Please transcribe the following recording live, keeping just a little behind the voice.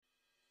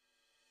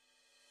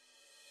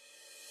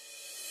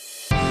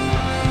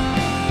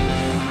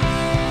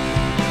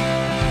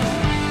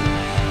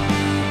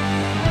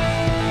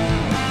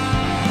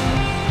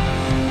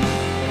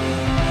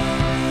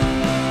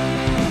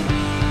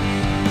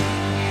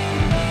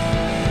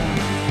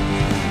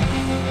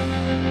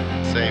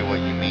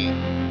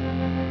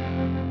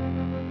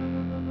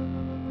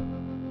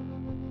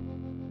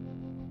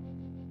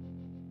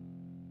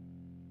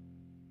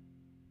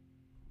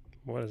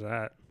What is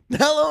that?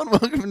 Hello and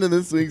welcome to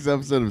this week's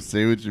episode of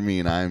Say What You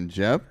Mean. I'm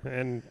Jeff.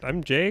 And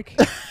I'm Jake.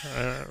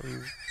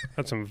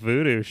 Got some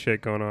voodoo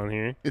shit going on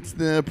here. It's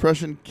the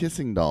Prussian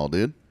kissing doll,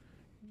 dude.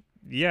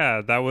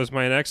 Yeah, that was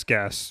my next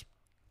guess.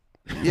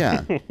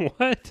 Yeah.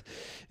 What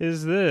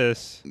is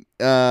this?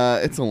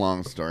 It's a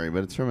long story,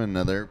 but it's from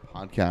another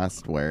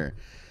podcast where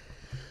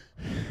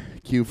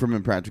Q from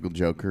Impractical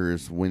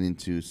Jokers went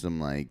into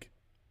some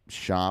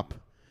shop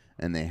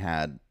and they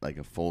had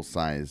a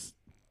full-size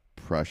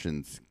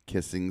Prussian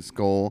kissing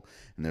skull,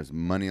 and there's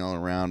money all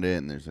around it,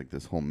 and there's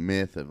this whole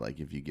myth of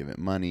if you give it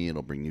money,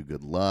 it'll bring you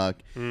good luck.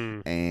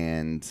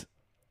 And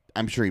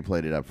I'm sure he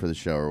played it up for the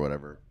show or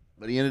whatever.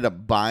 But he ended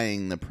up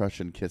buying the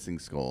Prussian kissing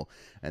skull,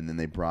 and then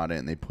they brought it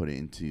and they put it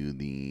into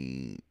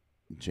the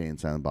Jay and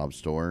Silent Bob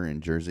store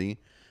in Jersey,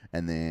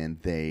 and then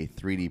they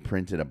 3D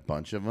printed a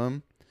bunch of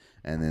them,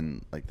 and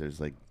then there's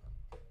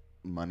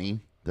money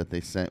that they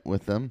sent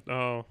with them.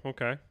 Oh,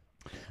 okay.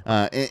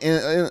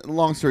 And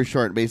long story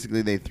short,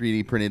 basically they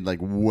 3D printed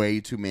way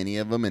too many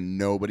of them, and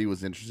nobody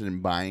was interested in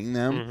buying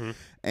them. Mm-hmm.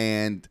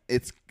 And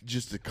it's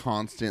just a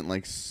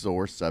constant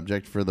sore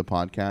subject for the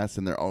podcast,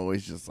 and they're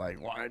always just why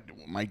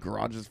my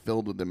garage is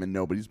filled with them and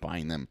nobody's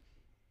buying them.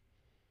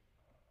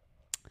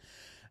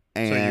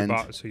 And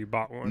so you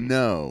bought one?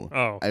 No.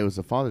 Oh. It was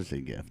a Father's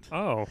Day gift.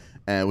 Oh.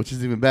 Which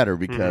is even better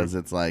because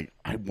it's I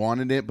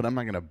wanted it, but I'm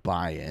not going to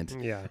buy it.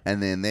 Yeah.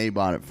 And then they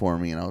bought it for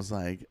me, and I was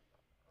like,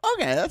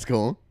 okay, that's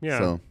cool. Yeah.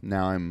 So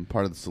now I'm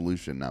part of the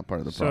solution, not part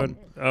of the problem.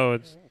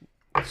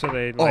 So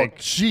they Oh,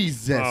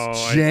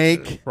 Jesus,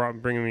 Jake.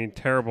 Bringing me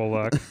terrible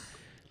luck.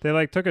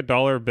 They took a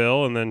dollar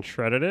bill and then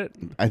shredded it?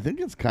 I think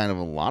it's kind of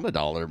a lot of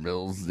dollar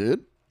bills,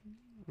 dude.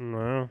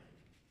 No.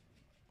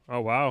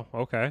 Oh, wow.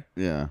 Okay.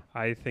 Yeah.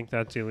 I think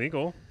that's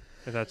illegal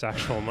if that's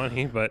actual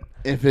money, but...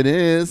 If it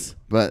is,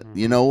 but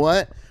you know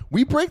what?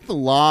 We break the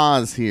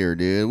laws here,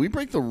 dude. We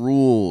break the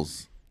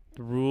rules.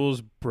 The rules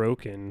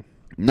broken.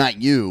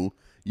 Not you.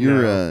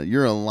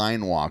 You're a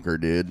line walker,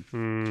 dude.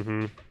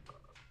 Mm-hmm.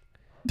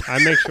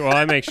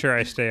 I make sure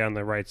I stay on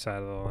the right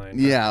side of the line.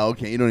 Yeah,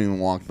 okay. You don't even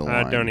walk the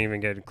line. I don't even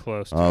get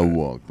close to I it.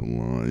 walk the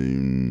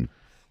line.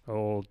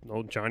 Old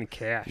Johnny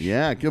Cash.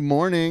 Yeah, good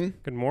morning.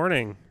 Good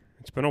morning.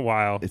 It's been a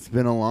while. It's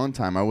been a long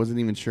time. I wasn't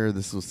even sure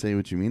this will Say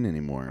What You Mean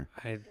anymore.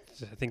 I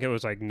think it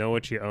was Know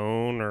What You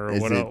Own or is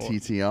what it else?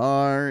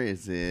 TTR?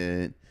 Is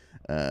it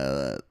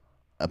a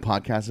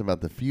podcast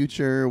about the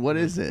future? What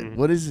is it?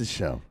 What is this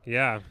show?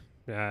 Yeah.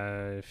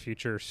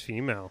 Future's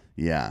female.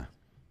 Yeah.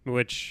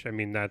 Which,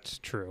 that's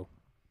true.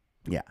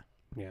 Yeah.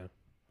 Yeah.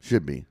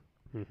 Should be.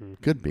 Mm-hmm.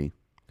 Could be.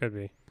 Could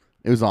be.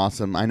 It was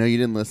awesome. I know you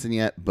didn't listen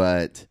yet,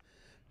 but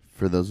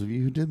for those of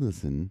you who did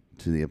listen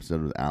to the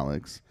episode with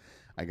Alex,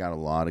 I got a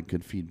lot of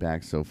good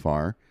feedback so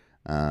far.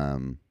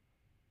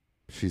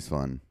 She's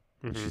fun.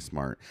 Mm-hmm. She's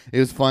smart. It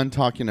was fun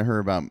talking to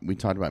her we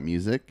talked about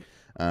music.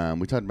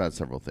 We talked about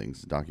several things.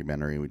 The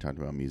documentary. We talked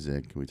about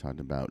music. We talked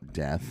about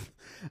death.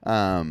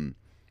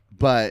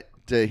 But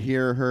to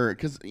hear her,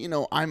 because,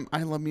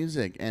 I love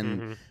music,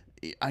 and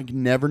I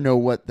never know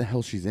what the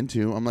hell she's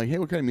into. I'm like, hey,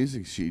 what kind of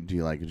music do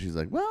you like? And she's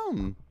like,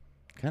 well,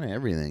 kind of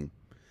everything.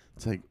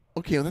 It's like,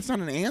 okay, well, that's not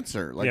an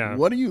answer.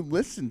 What do you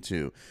listen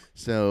to?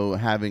 So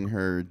having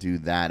her do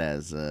that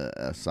as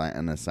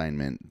an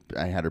assignment,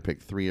 I had her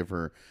pick 3 of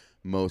her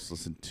most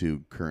listened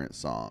to current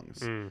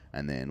songs,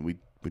 and then we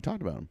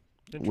talked about them,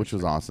 which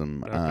was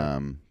awesome.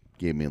 Okay.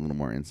 Gave me a little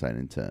more insight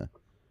into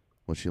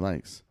what she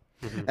likes.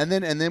 And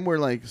then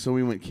we're so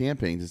we went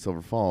camping to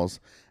Silver Falls,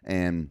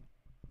 and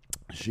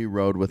she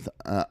rode with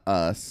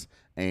us,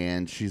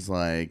 and she's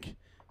like,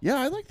 yeah,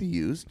 I like the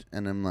Used.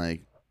 And I'm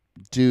like,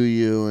 do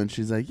you? And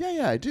she's like,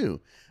 yeah, I do.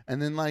 And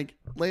then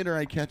later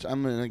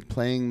I'm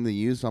playing the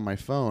Used on my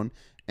phone,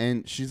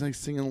 and she's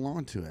singing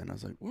along to it. And I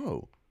was like,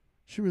 whoa,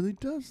 she really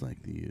does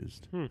like the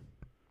Used.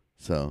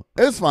 So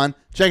it was fun.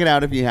 Check it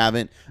out if you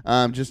haven't.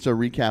 Just to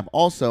recap,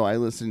 also, I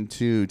listened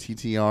to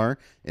TTR.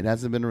 It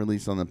hasn't been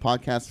released on the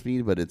podcast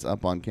feed, but it's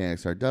up on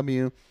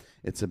KXRW.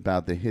 It's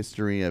about the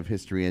history of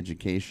history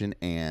education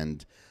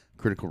and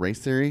critical race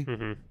theory.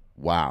 Mm-hmm.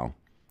 Wow.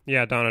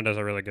 Yeah, Donna does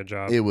a really good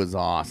job. It was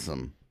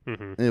awesome.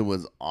 Mm-hmm. It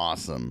was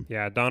awesome.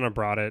 Yeah, Donna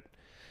brought it.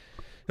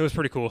 It was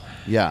pretty cool.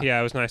 Yeah. Yeah,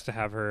 it was nice to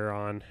have her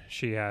on.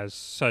 She has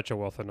such a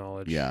wealth of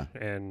knowledge. Yeah.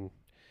 And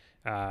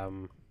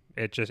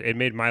it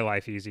made my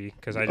life easy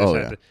because I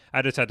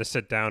just had to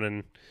sit down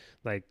and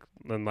let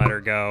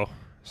her go.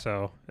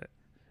 So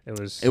it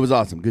was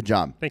awesome. Good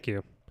job. Thank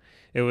you.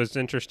 It was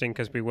interesting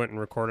because we went and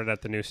recorded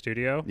at the new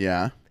studio.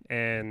 Yeah.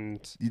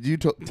 And you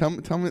tell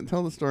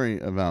the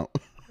story about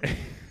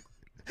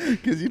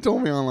because you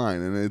told me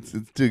online and it's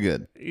too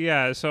good.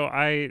 Yeah. So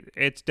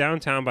it's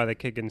downtown by the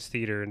Kiggins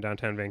Theater in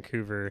downtown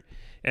Vancouver,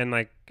 and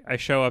I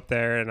show up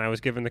there and I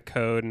was given the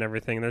code and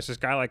everything. And there's this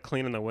guy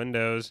cleaning the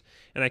windows,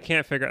 and I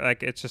can't figure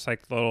it's just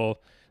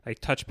little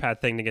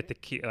touchpad thing to get the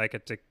key,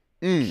 it's a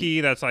key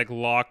that's like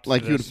locked.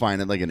 Like to you would this.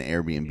 find it like an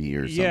Airbnb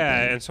or something.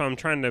 Yeah, and so I'm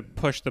trying to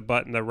push the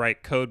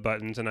right code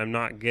buttons, and I'm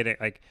not getting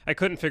I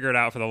couldn't figure it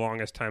out for the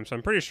longest time. So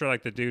I'm pretty sure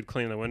like the dude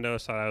cleaning the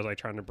windows thought I was like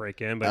trying to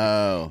break in,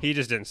 but he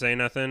just didn't say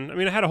nothing. I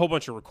mean, I had a whole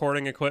bunch of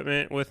recording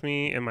equipment with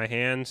me in my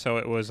hand, so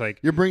it was like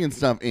you're bringing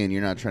stuff in.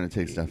 You're not trying to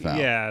take stuff out.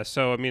 Yeah,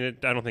 so I mean,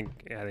 I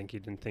think he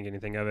didn't think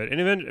anything of it.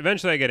 And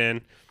eventually, I get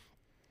in.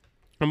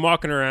 I'm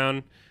walking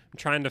around. I'm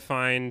trying to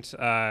find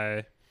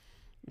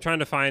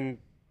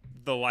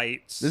the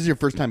lights. This is your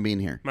first time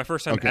being here. My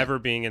first time ever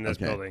being in this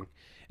building.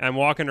 And I'm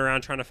walking around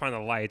trying to find the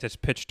lights. It's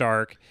pitch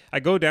dark. I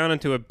go down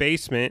into a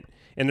basement,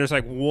 and there's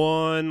like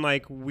one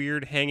like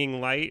weird hanging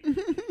light,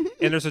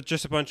 and there's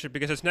just a bunch of,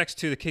 because it's next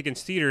to the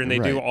Kiggins Theater, and they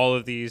do all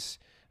of these.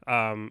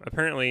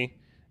 Apparently,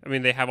 I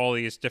mean, they have all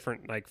these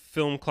different like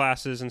film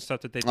classes and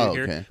stuff that they do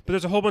here. But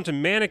there's a whole bunch of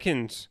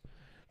mannequins,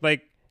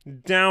 like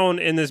down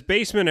in this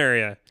basement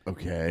area.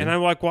 Okay. And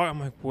I'm like,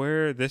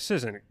 where? This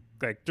isn't.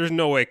 Like, there's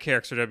no way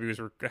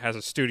KXRW has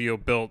a studio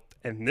built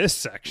in this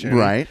section.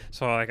 Right.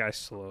 So, like, I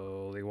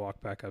slowly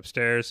walk back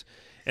upstairs.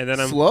 And then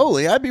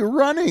Slowly? I'd be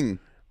running.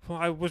 Well,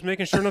 I was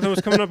making sure nothing was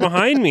coming up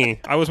behind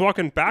me. I was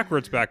walking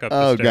backwards back up the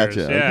Oh, stairs.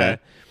 gotcha. Yeah. Okay.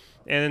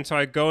 And then so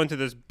I go into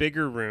this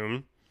bigger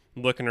room,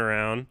 looking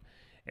around,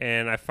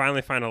 and I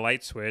finally find a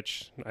light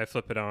switch. I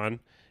flip it on,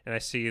 and I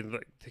see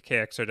the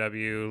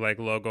KXRW like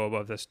logo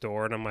above this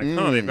door, and I'm like,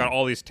 oh, they've got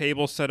all these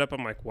tables set up.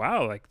 I'm like,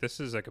 wow, like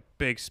this is like a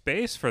big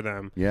space for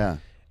them. Yeah.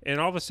 And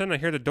all of a sudden, I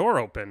hear the door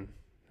open,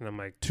 and I'm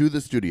like, to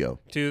the studio,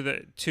 to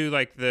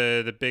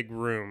the big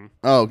room.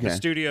 Oh, okay. The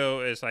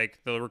studio is like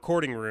the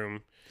recording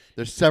room.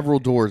 There's several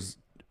doors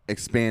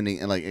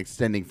expanding and like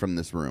extending from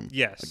this room.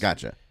 Yes.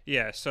 Gotcha.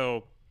 Yeah.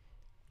 So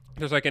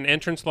there's like an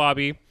entrance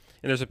lobby,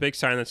 and there's a big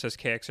sign that says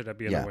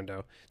KXRW in the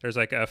window. There's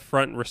like a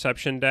front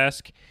reception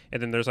desk,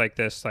 and then there's like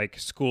this like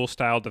school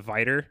style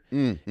divider,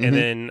 and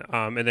then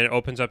it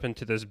opens up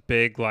into this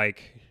big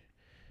like.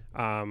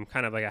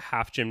 Kind of like a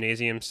half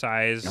gymnasium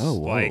size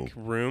like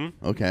room.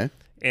 Okay.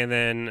 And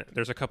then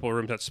there's a couple of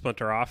rooms that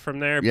splinter off from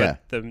there. Yeah.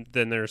 But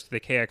then there's the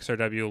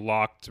KXRW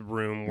locked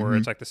room where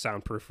it's like the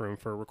soundproof room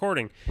for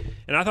recording.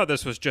 And I thought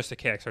this was just a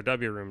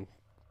KXRW room.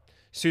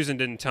 Susan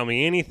didn't tell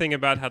me anything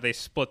about how they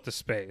split the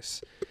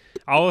space.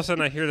 All of a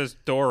sudden I hear this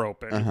door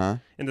open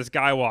and this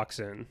guy walks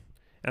in,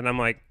 and I'm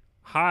like,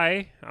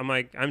 hi. I'm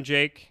like, I'm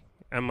Jake.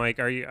 I'm like,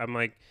 I'm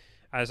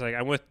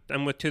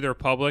with To the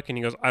Republic. And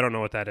he goes, I don't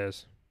know what that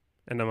is.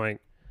 And I'm like,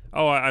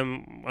 oh,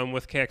 I'm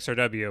with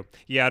KXRW.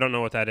 Yeah, I don't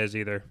know what that is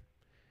either.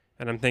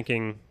 And I'm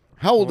thinking,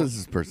 how old is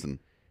this person?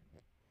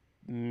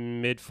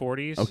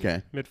 Mid-40s.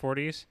 Okay.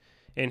 Mid-40s.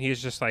 And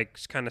he's just like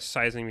kind of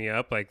sizing me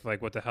up, like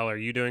what the hell are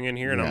you doing in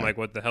here? And I'm like,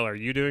 what the hell are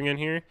you doing in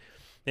here?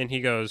 And he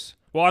goes,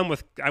 well, I'm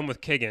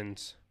with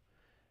Kiggins.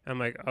 I'm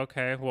like,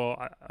 okay,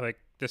 well,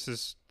 this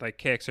is like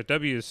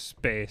KXRW's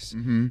space.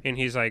 And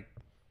he's like,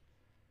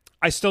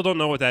 I still don't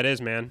know what that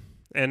is, man.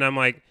 And I'm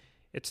like,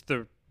 it's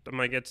the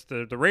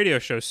radio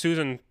show.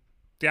 Susan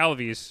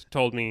Galaviz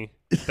told me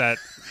that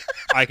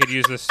I could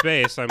use this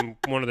space. I'm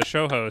one of the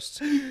show hosts.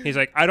 He's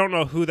like, I don't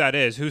know who that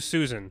is. Who's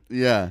Susan?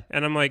 Yeah.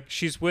 And I'm like,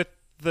 she's with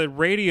the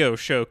radio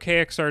show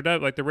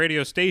KXRW, like the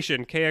radio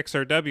station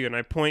KXRW. And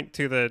I point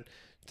to the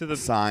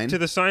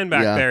sign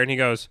back there, and he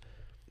goes,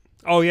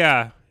 oh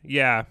yeah.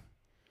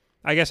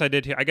 I guess I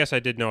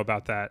did know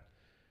about that.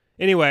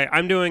 Anyway,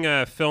 I'm doing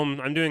a film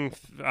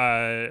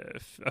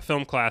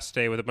class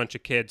today with a bunch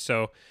of kids,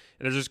 so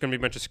there's just going to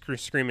be a bunch of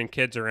screaming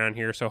kids around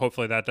here, so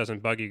hopefully that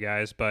doesn't bug you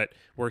guys, but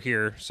we're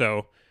here,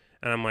 so,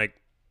 and I'm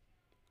like,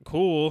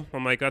 cool.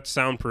 I'm like, that's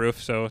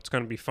soundproof, so it's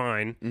going to be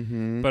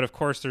fine. But of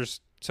course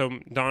so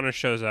Donna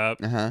shows up,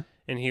 and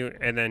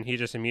then he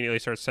just immediately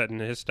starts setting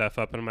his stuff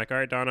up, and I'm like, all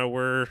right, Donna,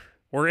 we're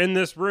in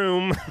this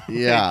room.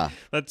 Yeah.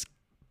 Let's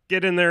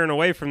get in there and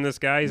away from this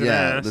guy. He's an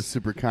ass. The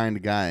super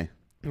kind guy.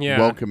 Yeah.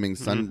 Welcoming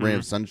ray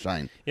of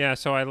sunshine. Yeah,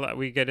 so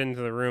we get into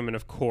the room, and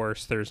of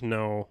course there's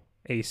no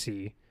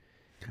AC.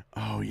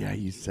 Oh, yeah,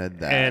 you said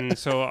that. And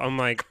so I'm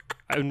like,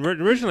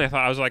 originally I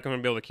thought I was like, I'm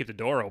going to be able to keep the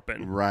door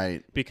open.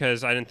 Right.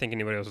 Because I didn't think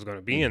anybody else was going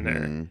to be in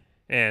there.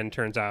 And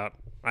turns out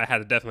I had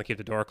to definitely keep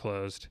the door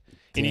closed.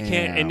 And you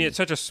can't, and it's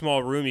such a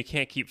small room, you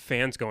can't keep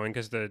fans going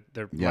because the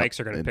mics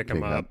are going to pick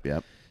them up.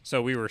 Yep.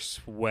 So we were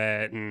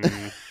sweating.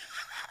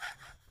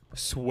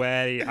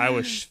 Sweaty. I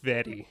was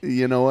sweaty.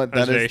 You know what?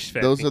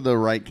 Those are the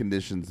right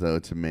conditions, though,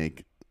 to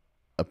make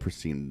a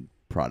pristine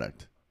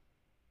product.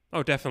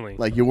 Oh, definitely.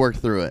 Like, you worked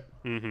through it.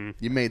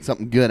 You made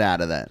something good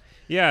out of that.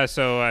 Yeah,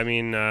 so, I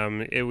mean,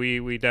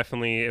 we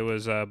definitely, it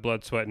was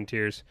blood, sweat, and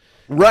tears.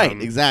 Right,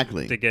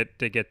 exactly. To get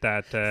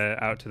that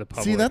out to the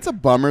public. See, that's a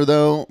bummer,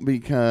 though,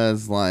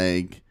 because,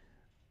 like,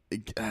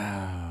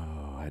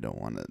 I don't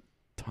want to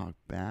talk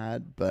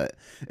bad, but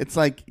it's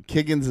like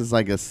Kiggins is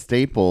like a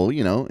staple,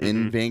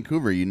 in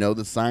Vancouver. You know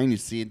the sign, you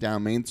see it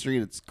down Main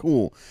Street, it's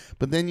cool.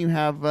 But then you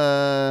have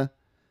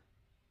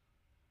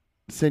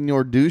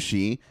Senor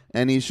Douchey,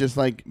 and he's just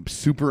like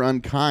super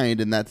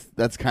unkind, and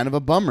that's kind of a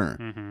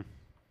bummer.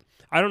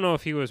 I don't know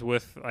if he was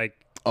with like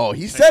Oh,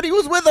 he said he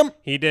was with him.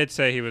 He did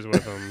say he was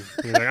with him.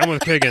 He's like, I'm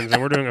with Kiggins,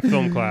 and we're doing a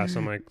film class.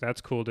 I'm like, that's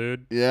cool,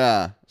 dude.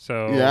 Yeah.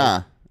 So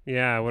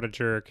yeah, what a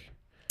jerk.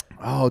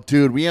 Oh,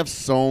 dude, we have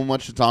so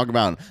much to talk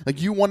about.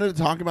 Like, you wanted to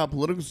talk about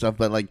political stuff,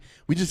 but like,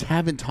 we just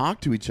haven't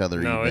talked to each other.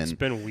 No, even. it's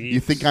been weeks. You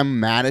think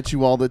I'm mad at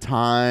you all the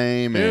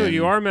time? Dude,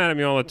 you are mad at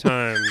me all the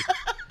time.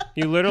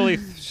 You literally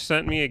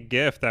sent me a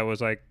gift that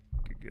was like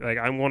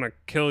I want to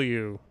kill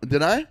you.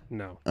 Did I?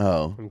 No.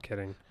 Oh, I'm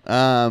kidding.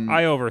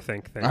 I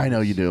overthink things. I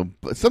know you do,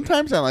 but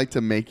sometimes I like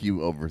to make you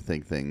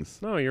overthink things.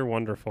 No, you're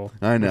wonderful.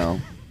 I know.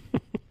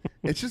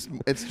 It's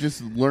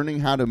just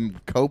learning how to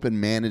cope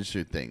and manage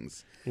through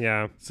things.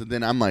 Yeah. So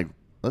then I'm like,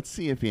 let's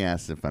see if he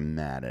asks if I'm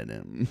mad at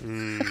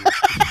him.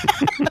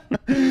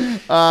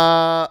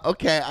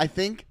 Okay,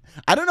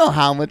 I don't know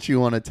how much you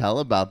want to tell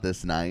about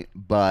this night,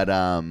 but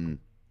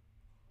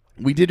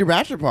we did your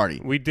bachelor party.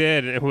 We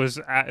did. It was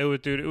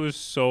dude, it was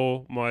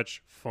so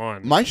much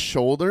fun. My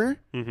shoulder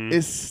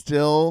is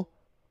still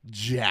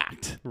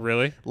jacked.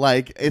 Really?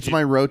 Like, it's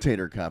my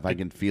rotator cuff. I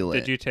can feel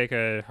it. Did you take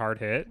a hard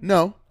hit?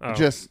 No, Oh.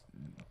 just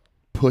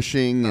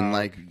pushing and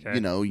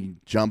okay.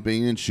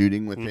 jumping and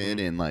shooting with it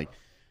and like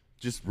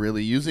just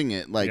really using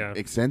it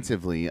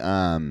extensively.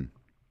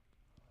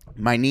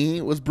 My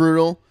knee was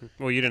brutal.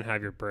 Well, you didn't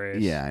have your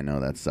brace. Yeah, I know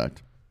that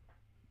sucked.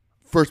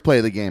 First play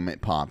of the game,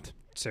 it popped.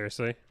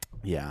 Seriously?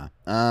 Yeah.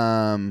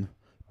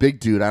 Big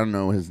dude, I don't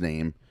know his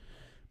name.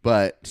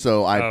 But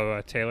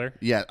so Taylor?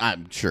 Yeah,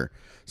 I'm sure.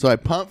 So I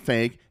pump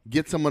fake,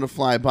 get someone to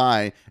fly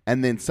by,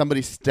 and then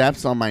somebody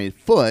steps on my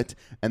foot,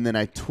 and then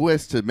I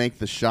twist to make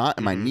the shot,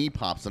 and my knee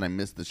pops, and I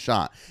miss the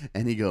shot.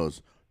 And he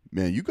goes,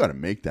 "Man, you got to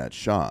make that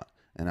shot."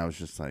 And I was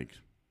just like,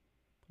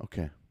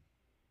 okay.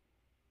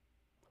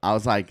 I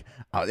was like,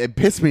 it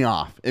pissed me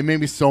off. It made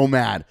me so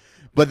mad.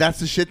 But that's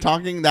the shit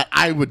talking that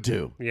I would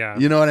do. Yeah.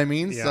 You know what I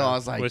mean? Yeah. So I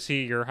was like, was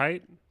he your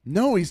height?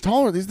 No, he's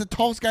taller. He's the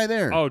tallest guy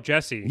there. Oh,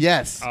 Jesse.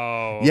 Yes.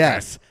 Oh, okay.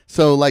 Yes.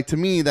 So, like, to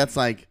me, that's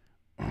like,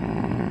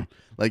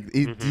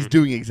 he's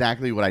doing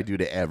exactly what I do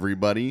to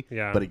everybody.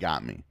 Yeah. But it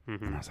got me.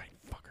 And I was like,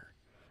 fucker.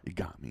 It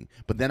got me.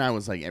 But then I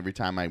was like, every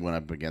time I went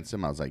up against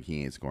him, I was like,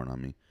 he ain't scoring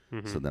on me.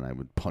 So then I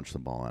would punch the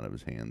ball out of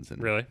his hands.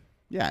 And Really?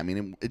 yeah, I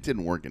mean, it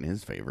didn't work in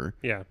his favor.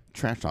 Yeah.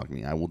 Trash talk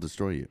me. I will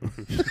destroy you.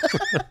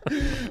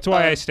 That's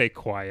why I stay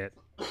quiet.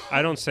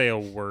 I don't say a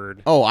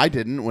word. Oh, I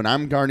didn't. When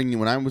I'm guarding you,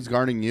 when I was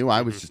guarding you,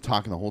 I was just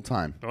talking the whole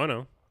time. Oh, I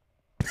know.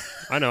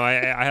 I know.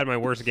 I had my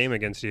worst game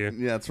against you.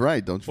 Yeah, that's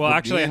right. Don't you? Well,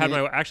 actually, I had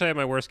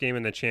my worst game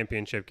in the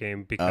championship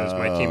game because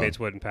my teammates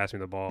wouldn't pass me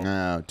the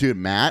ball. Dude,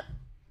 Matt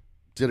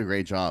did a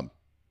great job.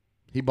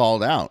 He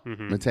balled out.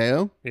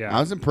 Mateo. Yeah, I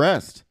was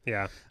impressed.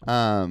 Yeah.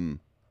 That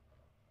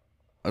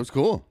was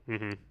cool.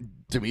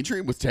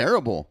 Dimitri was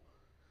terrible.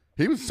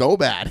 He was so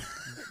bad.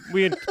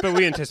 But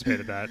we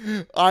anticipated that.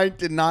 I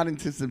did not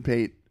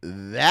anticipate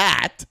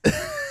that.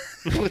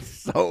 It was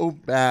so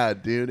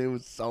bad, dude. It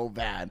was so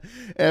bad.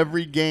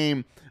 Every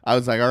game, I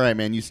was like, all right,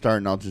 man, you start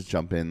and I'll just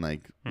jump in,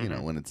 like, you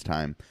know, when it's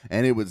time.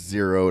 And it was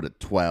 0 to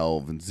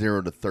 12 and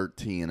 0 to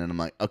 13. And I'm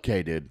like,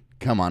 okay, dude,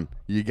 come on.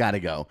 You got to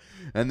go.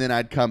 And then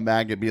I'd come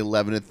back. It'd be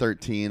 11 to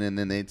 13. And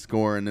then they'd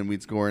score. And then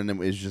we'd score. And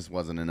it just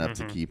wasn't enough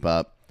to keep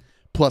up.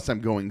 Plus,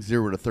 I'm going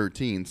 0 to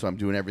 13. So I'm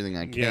doing everything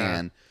I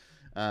can.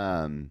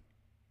 Yeah.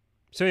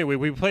 So anyway,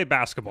 we played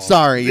basketball.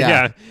 Sorry,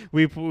 yeah.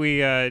 We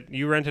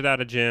you rented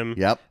out a gym.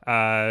 Yep.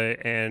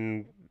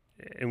 And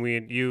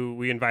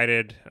we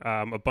invited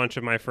a bunch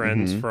of my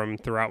friends from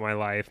throughout my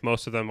life.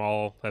 Most of them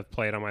all have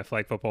played on my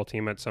flag football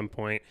team at some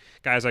point.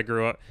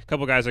 A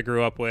couple guys I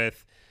grew up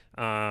with,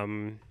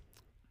 and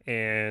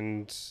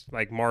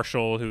like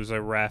Marshall, who's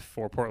a ref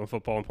for Portland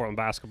football and Portland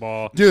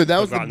basketball. Dude,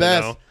 that was the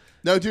best.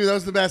 No, dude, that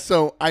was the best.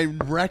 So I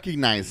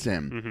recognized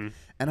him,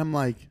 and I'm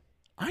like,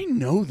 I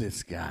know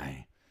this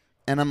guy.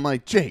 And I'm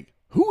like, Jake,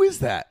 who is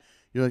that?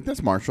 You're like,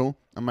 that's Marshall.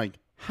 I'm like,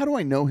 how do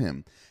I know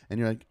him? And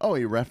you're like, oh,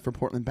 he ref for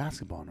Portland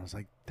basketball. And I was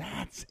like,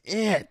 that's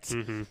it.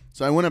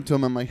 So I went up to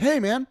him. I'm like, hey,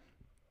 man.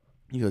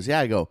 He goes,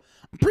 yeah. I go,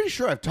 I'm pretty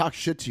sure I've talked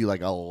shit to you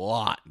like a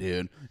lot,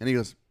 dude. And he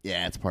goes,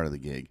 yeah, it's part of the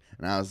gig.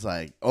 And I was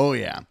like, oh,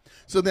 yeah.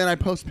 So then I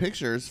post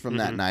pictures from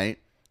that night.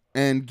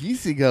 And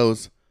Geesey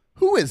goes,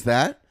 who is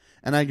that?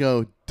 And I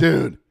go,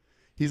 dude,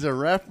 he's a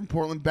ref from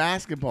Portland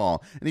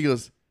basketball. And he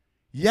goes,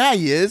 yeah,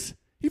 he is.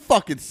 He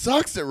fucking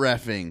sucks at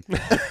reffing.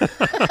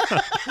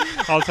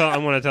 I'm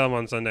going to tell him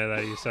on Sunday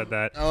that you said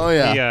that. Oh,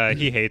 yeah.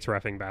 He hates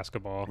reffing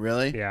basketball.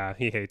 Really? Yeah,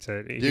 he hates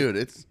it. Dude,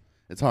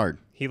 it's hard.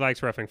 He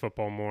likes reffing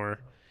football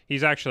more.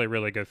 He's actually a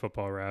really good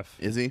football ref.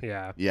 Is he?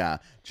 Yeah. Yeah.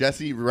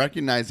 Jesse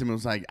recognized him and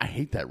was like, I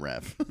hate that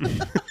ref.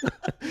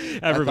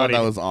 Everybody, I thought that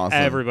was awesome.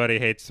 Everybody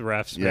hates the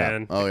refs,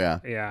 man. Oh, yeah.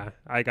 Yeah.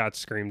 I got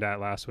screamed at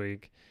last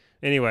week.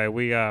 Anyway,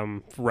 we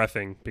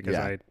reffing because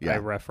I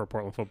ref for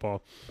Portland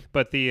football.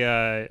 But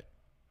the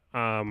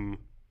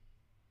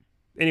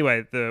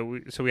anyway,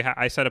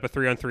 I set up a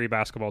 3-on-3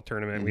 basketball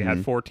tournament. We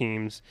had 4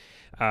 teams.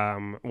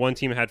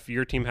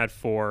 Your team had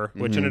 4,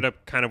 which ended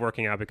up kind of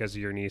working out because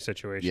of your knee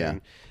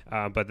situation.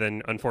 Yeah. But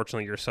then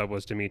unfortunately your sub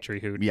was Dimitri,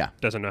 who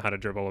doesn't know how to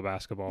dribble a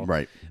basketball.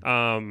 Right.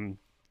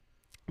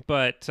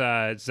 But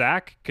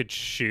Zach could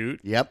shoot.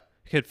 Yep.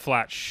 could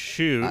flat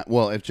shoot.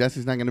 Well, if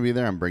Jesse's not going to be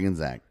there, I'm bringing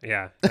Zach.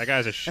 Yeah, that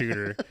guy's a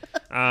shooter.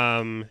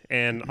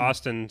 And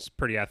Austin's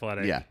pretty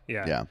athletic.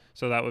 Yeah.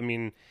 So that would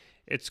mean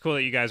it's cool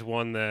that you guys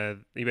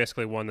you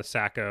basically won the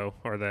Sacco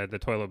or the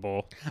toilet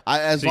bowl.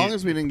 As long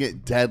as we didn't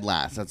get dead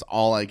last, that's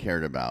all I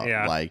cared about.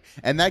 Yeah.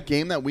 And that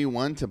game that we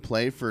won to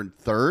play for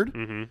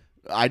third,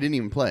 I didn't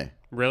even play.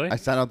 Really? I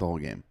sat out the whole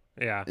game.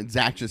 Yeah. And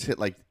Zach just hit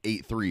like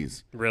 8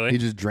 threes. Really? He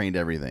just drained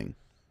everything.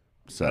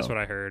 So that's what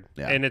I heard.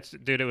 Yeah. And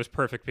it was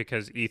perfect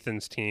because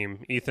Ethan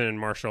and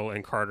Marshall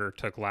and Carter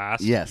took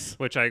last. Yes.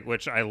 Which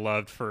I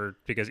loved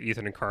because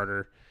Ethan and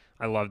Carter,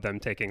 I loved them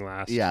taking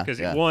last. Yeah.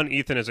 Because one,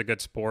 Ethan is a good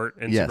sport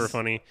and super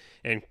funny,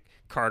 and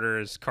Carter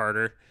is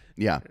Carter.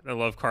 Yeah. I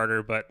love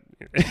Carter, but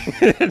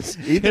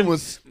Ethan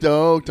was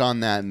stoked on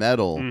that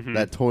medal,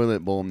 that toilet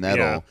bowl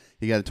medal. Yeah.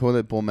 He got a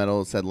toilet bowl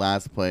medal. It said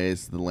last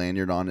place. The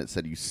lanyard on it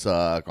said "you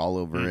suck" all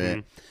over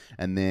it.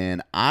 And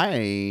then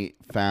I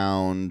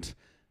found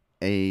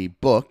a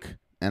book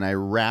and I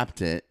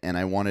wrapped it, and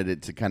I wanted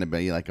it to kind of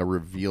be like a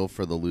reveal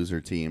for the loser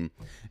team.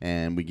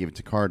 And we gave it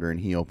to Carter, and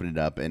he opened it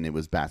up, and it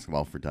was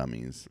Basketball for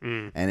Dummies.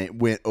 And it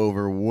went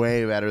over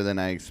way better than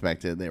I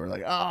expected. They were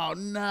like, "Oh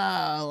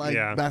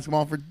no,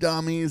 Basketball for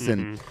Dummies!"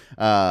 And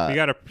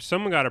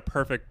someone got a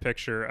perfect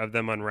picture of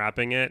them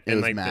unwrapping it, and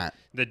was like Matt.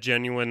 the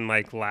genuine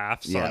like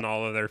laughs on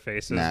all of their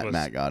faces.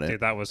 Matt got it. Dude,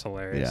 that was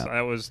hilarious.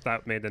 Yeah.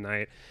 That made the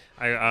night.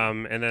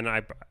 And then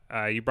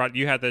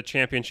you had the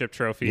championship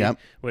trophy,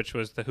 which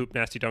was the Hoop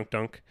Nasty Dunk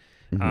Dunk.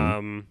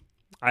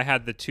 I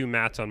had the 2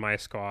 mats on my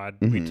squad.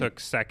 We took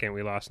second.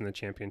 We lost in the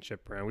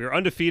championship round. We were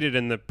undefeated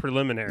in the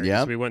preliminaries.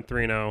 So we went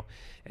 3-0,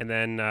 and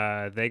then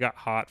they got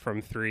hot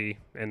from 3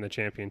 in the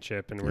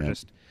championship, and we're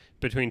just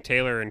between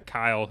Taylor and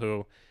Kyle,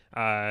 who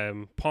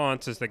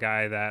Ponce is the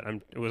guy that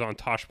was on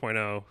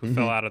Tosh.0 who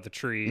fell out of the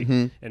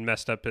tree and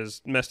messed up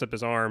his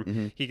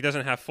arm. He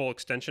doesn't have full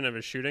extension of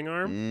his shooting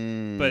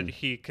arm, but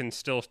he can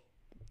still.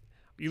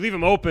 You leave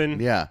him open,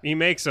 he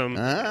makes them.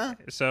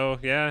 So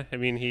yeah, I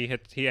mean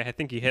I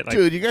think he hit like.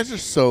 Dude, you guys are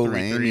so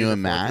lame. You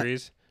and Matt.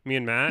 Me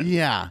and Matt.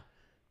 Yeah.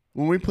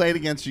 When we played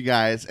against you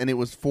guys and it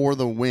was for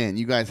the win,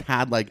 you guys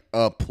had like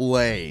a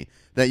play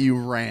that you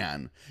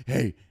ran.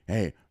 Hey,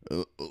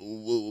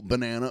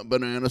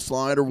 banana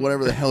slide or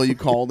whatever the hell you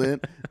called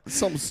it.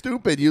 Something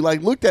stupid. You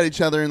like looked at each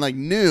other and like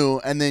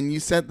knew, and then you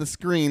set the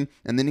screen,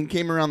 and then he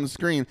came around the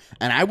screen,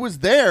 and I was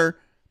there,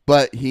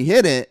 but he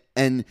hit it,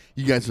 and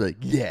you guys were like,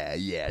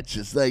 yeah,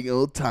 just like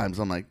old times.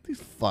 I'm like, these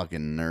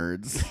fucking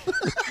nerds.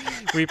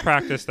 We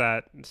practiced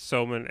that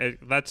so many.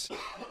 That's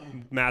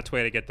Matt's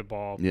way to get the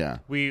ball. Yeah.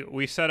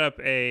 We set up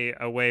a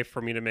way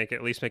for me to make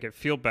it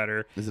feel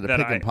better. Is it a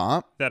pick and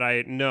pop? That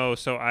I know.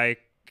 So I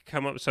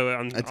come up. So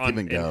in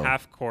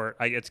half court,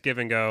 it's give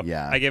and go.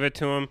 Yeah. I give it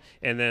to him,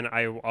 and then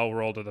I'll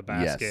roll to the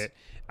basket. Yes.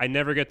 I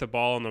never get the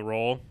ball on the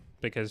roll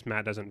because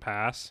Matt doesn't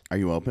pass. Are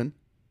you open?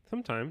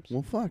 Sometimes.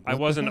 Well, fuck. I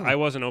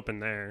wasn't open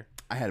there.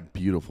 I had a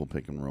beautiful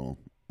pick and roll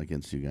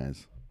against you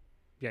guys.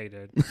 Yeah, you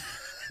did.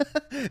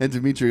 And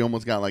Dimitri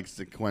almost got like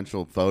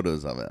sequential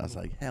photos of it. I was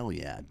like, hell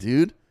yeah,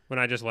 dude. When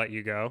I just let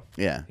you go.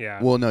 Yeah.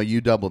 Yeah. Well, no,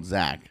 you doubled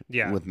Zach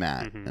with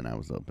Matt, and I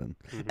was open.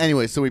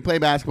 Anyway, so we play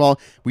basketball.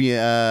 We,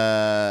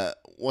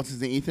 what's his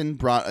name? Ethan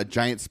brought a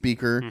giant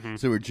speaker,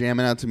 so we were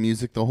jamming out to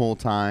music the whole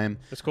time.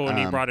 It's cool when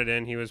he brought it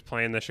in. He was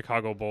playing the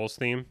Chicago Bulls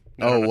theme.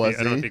 I don't know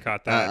if you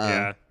caught that.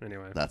 Yeah.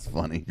 Anyway. That's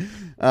funny.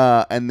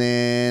 And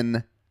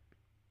then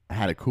I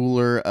had a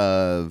cooler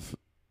of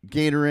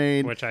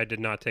Gatorade, which I did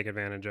not take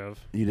advantage of.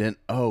 You didn't?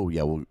 Oh,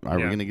 yeah. Well, are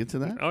we going to get to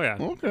that? Oh, yeah.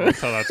 Okay. I'll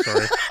tell that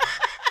story.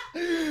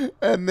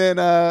 And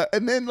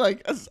then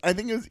like I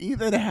think it was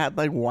Ethan had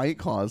like White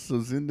Claws, so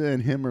Zinda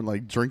and him are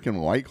like drinking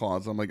White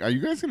Claws. I'm like, are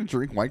you guys gonna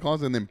drink White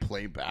Claws and then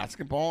play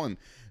basketball? And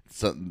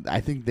so I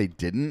think they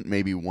didn't,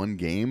 maybe one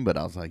game, but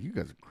I was like, you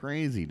guys are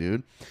crazy,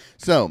 dude.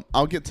 So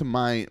I'll get to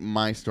my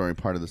story,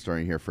 part of the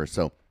story here first.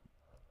 So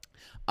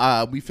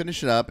we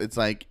finish it up. It's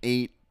like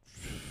 8.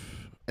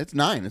 It's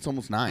 9. It's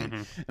almost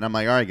 9, and I'm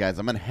like, all right, guys,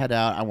 I'm gonna head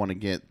out. I want to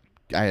get.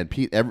 I had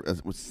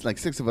like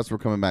 6 of us were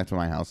coming back to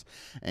my house,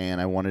 and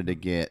I wanted to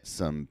get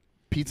some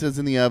pizzas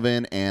in the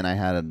oven, and I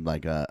had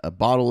a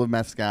bottle of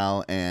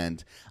mezcal,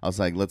 and I was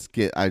like,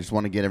 I just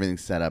want to get everything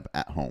set up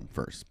at home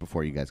first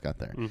before you guys got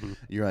there.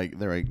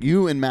 They're like,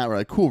 you and Matt were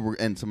like, cool,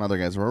 and some other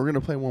guys were, we're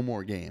gonna play one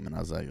more game, and I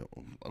was like,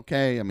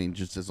 okay, I mean,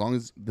 just as long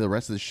as the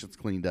rest of the shit's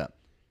cleaned up.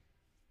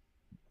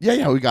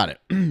 Yeah, we got it.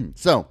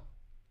 So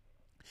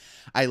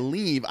I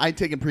leave. I'd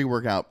taken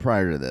pre-workout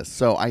prior to this.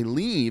 So I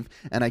leave,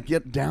 and I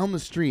get down the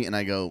street, and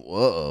I go,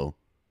 whoa.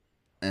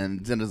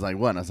 And Zenda's like,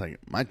 what? And I was like,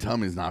 my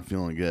tummy's not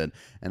feeling good.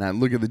 And I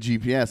look at the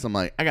GPS. I'm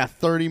like, I got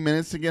 30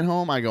 minutes to get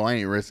home. I go, I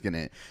ain't risking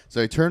it.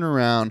 So I turn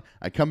around.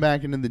 I come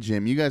back into the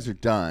gym. You guys are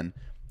done.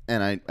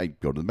 And I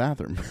go to the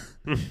bathroom.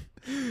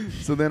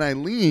 So then I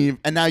leave,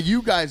 and now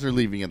you guys are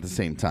leaving at the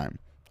same time.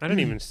 I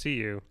didn't even see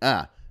you.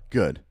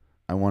 Good.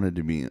 I wanted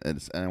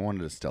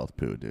a stealth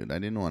poo, dude. I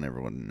didn't want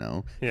everyone to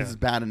know. Yeah. This is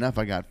bad enough.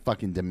 I got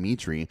fucking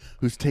Dimitri,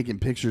 who's taking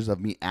pictures of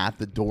me at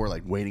the door,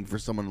 like waiting for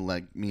someone to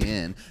let me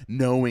in,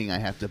 knowing I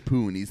have to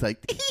poo, and he's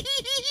like,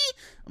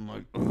 I'm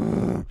like,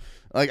 ugh.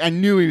 Like, I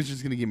knew he was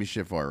just going to give me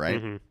shit for it,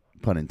 right? Mm-hmm.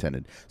 Pun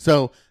intended.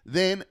 So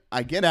then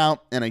I get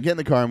out and I get in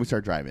the car and we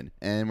start driving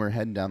and we're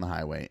heading down the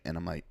highway and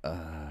I'm like,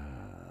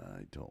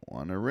 I don't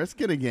want to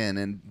risk it again.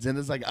 And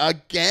Zenda's like,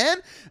 again?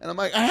 And I'm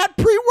like, I had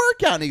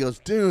pre-workout. And he goes,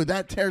 dude,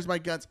 that tears my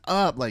guts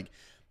up. Like,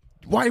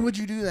 why would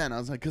you do that? And I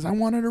was like, because I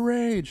wanted to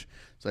rage.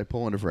 So I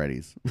pull into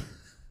Freddy's.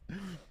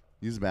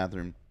 Use the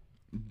bathroom.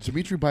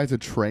 Dimitri buys a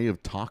tray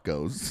of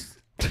tacos.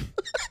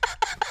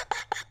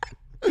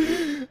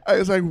 I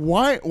was like,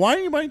 why are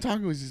you buying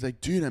tacos? He's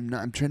like, dude,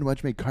 I'm trying to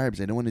watch my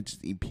carbs. I don't want to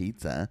just eat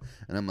pizza.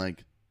 And I'm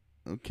like,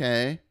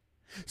 okay.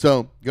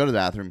 So go to the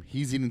bathroom.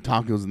 He's eating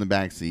tacos in the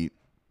back seat.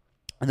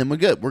 And then we're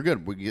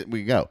good.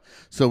 We go.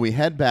 So we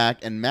head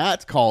back, and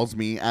Matt calls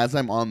me as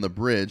I'm on the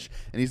bridge,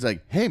 and he's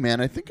like, hey,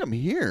 man, I think I'm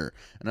here.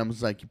 And I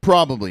was like, you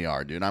probably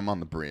are, dude. I'm on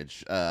the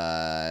bridge.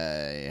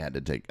 I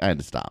had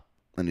to stop.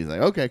 And he's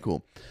like, okay,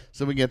 cool.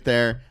 So we get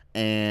there,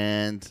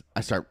 and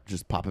I start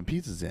just popping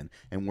pizzas in,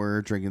 and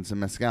we're drinking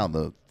some mezcal,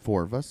 the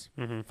 4 of us,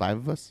 5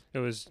 of us. It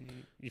was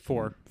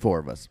 4. 4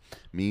 of us.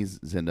 Me,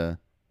 Zinda,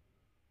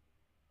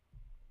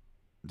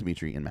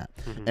 Dimitri, and Matt.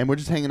 And we're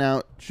just hanging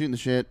out, shooting the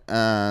shit.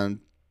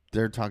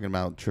 They're talking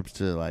about trips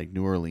to like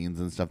New Orleans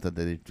and stuff that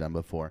they've done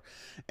before.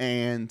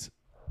 And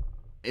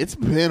it's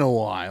been a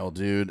while,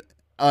 dude.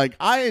 Like,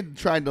 I had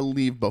tried to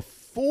leave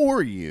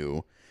before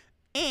you,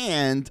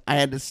 and I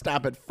had to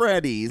stop at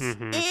Freddy's,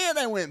 and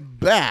I went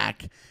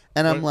back.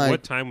 And I'm like,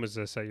 what time was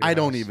this at your I house?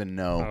 don't even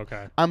know. Oh,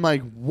 okay. I'm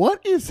like,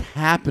 what is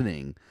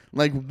happening?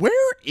 Like,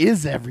 where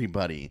is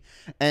everybody?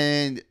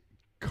 And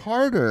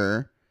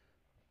Carter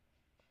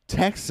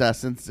texts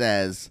us and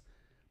says,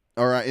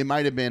 or it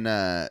might have been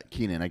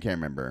Keenan. I can't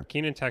remember.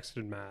 Keenan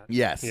texted Matt.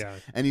 Yes. Yeah.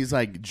 And he's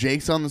like,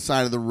 Jake's on the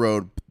side of the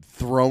road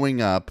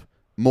throwing up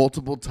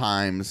multiple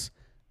times.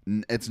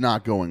 It's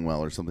not going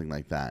well or something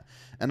like that.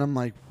 And I'm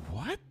like,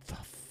 what the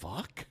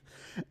fuck?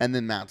 And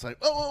then Matt's like,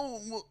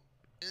 well,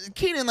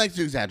 Keenan likes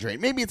to exaggerate.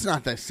 Maybe it's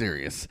not that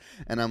serious.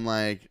 And I'm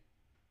like,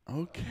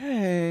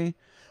 okay.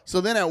 So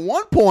then at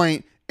one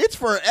point, it's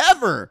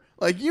forever.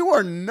 Like, you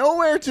are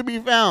nowhere to be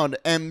found.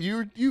 And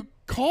you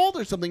called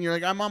or something. You're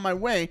like, I'm on my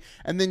way.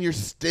 And then you're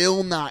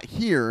still not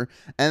here.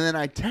 And then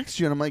I text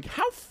you and I'm like,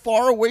 how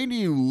far away do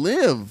you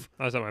live?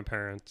 I was at my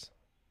parents'.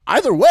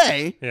 Either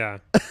way. Yeah.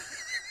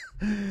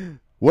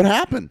 What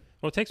happened?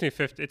 Well, it takes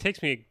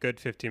me a good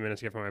 15 minutes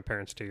to get from my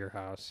parents to your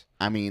house.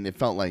 I mean, it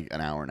felt like an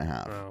hour and a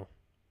half. Oh,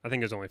 I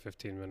think it was only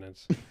 15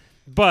 minutes.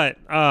 But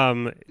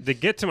to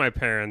get to my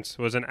parents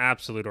was an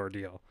absolute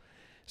ordeal.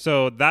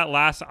 So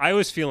I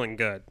was feeling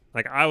good.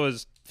 Like, I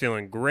was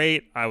feeling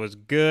great. I was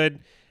good.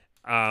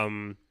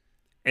 And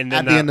then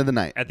at the end of the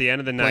night. At the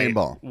end of the night, playing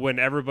ball. when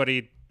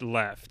everybody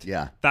left.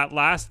 Yeah. That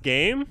last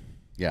game.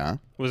 Yeah.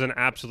 Was an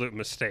absolute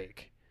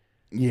mistake.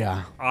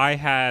 Yeah.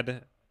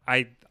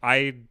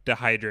 I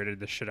dehydrated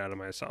the shit out of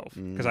myself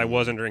because I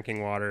wasn't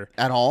drinking water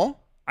at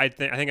all. I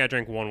think I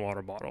drank 1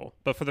 water bottle,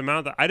 but for the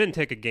amount that I didn't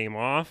take a game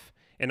off,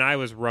 and I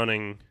was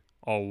running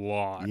a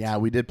lot. Yeah,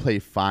 we did play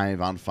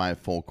 5-on-5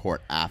 full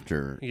court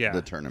after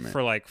the tournament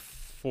for like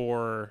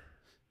 4.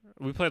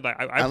 We played like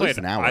at least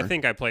an hour. I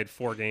think I played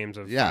 4 games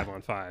of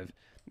 5-on-5,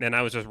 and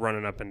I was just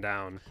running up and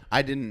down.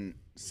 I didn't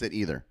sit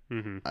either.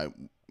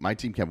 My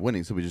team kept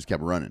winning, so we just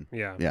kept running.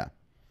 Yeah. Yeah.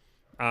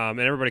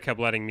 And everybody kept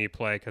letting me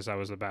play because I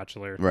was the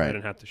bachelor. Right. I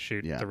didn't have to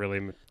shoot to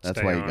really That's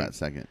stay why on. you got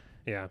second.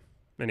 Yeah.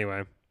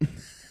 Anyway,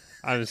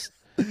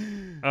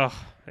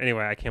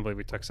 anyway, I can't believe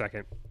we took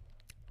second.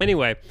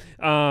 Anyway,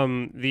 I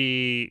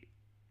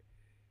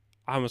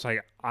was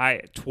like,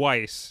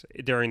 twice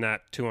during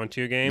that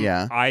 2-on-2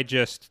 game, I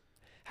just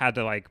had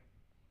to like,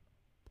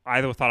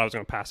 I thought I was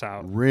going to pass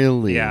out.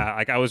 Really? Yeah.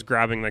 Like, I was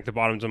grabbing like the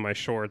bottoms of my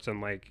shorts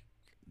and like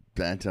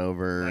bent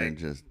over and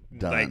just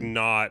done. Like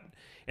not.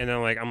 And then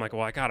I'm like,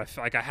 well, I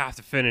have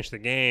to finish the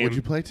game. What'd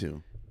you play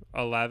to?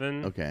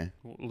 11. Okay.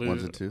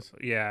 Ones and twos?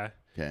 Yeah.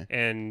 Okay.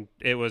 And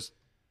it was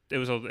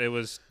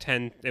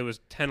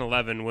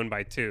 10-11 win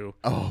by 2.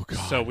 Oh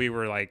god. So we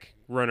were like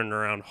running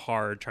around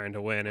hard trying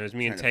to win. It was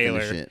me and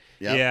Taylor. Yep.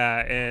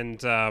 Yeah,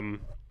 and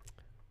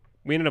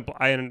me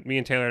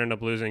and Taylor ended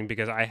up losing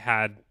because I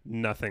had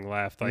nothing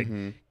left. Like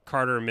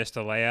Carter missed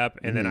a layup,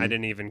 and then I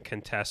didn't even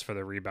contest for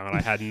the rebound.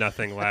 I had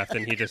nothing left,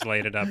 and he just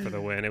laid it up for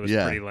the win. It was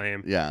pretty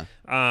lame. Yeah.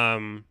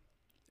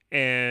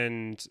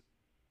 And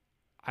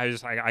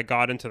I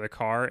got into the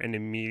car and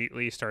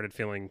immediately started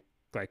feeling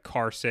like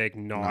car sick,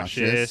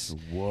 nauseous.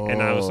 Whoa.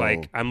 And I was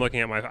like, I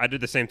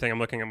did the same thing. I'm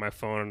looking at my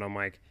phone and I'm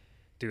like,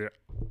 dude,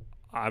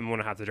 I'm going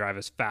to have to drive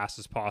as fast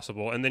as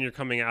possible. And then you're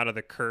coming out of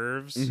the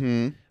curves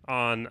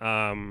on,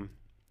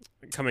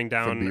 coming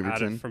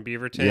down from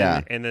Beaverton. Yeah.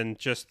 And then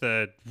just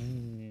the,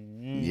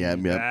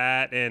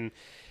 that and,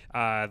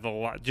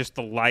 just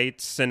the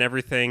lights and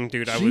everything,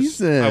 dude. I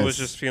was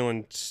just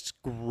feeling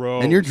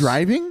gross. And you're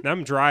driving?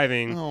 I'm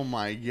driving. Oh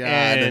my god.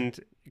 And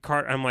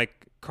I'm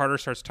like, Carter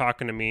starts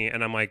talking to me,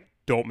 and I'm like,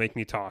 don't make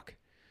me talk.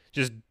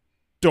 Just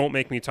don't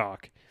make me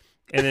talk.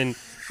 And then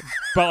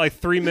about like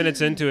 3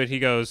 minutes into it,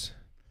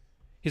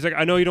 he's like,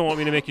 I know you don't want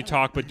me to make you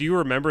talk, but do you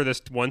remember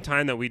this one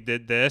time that we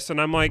did this? And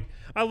I'm like,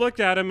 I looked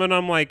at him and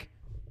I'm like,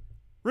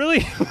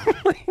 really?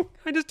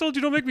 I just told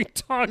you don't make me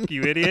talk,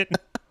 you idiot.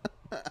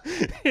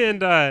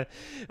 And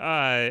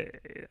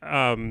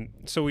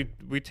so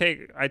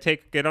I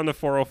get on the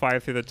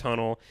 405 through the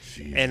tunnel,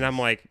 Jesus. and I'm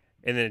like,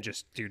 and then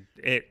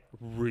it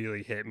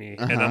really hit me,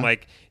 and I'm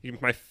like,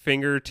 my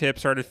fingertips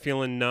started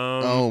feeling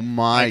numb. Oh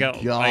my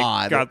God!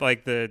 I got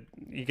like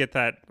you get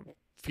that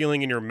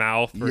feeling in your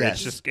mouth where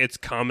it's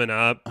coming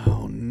up.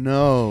 Oh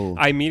no!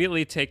 I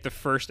immediately take the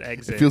first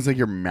exit. It feels like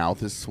your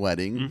mouth is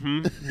sweating.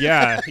 Mm-hmm.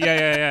 Yeah.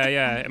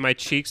 And my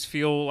cheeks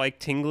feel like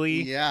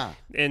tingly. Yeah.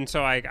 And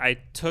so I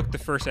took the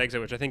first exit,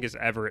 which I think is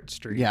Everett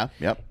Street. Yeah.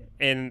 Yep.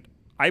 And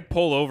I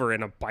pull over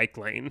in a bike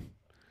lane,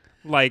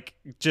 like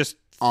just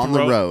on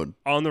the road.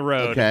 On the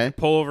road. Okay.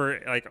 Pull over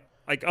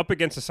like up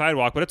against the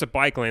sidewalk, but it's a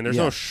bike lane. There's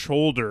no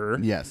shoulder.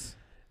 Yes.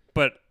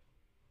 But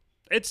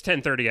it's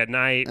 10:30 at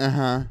night.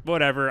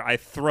 Whatever. I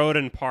throw it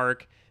in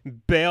park,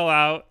 bail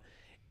out,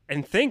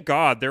 and thank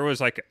God there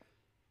was like a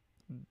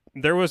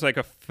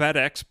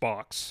FedEx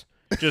box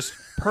just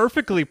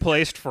perfectly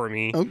placed for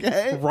me.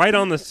 Okay. Right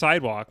on the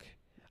sidewalk.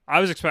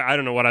 I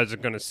don't know what I was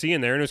going to see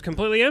in there, and it was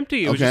completely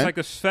empty. It was just like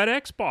this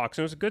FedEx box,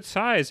 and it was a good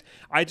size.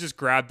 I just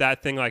grabbed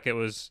that thing like it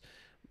was,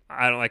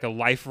 like a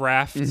life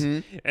raft,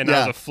 and I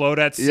was afloat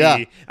at sea.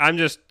 Yeah. I'm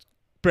just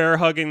bear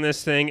hugging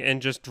this thing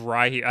and just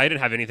dry heave. I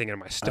didn't have anything in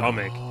my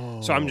stomach,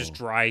 so I'm just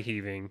dry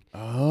heaving.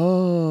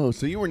 Oh,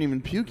 so you weren't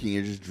even puking.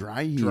 You're just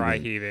dry heaving. Dry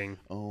heaving.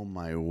 Oh,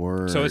 my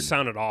word. So it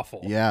sounded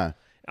awful. Yeah.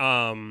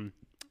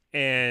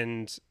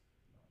 And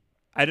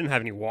I didn't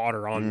have any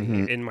water on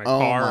me in my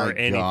car or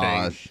anything.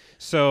 Gosh.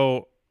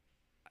 So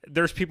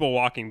there's people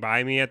walking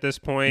by me at this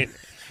point,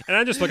 and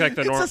I just look like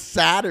the normal. It's a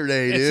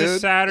Saturday, dude. It's a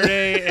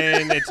Saturday,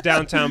 and it's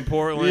downtown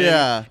Portland.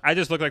 Yeah. I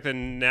just look like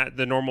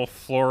the normal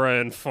flora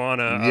and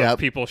fauna of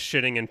people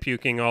shitting and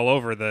puking all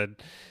over the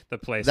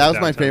place. That was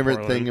my favorite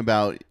Portland. thing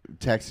about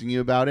texting you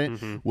about it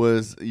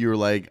was you were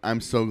like, I'm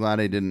so glad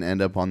I didn't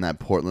end up on that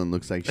Portland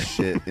looks like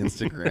shit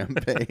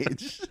Instagram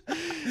page.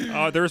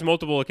 There was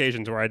multiple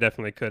occasions where I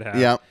definitely could have.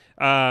 Yeah.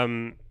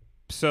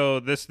 So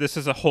this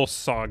is a whole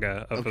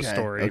saga of a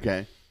story.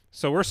 Okay.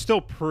 So we're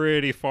still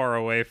pretty far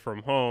away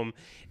from home,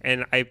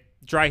 and I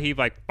dry heave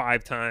like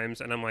 5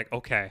 times, and I'm like,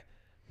 okay,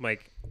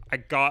 like I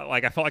felt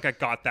like I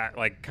got that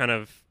like kind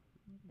of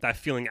that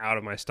feeling out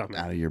of my stomach,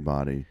 out of your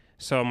body.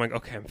 So I'm like,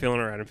 okay, I'm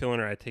feeling all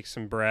right. I take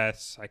some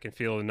breaths. I can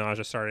feel the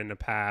nausea starting to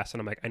pass, and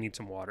I'm like, I need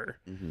some water.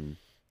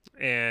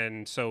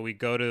 And so we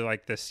go to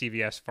like the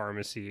CVS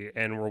pharmacy,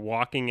 and we're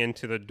walking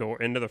into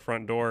the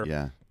front door.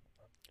 Yeah.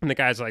 And the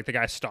guy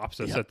stops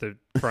us at the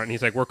front, and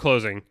he's like, we're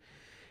closing.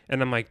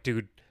 And I'm like,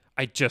 dude,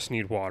 I just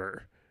need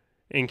water.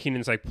 And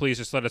Keenan's like, please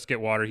just let us get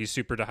water. He's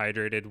super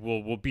dehydrated.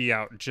 We'll be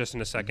out just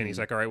in a second. He's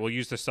like, all right, we'll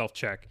use the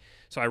self-check.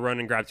 So I run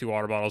and grab 2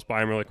 water bottles,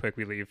 buy them really quick.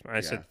 We leave. I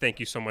said, thank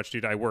you so much,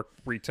 dude. I work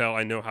retail.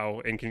 I know how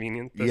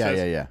inconvenient this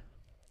is. Yeah.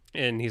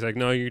 And he's like,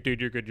 no, you're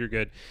good. You're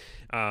good.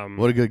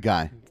 What a good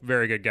guy.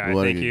 Very good guy.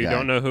 Thank you.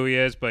 Don't know who he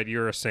is, but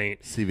you're a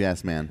saint.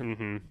 CVS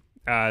man.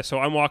 So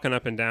I'm walking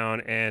up and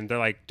down, and they're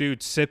like,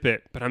 dude, sip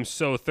it. But I'm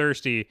so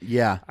thirsty.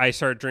 Yeah. I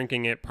start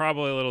drinking it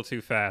probably a little too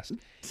fast.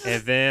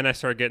 And then I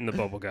start getting the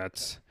bubble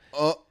guts.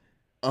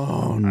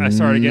 I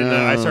started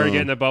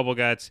getting the bubble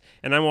guts,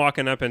 and I'm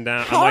walking up and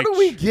down. How do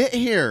we get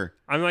here?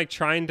 I'm like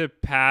trying to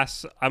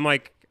pass. I'm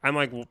like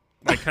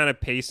kind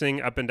of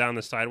pacing up and down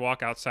the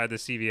sidewalk outside the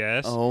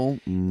CVS. Oh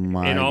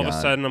my! And all God. of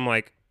a sudden, I'm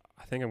like,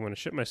 I think I'm going to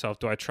shit myself.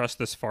 Do I trust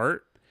this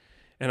fart?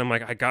 And I'm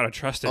like, I gotta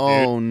trust it, dude.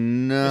 Oh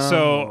no!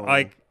 So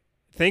like,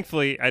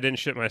 thankfully, I didn't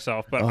shit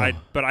myself, but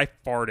I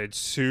farted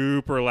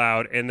super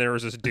loud, and there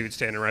was this dude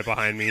standing right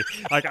behind me.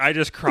 Like I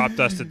just crop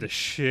dusted the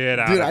shit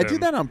out of him. Dude, I do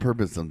that on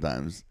purpose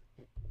sometimes.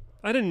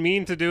 I didn't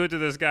mean to do it to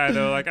this guy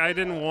though. Like I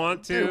didn't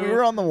want to. Dude, we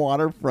were on the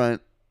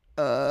waterfront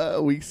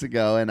weeks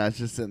ago, and I was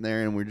just sitting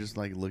there, and we're just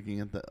like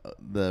looking at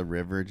the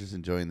river, just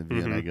enjoying the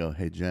view. And I go,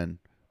 "Hey, Jen,"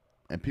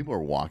 and people are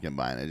walking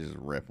by, and I just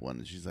rip one,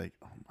 and she's like,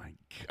 "Oh my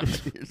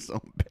God, you're so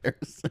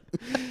embarrassing."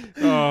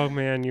 Oh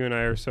man, you and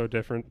I are so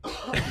different.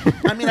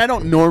 I mean, I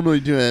don't normally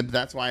do it, but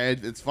that's why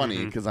it's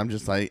funny because I'm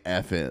just like,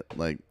 "F it,"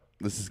 like.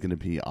 This is going to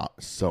be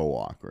so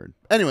awkward.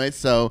 Anyway,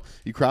 so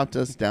you cropped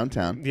us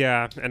downtown.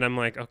 Yeah, and I'm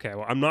like, okay,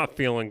 well, I'm not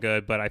feeling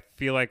good, but I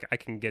feel like I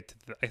can get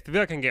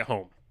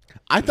home.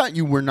 I thought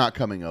you were not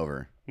coming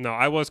over. No,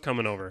 I was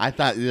coming over. I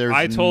thought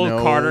I told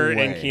no Carter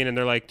way. and Keenan,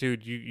 they're like,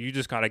 dude, you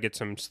just got to get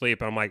some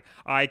sleep. I'm like,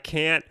 I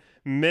can't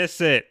miss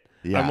it.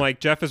 Yeah. I'm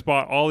like, Jeff has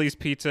bought all these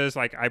pizzas.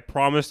 Like, I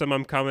promised him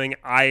I'm coming.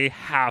 I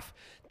have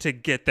to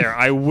get there.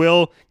 I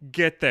will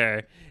get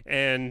there.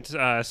 And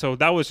so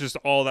that was just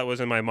all that was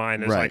in my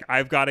mind. It's like,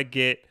 I've got to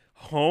get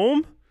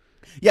home.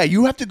 Yeah,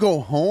 you have to go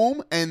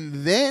home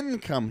and then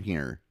come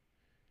here.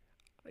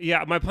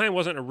 Yeah, my plan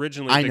wasn't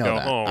originally to go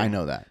home. I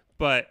know that.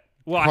 But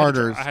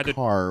Carter's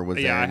car was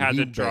there. I had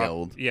to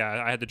bailed.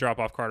 I had to drop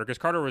off Carter because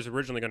Carter was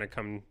originally going to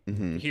come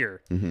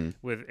here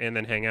with and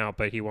then hang out,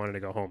 but he wanted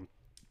to go home.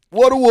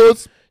 What it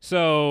was.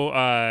 So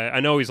I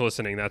know he's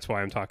listening. That's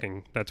why I'm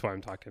talking.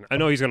 I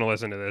know he's going to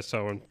listen to this,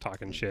 so I'm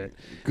talking shit.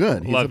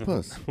 Good. He's a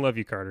puss. Love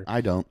you, Carter.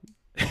 I don't.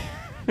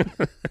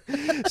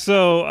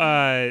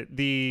 So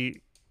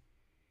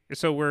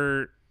so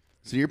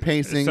you're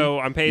pacing. So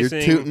I'm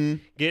pacing. You're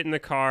tooting. Get in the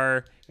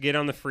car. Get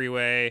on the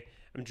freeway.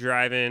 I'm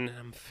driving.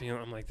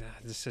 I'm like,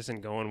 this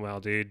isn't going well,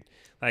 dude.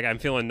 Like, I'm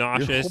feeling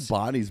nauseous. Your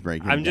whole body's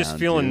breaking I'm just down,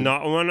 feeling dude.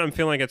 I'm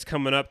feeling like it's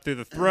coming up through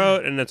the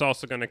throat, and it's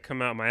also going to come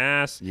out my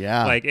ass.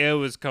 Yeah. Like, it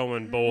was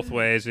going both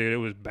ways, dude. It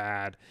was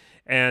bad.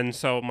 And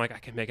so I'm like, I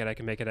can make it.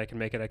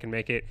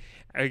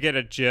 I get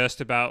it just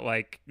about,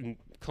 like,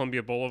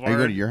 Columbia Boulevard. Are you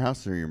going to your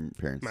house or your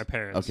parents? My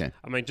parents. Okay.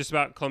 I'm like, just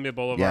about Columbia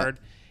Boulevard.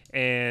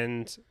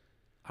 And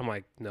I'm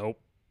like, nope,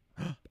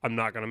 I'm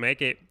not going to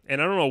make it. And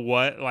I don't know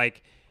what,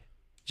 like,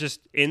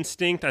 just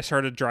instinct, I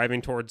started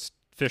driving towards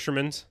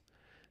Fisherman's.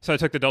 So I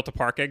took the Delta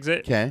Park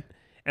exit. Okay.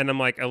 And I'm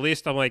like, at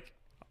least I'm like,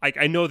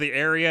 I know the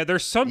area.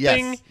 There's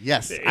something.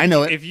 Yes. I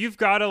know it. If you've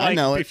got to, I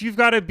know it. if you've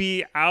got to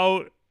be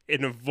out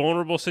in a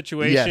vulnerable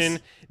situation,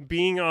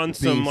 being on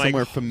some, like,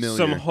 somewhere familiar.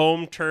 some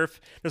home turf,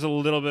 there's a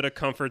little bit of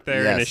comfort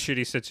there in a Yes.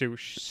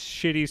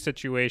 shitty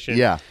situation.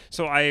 Yeah.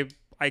 So I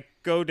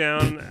go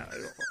down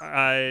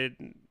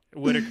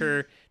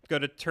Whitaker, go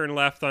to turn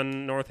left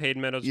on North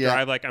Hayden Meadows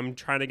Drive. Like, I'm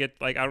trying to get,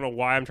 like, I don't know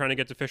why I'm trying to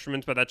get to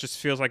Fisherman's, but that just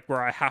feels like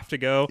where I have to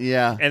go.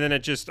 Yeah. And then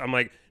I'm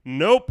like,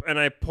 nope. And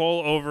I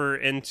pull over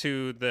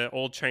into the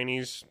old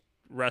Chinese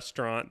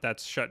restaurant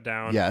that's shut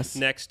down. Yes.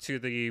 Next to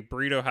the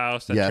burrito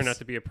house that turned out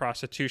to be a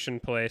prostitution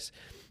place.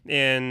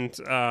 And,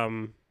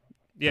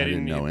 yeah, I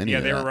didn't know any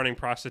of they were that. running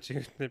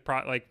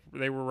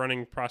they were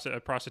running a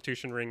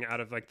prostitution ring out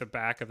of, like, the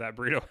back of that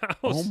burrito house.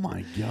 Oh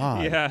my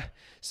God. Yeah.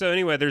 So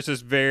anyway, there's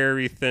this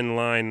very thin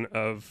line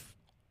of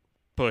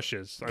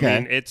bushes. I Okay.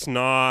 mean, it's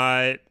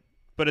not,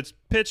 but it's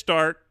pitch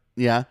dark.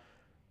 Yeah.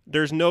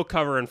 There's no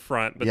cover in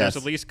front, but Yes.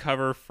 there's at least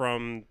cover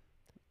from.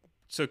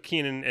 So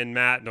Keenan and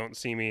Matt don't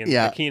see me,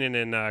 and Keenan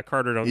and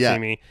Carter don't see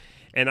me,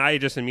 and I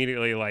just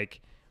immediately, like,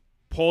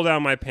 pull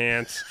down my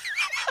pants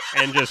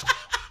and just.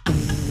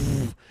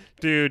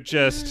 Dude,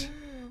 it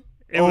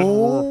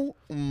was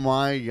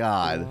my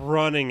God.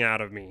 running out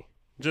of me.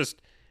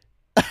 Just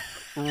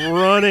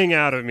running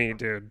out of me,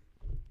 dude.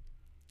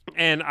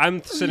 And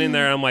I'm sitting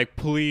there, I'm like,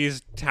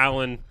 please,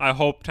 Talon, I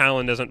hope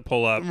Talon doesn't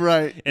pull up.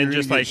 Right. And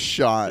You're just, gonna like,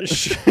 get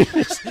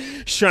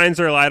shot. shines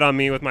her light on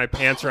me with my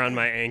pants around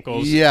my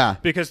ankles. Yeah.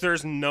 Because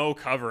there's no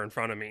cover in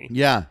front of me.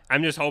 Yeah.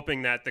 I'm just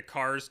hoping that the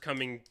cars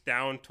coming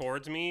down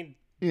towards me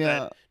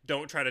that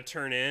don't try to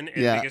turn in,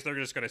 and because they're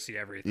just going to see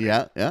everything.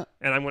 Yeah. Yeah.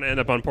 And I'm going to end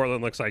up on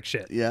Portland Looks Like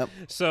Shit. Yep.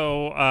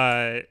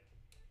 So,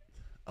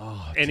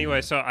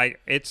 anyway, so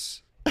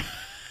it's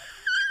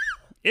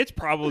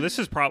probably,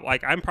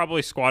 like, I'm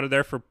probably squatted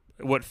there for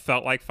what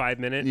felt like 5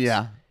 minutes.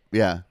 Yeah.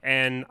 Yeah.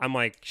 And I'm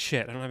like,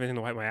 shit, I don't have anything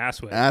to wipe my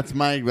ass with.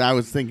 I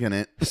was thinking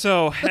it.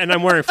 So, and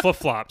I'm wearing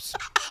flip-flops.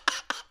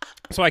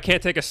 So I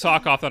can't take a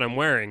sock off that I'm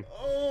wearing.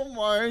 Oh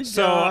my God.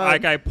 So,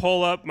 like, I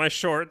pull up my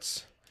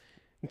shorts,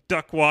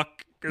 duck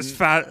walk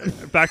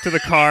back to the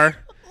car,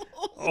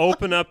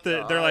 open up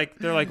they're like,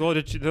 well,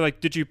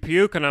 did you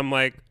puke? And I'm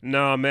like,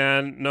 no,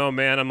 man.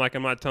 I'm like,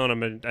 I'm not telling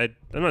them.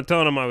 I'm not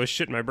telling them I was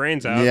shitting my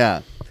brains out.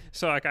 Yeah.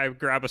 So, like, I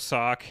grab a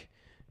sock,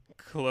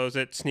 close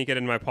it, sneak it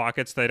in my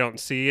pockets. They don't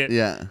see it.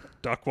 Yeah.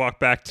 Duck walk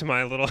back to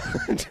my little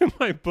to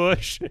my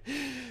bush.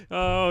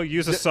 Oh,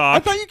 use a sock. I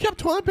thought you kept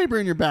toilet paper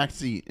in your back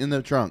seat in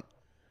the trunk.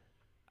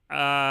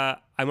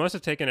 I must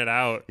have taken it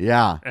out.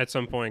 Yeah. At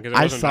some point because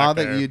I saw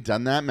that there. you'd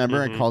done that. Remember,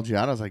 Mm-hmm. I called you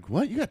out. I was like,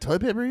 "What? You got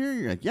toilet paper here?"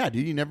 You're like, "Yeah,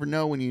 dude. You never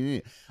know when you need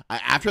it."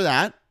 After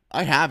that,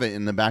 I have it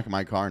in the back of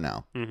my car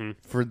now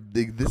for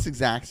this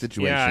exact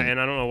situation. Yeah, and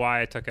I don't know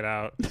why I took it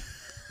out.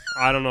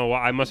 I don't know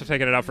why. I must have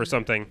taken it out for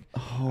something.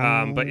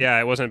 But yeah,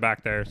 it wasn't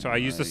back there. So I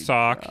used the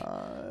sock.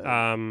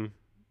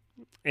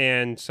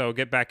 And so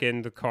get back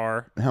in the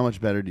car. How much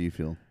better do you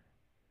feel?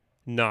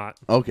 Not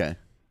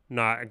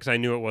because I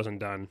knew it wasn't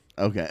done.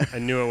 Okay. I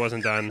knew it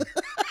wasn't done.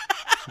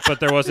 But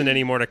there wasn't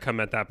any more to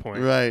come at that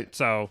point. Right.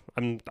 So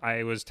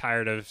I was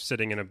tired of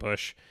sitting in a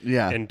bush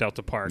in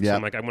Delta Park. Yeah. So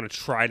I'm like, I'm going to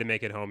try to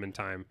make it home in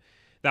time.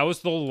 That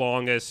was the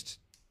longest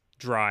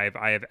drive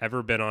I have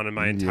ever been on in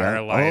my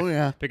entire life. Oh,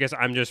 yeah. Because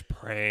I'm just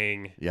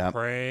praying. Yeah.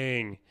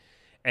 Praying.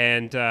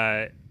 And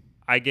so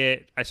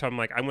I'm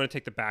like, I'm going to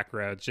take the back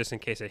roads just in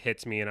case it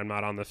hits me and I'm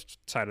not on the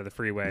side of the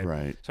freeway.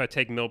 Right. So I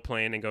take Mill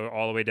Plain and go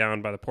all the way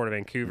down by the Port of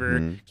Vancouver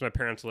because my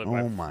parents live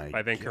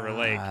by Vancouver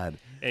Lake,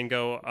 and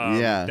go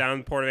down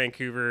the Port of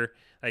Vancouver,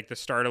 like the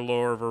start of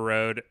Lower River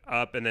Road,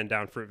 up and then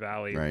down Fruit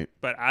Valley. Right.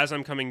 But as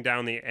I'm coming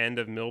down the end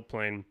of Mill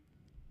Plain,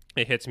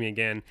 it hits me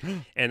again,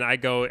 and I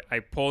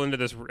pull into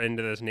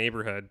this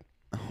neighborhood.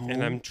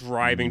 And I'm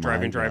driving,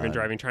 trying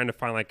to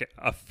find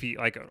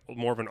like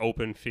more of an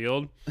open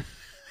field.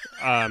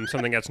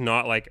 Something that's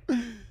not like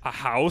a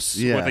house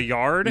with a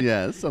yard.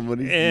 Yeah,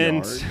 somebody's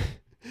and yard.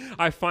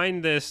 I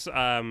find this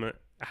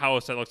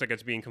house that looks like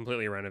it's being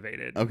completely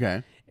renovated.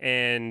 Okay.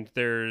 And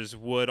there's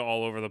wood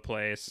all over the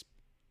place.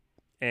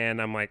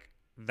 And I'm like,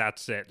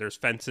 that's it. There's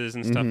fences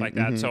and stuff like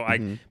that. So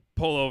I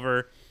pull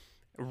over,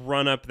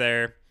 run up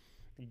there,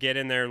 get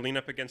in there, lean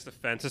up against the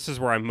fence. This is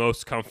where I'm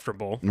most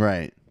comfortable.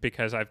 Right.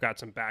 Because I've got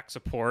some back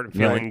support. I'm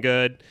feeling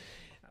good.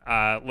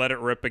 Let it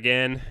rip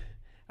again.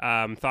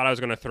 Thought I was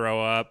going to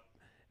throw up.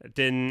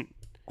 Didn't.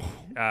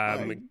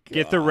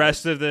 get the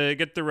rest of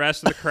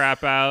the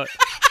crap out,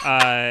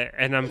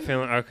 and I'm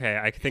feeling okay.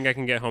 I think I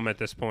can get home at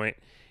this point,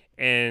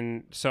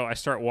 and so I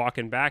start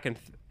walking back, and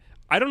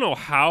I don't know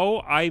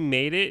how I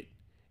made it.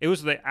 It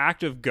was the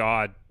act of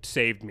God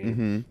saved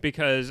me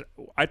because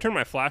I turned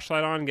my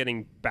flashlight on,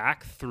 getting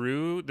back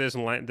through this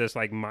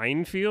like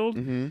minefield.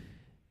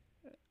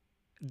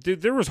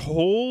 Dude, there was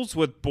holes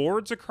with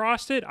boards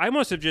across it. I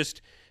must have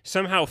just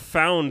somehow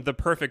found the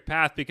perfect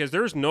path because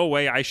there's no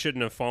way I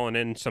shouldn't have fallen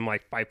in some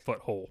like 5-foot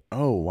hole.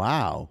 Oh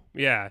wow!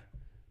 Yeah,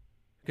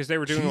 because they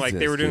were doing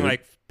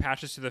like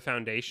patches to the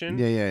foundation.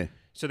 Yeah.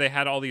 So they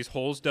had all these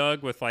holes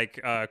dug with like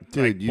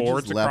Dude, you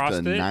boards just left across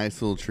a it.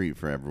 nice little treat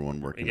for everyone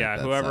working. Yeah, at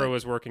that whoever site.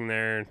 was working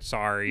there,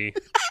 sorry.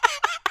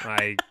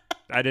 I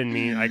didn't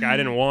mean I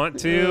didn't want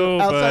to.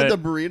 Outside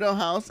but, the burrito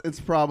house, it's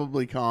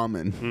probably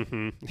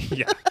common.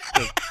 Yeah.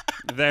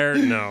 There,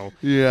 no.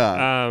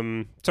 Yeah.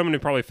 Someone who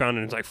probably found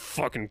it and is like,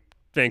 fucking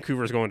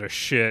Vancouver's going to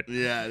shit.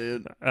 Yeah,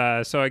 dude.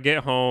 So I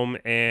get home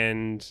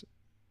and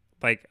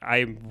like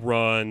I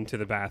run to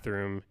the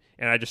bathroom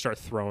and I just start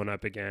throwing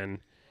up again.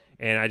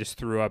 And I just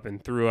threw up and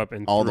threw up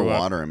and all threw the up.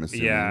 water, I'm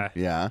assuming.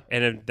 Yeah.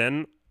 And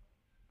then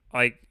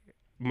like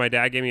my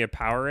dad gave me a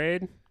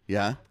Powerade.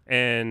 Yeah.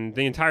 And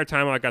the entire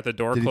time I got the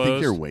door Did closed. you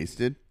think you're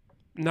wasted?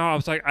 No, I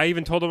was like, I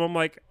even told him, I'm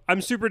like,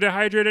 I'm super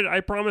dehydrated. I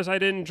promise I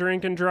didn't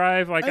drink and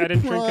drive. Like, I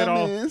didn't drink at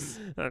all.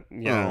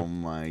 Yeah. Oh,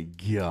 my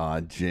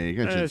God, Jake.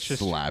 I should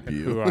slap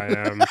you. Who I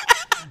am.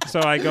 So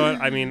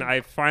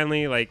I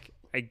finally, like,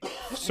 I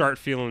start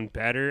feeling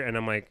better, and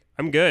I'm like,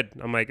 I'm good.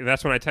 I'm like,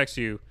 that's when I text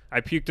you.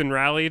 I puked and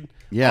rallied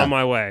on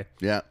my way.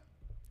 Yeah.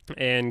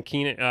 And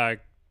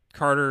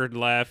Carter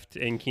left,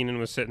 and Keenan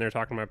was sitting there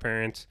talking to my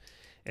parents,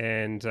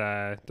 and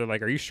they're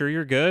like, are you sure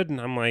you're good? And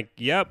I'm like,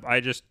 yep. I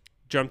just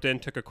jumped in,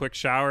 took a quick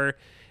shower,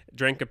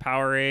 drank a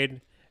Powerade,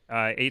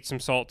 ate some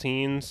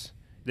saltines.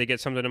 They get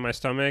something in my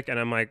stomach, and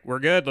I'm like, we're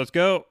good, let's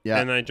go. Yeah.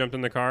 And then I jumped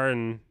in the car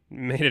and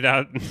made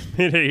it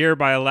here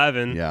by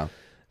 11. Yeah.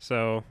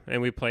 So,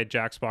 and we played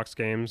Jackbox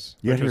games.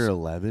 You got here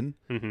 11?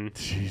 Mm-hmm.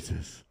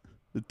 Jesus.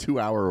 The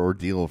 2-hour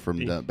ordeal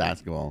from the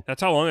basketball.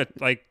 That's how long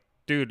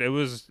dude,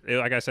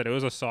 like I said, it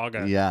was a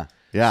saga. Yeah.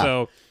 Yeah.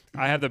 So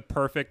I have the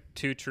perfect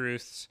two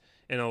truths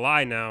and a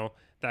lie now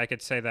that I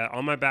could say that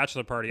on my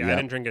bachelor party, Yep. I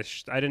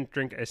didn't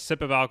drink a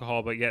sip of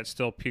alcohol, but yet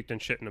still puked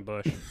and shit in a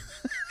bush.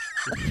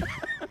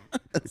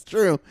 That's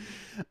true.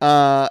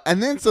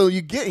 And then so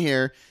you get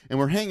here and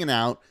we're hanging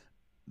out.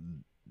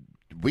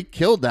 We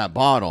killed that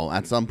bottle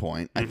at some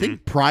point. I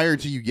think prior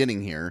to you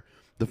getting here,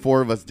 the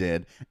four of us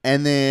did.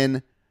 And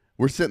then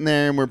we're sitting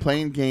there and we're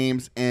playing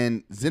games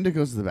and Zinda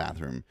goes to the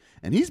bathroom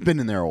and he's been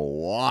in there a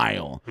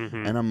while.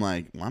 And I'm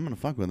like, well, I'm going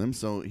to fuck with him.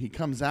 So he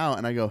comes out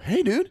and I go,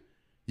 hey, dude,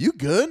 you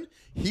good?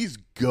 He's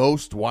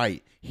ghost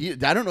white.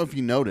 I don't know if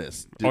you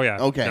noticed. Oh yeah.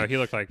 Okay. No, he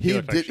looked like He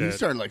shit.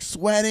 started like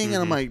sweating,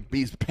 and I'm like,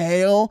 he's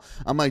pale.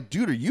 I'm like,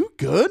 dude, are you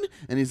good?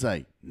 And he's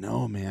like,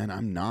 no, man,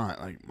 I'm not.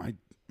 Like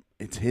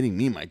it's hitting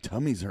me. My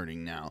tummy's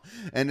hurting now.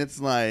 And it's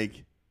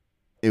like,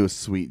 it was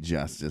sweet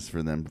justice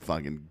for them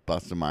fucking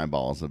busting my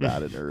balls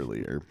about it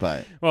earlier.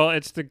 But well,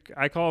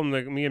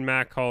 me and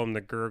Matt call them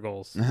the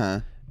gurgles.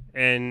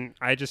 And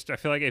I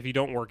feel like if you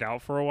don't work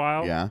out for a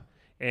while, yeah,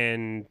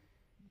 and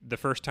the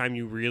first time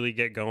you really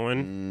get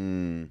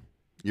going,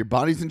 your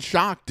body's in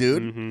shock,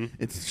 dude.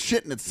 It's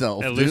shitting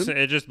itself, dude.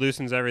 It just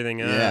loosens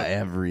everything up. Yeah,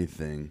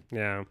 everything.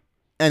 Yeah.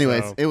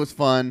 Anyways, it was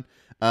fun.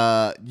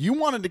 You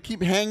wanted to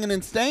keep hanging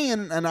and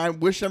staying, and I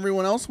wish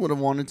everyone else would have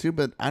wanted to,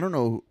 but I don't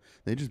know.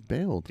 They just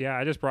bailed. Yeah,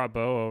 I just brought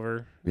Bo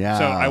over. Yeah.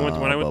 So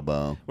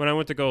when I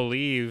went to go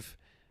leave,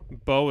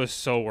 Bo was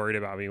so worried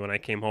about me when I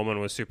came home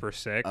and was super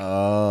sick.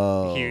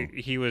 Oh.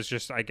 He was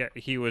just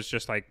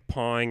like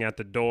pawing at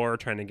the door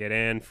trying to get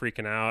in,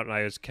 freaking out, and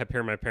I kept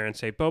hearing my parents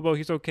say, "Bobo,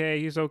 he's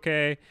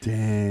okay."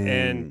 Dang.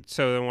 And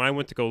so then when I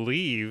went to go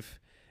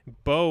leave,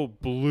 Bo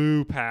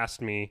blew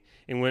past me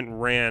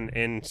and ran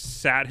and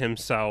sat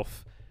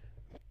himself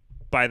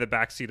by the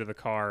back seat of the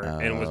car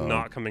and was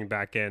not coming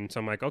back in. So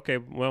I'm like, okay,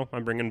 well,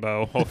 I'm bringing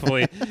Bo.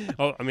 Hopefully,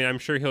 I'm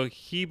sure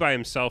he by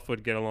himself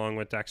would get along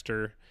with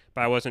Dexter,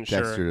 but I wasn't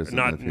Dexter sure.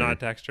 Not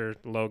Dexter,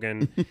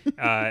 Logan,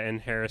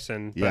 and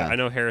Harrison. But I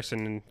know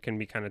Harrison can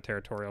be kind of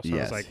territorial. So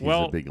I was like, he's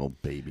a big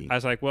old baby. I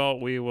was like, well,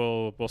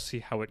 we'll see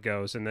how it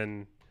goes. And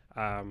then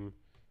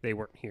they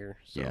weren't here,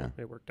 so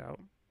it worked out.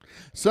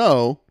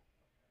 So,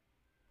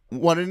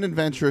 what an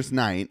adventurous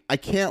night. I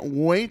can't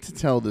wait to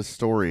tell this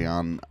story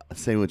on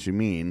Say What You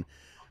Mean.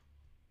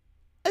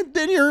 And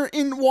then you're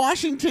in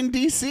Washington,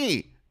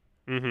 D.C.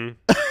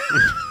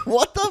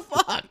 What the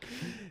fuck?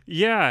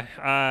 Yeah.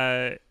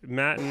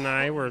 Matt and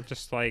I were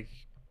just like,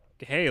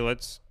 hey,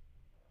 let's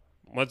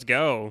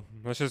go.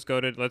 Let's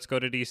go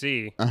to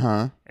D.C.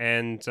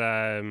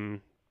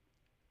 And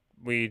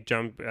we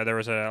jumped. There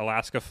was an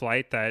Alaska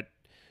flight that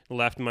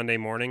left Monday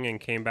morning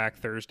and came back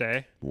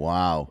Thursday.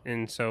 Wow.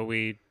 And so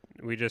we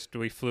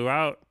flew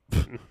out.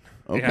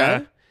 Okay.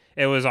 Yeah,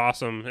 it was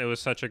awesome. It was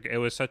such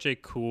a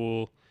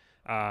cool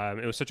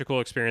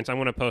experience. I'm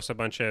going to post a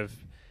bunch of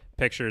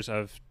pictures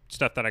of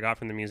stuff that I got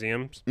from the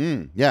museums.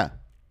 Yeah.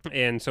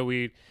 And so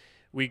we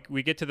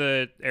we get to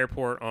the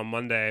airport on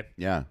Monday.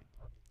 Yeah.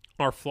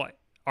 Our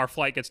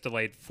flight gets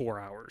delayed 4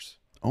 hours.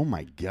 Oh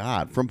my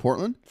God! From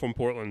Portland? From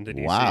Portland to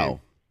DC. Wow.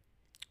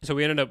 So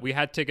we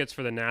had tickets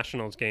for the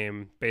Nationals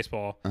game,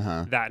 baseball,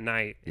 that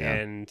night,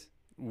 and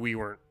we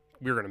were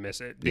going to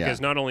miss it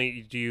because not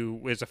only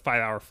it's a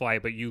 5-hour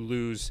flight, but you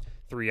lose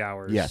 3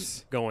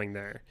 hours going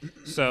there.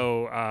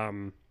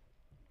 So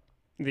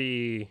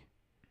we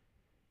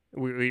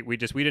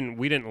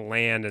didn't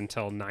land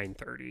until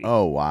 9:30.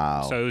 Oh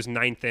wow! So it was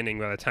ninth inning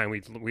by the time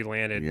we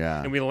landed.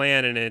 Yeah. And we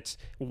land, and it's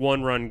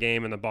 1-run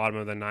game in the bottom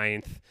of the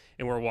ninth,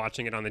 and we're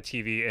watching it on the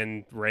TV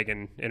in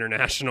Reagan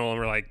International, and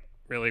we're like,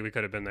 really, we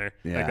could have been there.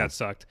 Yeah. Like that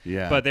sucked.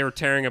 Yeah. But they were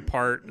tearing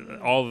apart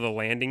all of the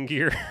landing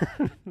gear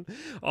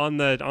on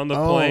the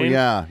plane.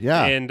 Oh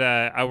yeah. And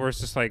we're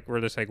just like,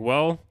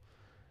 well,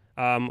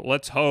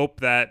 let's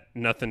hope that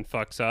nothing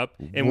fucks up.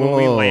 And when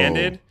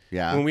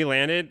we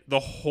landed, the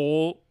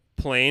whole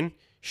plane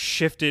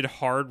shifted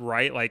hard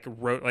right, like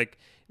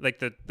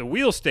the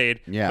wheel stayed,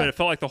 but it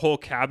felt like the whole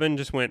cabin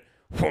just went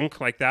whunk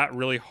like that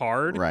really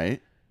hard.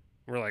 Right.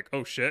 We're like,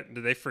 oh shit,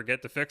 did they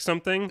forget to fix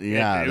something?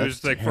 Yeah, it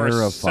was like terrifying.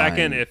 For a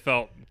second it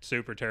felt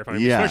super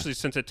terrifying, especially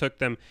since it took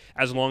them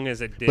as long as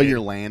it did. But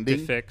you're landing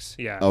to fix,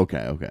 yeah.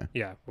 Okay.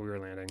 Yeah, we were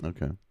landing.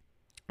 Okay.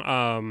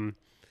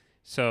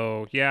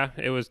 So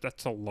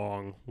that's a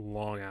long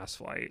ass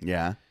flight.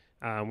 Yeah.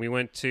 We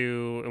went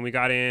to and we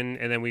got in,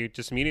 and then we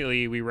just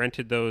immediately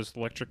rented those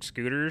electric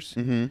scooters,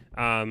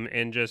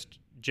 and just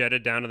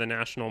jetted down to the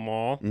National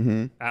Mall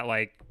at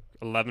like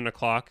 11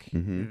 o'clock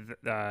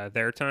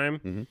their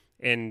time.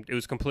 And it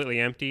was completely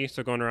empty.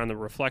 So going around the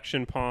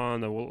Reflection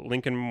Pond, the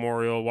Lincoln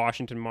Memorial,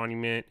 Washington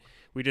Monument,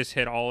 we just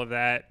hit all of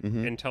that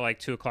until like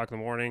 2 o'clock in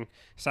the morning.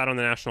 Sat on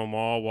the National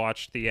Mall,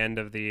 watched the end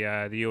of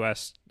the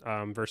U.S.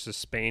 Versus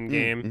Spain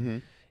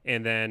game,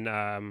 and then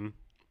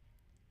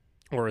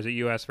or was it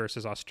U.S.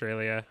 versus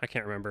Australia? I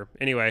can't remember.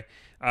 Anyway,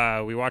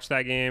 we watched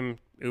that game.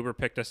 Uber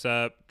picked us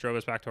up, drove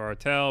us back to our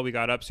hotel. We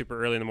got up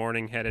super early in the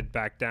morning, headed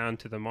back down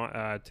to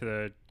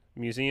the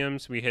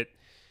museums. We hit.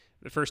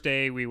 The first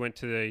day, we went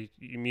to the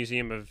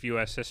Museum of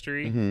U.S.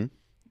 History,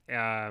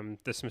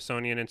 the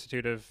Smithsonian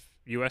Institute of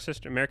U.S.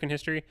 American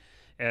History,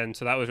 and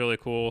so that was really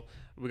cool.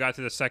 We got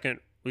to the second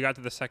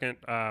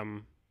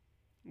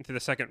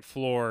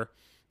floor,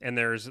 and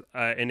there's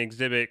an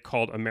exhibit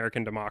called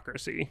American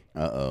Democracy.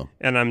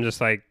 And I'm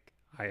just like,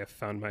 I have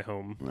found my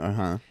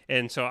home.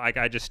 And so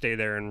I just stayed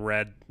there and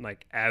read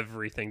like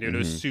everything, dude. It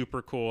was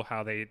super cool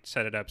how they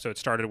set it up. So it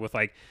started with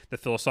like the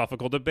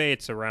philosophical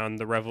debates around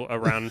the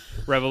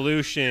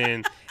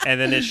revolution,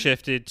 and then it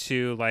shifted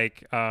to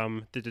like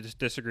the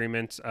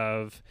disagreements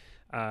of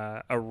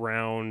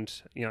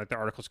around like the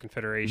Articles of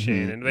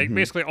Confederation and like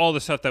basically all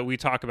the stuff that we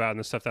talk about and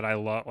the stuff that I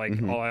love,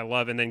 all I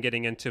love, and then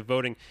getting into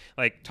voting,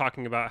 like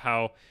talking about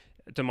how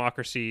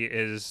democracy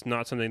is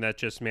not something that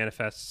just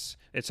manifests.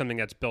 It's something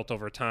that's built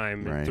over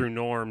time through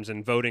norms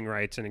and voting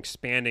rights and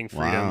expanding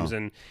freedoms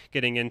and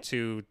getting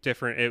into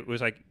different. It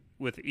was like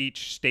with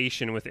each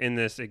station within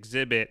this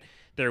exhibit,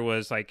 there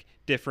was like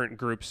different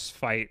groups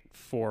fight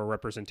for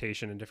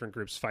representation and different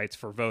groups fights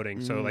for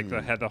voting. So like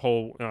they had the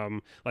whole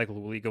like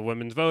League of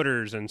Women's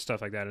Voters and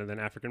stuff like that, and then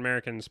African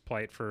Americans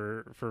plight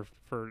for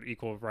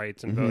equal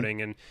rights and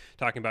voting, and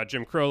talking about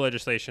Jim Crow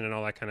legislation and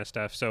all that kind of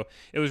stuff. So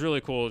it was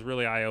really cool. It was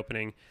really eye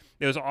opening.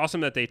 It was awesome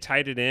that they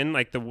tied it in.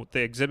 Like the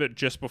exhibit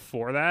just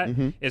before that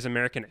is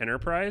American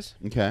Enterprise.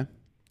 Okay.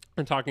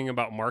 And talking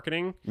about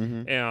marketing,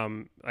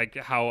 like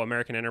how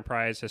American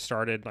Enterprise has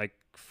started like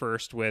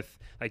first with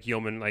like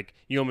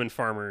yeoman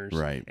farmers,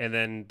 right? And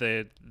then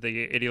the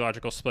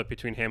ideological split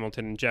between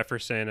Hamilton and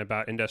Jefferson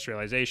about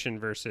industrialization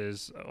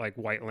versus like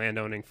white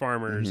landowning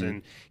farmers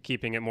and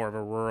keeping it more of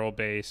a rural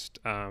based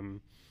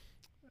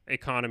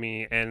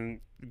economy,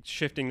 and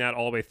shifting that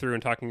all the way through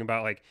and talking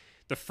about like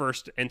the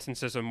first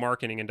instances of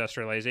marketing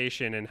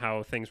industrialization and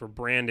how things were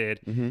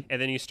branded. And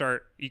then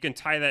you can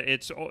tie that.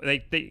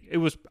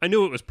 I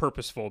knew it was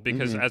purposeful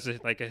because as a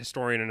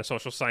historian and a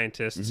social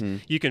scientist,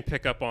 you can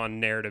pick up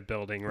on narrative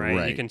building,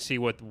 right? You can see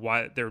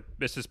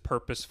this is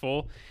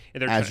purposeful.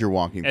 As you're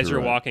walking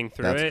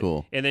through it. That's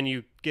cool. And then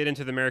you get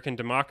into the American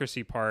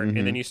democracy part,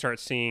 and then you start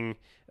seeing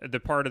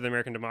the part of the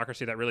American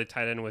democracy that really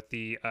tied in with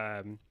the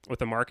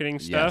marketing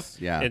stuff.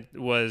 Yes, yeah. It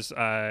was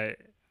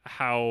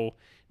how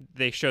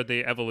they showed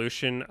the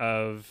evolution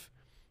of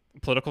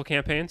political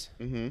campaigns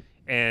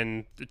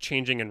and the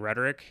changing in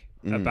rhetoric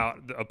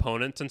about the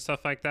opponents and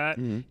stuff like that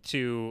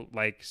to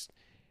like,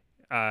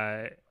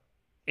 and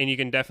you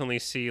can definitely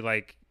see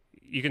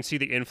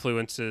the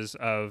influences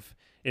of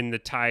in the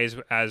ties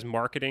as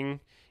marketing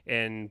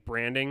and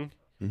branding,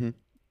 and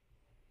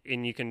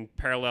you can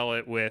parallel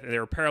it with, they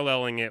were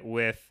paralleling it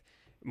with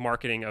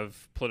marketing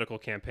of political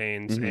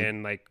campaigns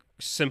and like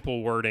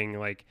simple wording,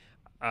 like,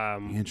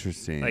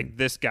 interesting, like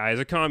this guy is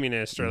a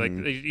communist, or like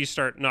you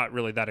start not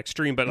really that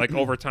extreme, but like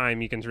over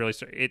time you can really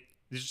start it.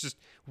 it's just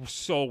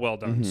so well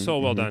done, so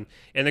well done.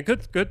 And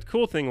the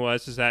cool thing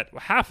is that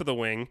half of the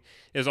wing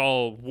is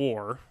all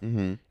war.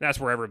 That's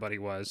where everybody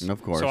was,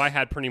 of course. So I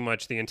had pretty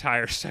much the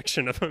entire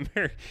section of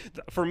America.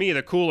 For me,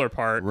 the cooler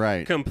part,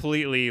 right,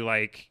 completely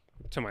like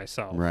to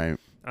myself, right.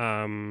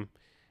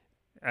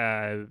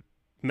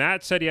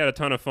 Matt said he had a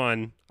ton of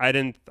fun.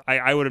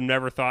 I would have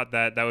never thought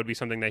that would be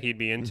something that he'd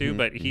be into,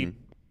 but he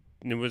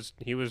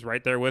was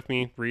right there with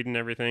me reading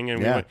everything,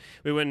 and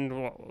we went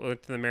and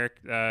looked to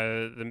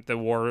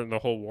the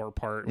whole war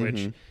part,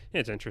 which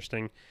it's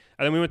interesting.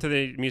 And then we went to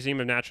the Museum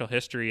of Natural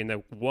History, and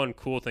the one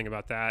cool thing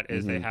about that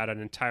is they had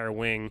an entire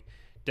wing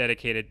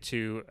dedicated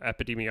to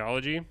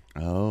epidemiology.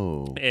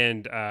 Oh,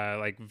 and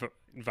like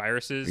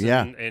viruses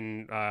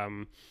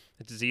and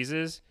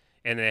diseases.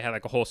 And they had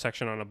like a whole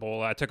section on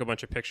Ebola. I took a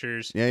bunch of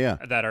pictures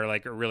that are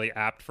like really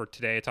apt for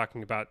today,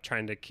 talking about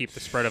trying to keep the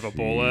spread of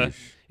Ebola.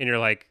 And you're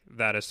like,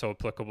 that is so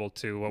applicable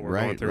to what we're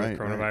going through with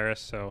coronavirus. Right.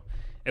 So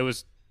it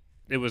was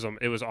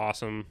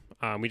awesome.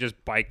 We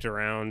just biked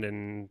around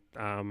and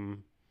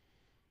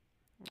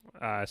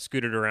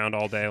scooted around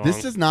all day long.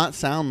 This does not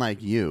sound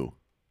like you.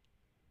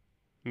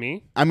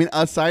 Me? I mean,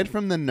 aside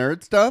from the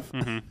nerd stuff,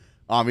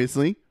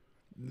 obviously.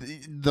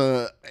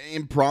 The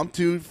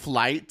impromptu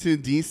flight to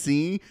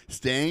DC,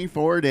 staying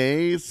 4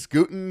 days,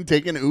 scooting,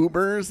 taking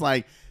Ubers,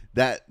 like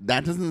that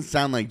doesn't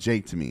sound like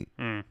Jake to me.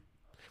 Well,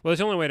 it's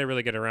the only way to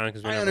really get around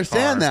because I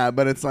understand that,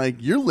 but it's like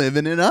you're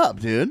living it up,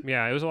 dude.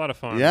 Yeah, it was a lot of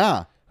fun.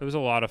 Yeah. It was a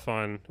lot of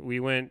fun. We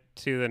went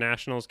to the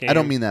Nationals game. I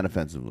don't mean that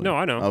offensively. No,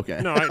 I know. Okay.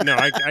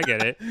 I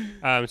get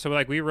it. So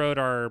like we rode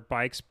our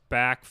bikes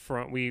back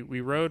from we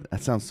rode.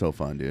 That sounds so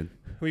fun, dude.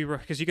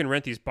 Because you can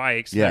rent these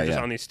bikes just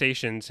on these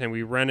stations, and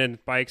we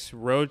rented bikes,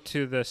 rode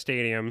to the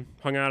stadium,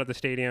 hung out at the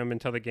stadium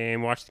until the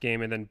game, watched the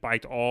game, and then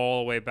biked all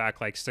the way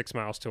back like 6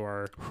 miles to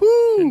our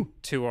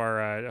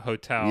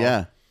hotel.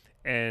 Yeah,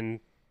 and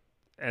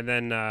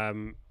then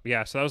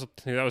so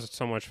that was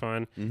so much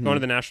fun. Going to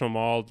the National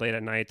Mall late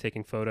at night,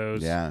 taking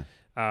photos. Yeah.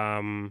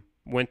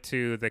 Went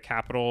to the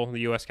Capitol,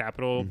 the U.S.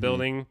 Capitol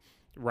building,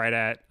 right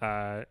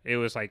at it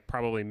was like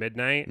probably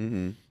midnight,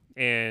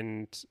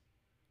 and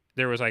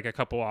there was like a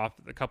couple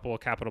of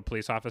Capitol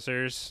police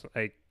officers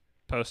like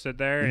posted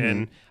there,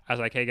 and I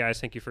was like, "Hey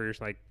guys, thank you for your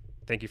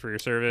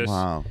service."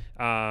 Wow.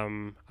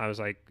 I was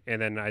like,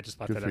 and then I just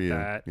left it at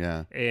that.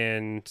 Yeah.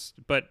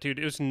 But dude,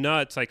 it was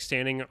nuts, like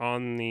standing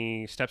on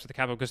the steps of the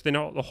Capitol, because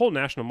the whole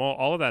National Mall,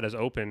 all of that is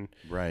open.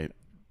 Right.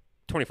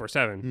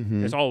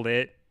 24/7. It's all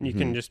lit. You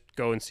can just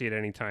go and see it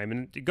anytime.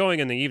 And going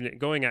in the evening,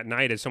 going at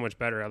night is so much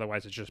better.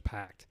 Otherwise, it's just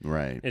packed.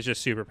 Right. It's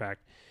just super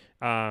packed.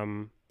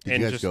 Did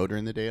you guys go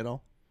during the day at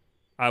all?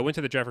 I went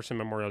to the Jefferson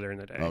Memorial during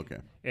the day. Okay.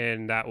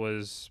 And that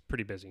was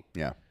pretty busy.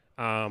 Yeah.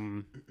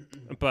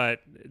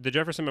 But the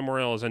Jefferson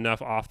Memorial is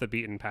enough off the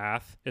beaten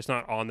path. It's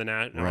not on the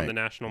on the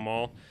National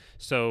Mall,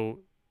 so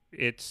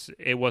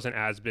it wasn't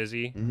as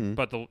busy.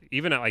 But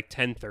even at like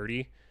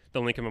 10:30,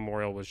 the Lincoln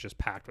Memorial was just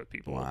packed with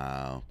people.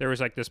 Wow. There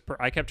was like this.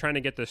 I kept trying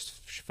to get this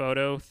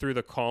photo through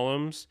the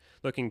columns,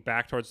 looking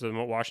back towards the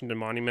Washington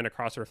Monument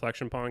across the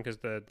reflection pond, because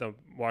the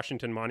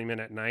Washington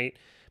Monument at night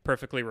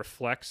perfectly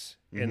reflects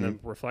in the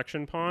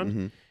reflection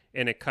pond,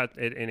 and it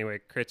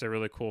creates a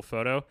really cool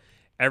photo.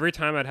 Every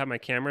time I'd have my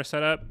camera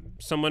set up,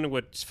 someone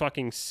would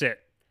fucking sit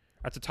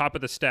at the top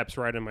of the steps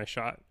right in my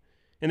shot,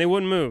 and they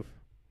wouldn't move.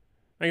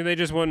 Like they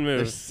just wouldn't move.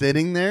 They're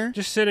sitting there,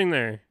 just sitting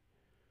there.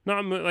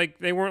 Not like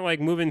they weren't like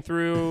moving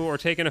through or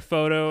taking a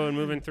photo and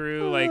moving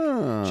through, like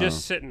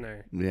just sitting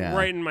there,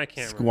 right in my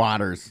camera.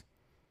 Squatters.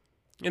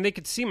 And they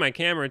could see my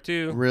camera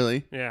too.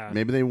 Really? Yeah.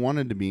 Maybe they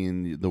wanted to be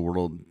in the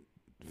world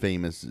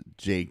famous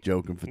Jake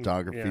Jokin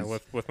photography. Yeah,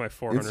 with my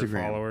 400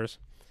 followers.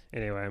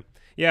 Anyway,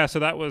 yeah. So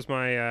that was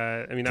my.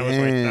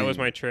 That was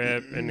my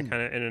trip, and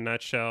kind of in a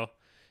nutshell,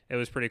 it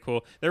was pretty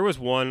cool. There was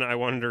one I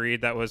wanted to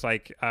read that was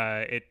like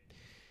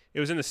It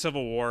was in the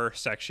Civil War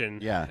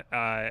section at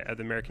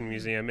the American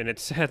Museum, and it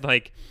said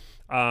like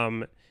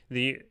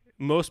the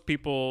most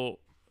people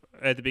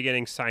at the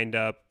beginning signed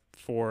up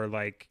for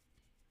like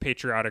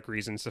patriotic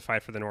reasons to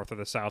fight for the North or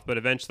the South, but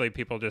eventually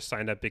people just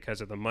signed up because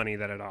of the money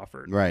that it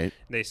offered. Right.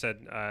 They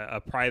said a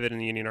private in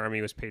the Union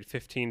Army was paid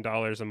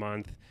 $15 a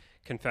month.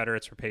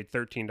 Confederates were paid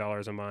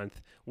 $13 a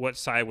month. What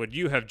side would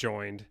you have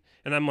joined?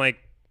 And I'm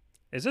like,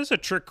 is this a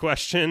trick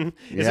question?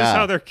 Is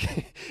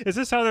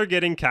this how they're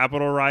getting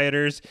Capitol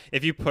rioters?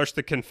 If you push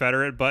the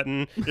Confederate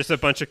button, just a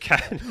bunch of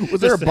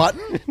Was there a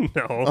button?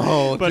 No.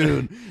 Oh,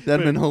 dude,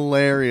 that'd been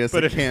hilarious.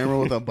 A camera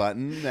with a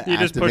button that you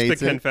just push the it.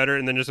 Confederate,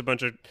 and then just a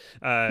bunch of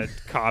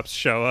cops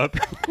show up.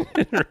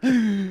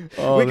 We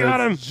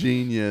got him.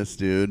 Genius,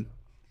 dude.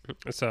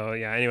 So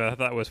yeah. Anyway, I thought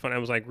that was fun. I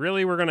was like,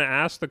 really, we're gonna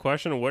ask the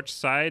question of which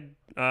side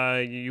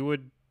you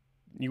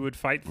would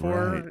fight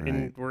for,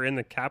 and we're in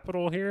the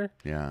Capitol here.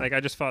 Yeah. Like, I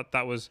just thought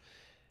that was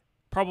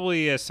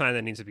probably a sign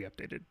that needs to be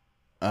updated.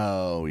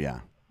 Oh yeah,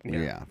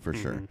 for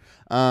sure.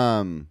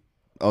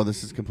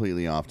 This is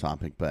completely off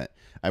topic, but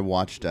I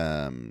watched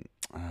a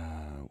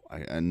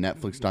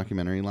Netflix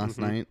documentary last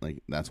night.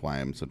 Like, that's why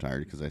I'm so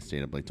tired, because I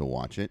stayed up late to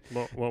watch it.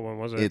 What one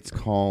was it? It's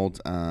called.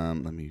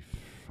 Let me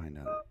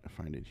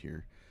find it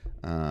here.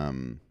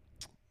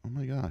 Oh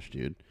my gosh,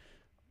 dude.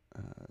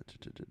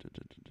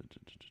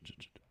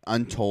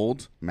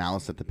 Untold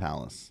Malice at the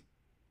Palace.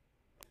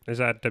 Is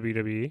that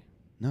WWE?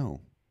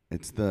 No,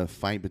 it's the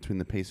fight between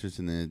the Pacers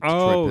and the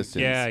Detroit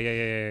Pistons.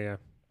 Yeah.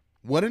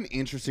 What an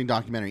interesting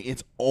documentary.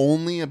 It's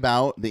only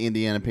about the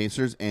Indiana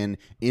Pacers and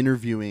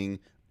interviewing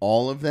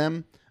all of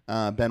them.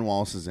 Ben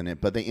Wallace is in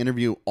it, but they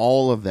interview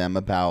all of them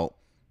about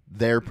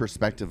their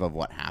perspective of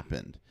what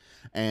happened.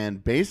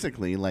 And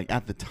basically, like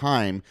at the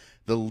time,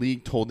 the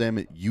league told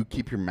them, you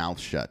keep your mouth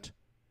shut.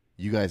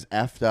 You guys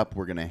effed up.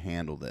 We're going to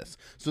handle this.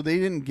 So they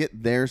didn't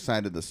get their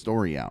side of the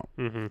story out.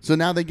 Mm-hmm. So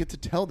now they get to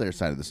tell their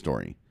side of the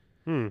story.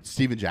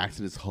 Steven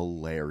Jackson is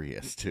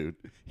hilarious, dude.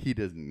 He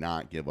does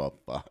not give a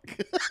fuck.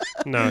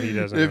 No, he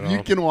doesn't. If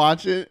you can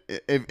watch it,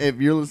 if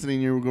you're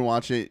listening, you're going to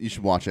watch it, you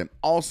should watch it.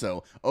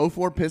 Also,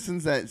 04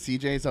 Pistons that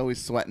CJ is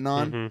always sweating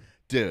on,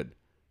 dude,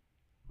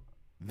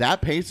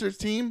 that Pacers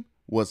team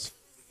was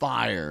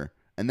fire.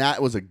 And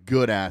that was a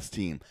good-ass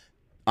team.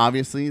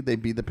 Obviously, they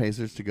beat the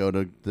Pacers to go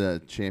to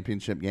the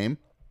championship game.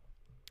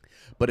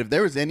 But if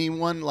there was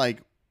anyone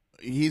like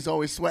he's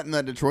always sweating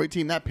that Detroit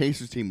team, that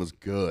Pacers team was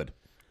good.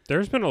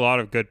 There's been a lot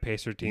of good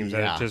Pacer teams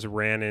that just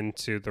ran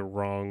into the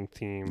wrong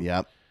team.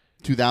 Yep.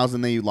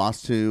 2000, they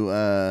lost to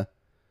the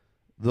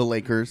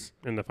Lakers.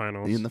 In the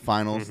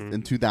finals.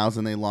 In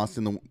 2000, they lost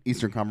in the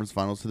Eastern Conference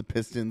Finals to the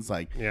Pistons.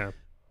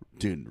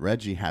 Dude,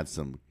 Reggie had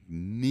some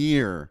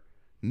near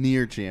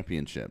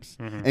championships.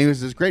 And it was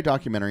this great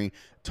documentary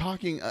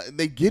talking.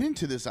 They get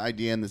into this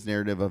idea and this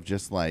narrative of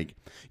just like,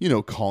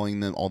 calling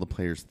them all the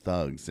players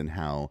thugs and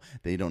how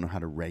they don't know how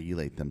to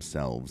regulate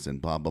themselves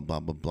and blah, blah, blah,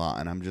 blah, blah.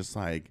 And I'm just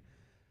like,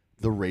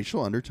 the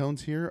racial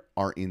undertones here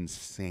are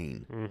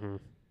insane.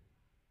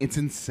 It's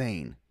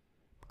insane.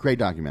 Great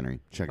documentary.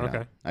 Check it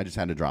out. I just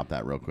had to drop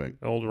that real quick.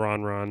 Old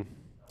Ron.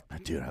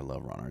 Dude, I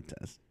love Ron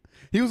Artest.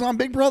 He was on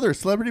Big Brother,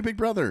 Celebrity Big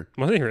Brother.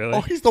 Was he really?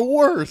 Oh, he's the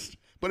worst.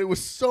 But it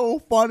was so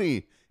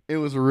funny. It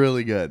was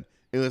really good.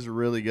 It was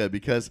really good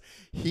because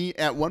he,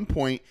 at one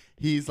point,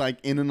 he's like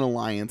in an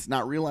alliance,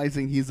 not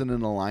realizing he's in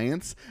an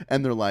alliance.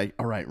 And they're like,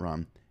 all right,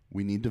 Ron,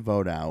 we need to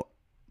vote out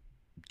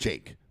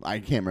Jake. I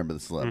can't remember the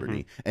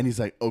celebrity. And he's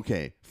like,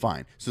 okay,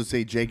 fine. So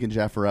say Jake and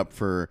Jeff are up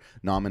for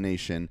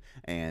nomination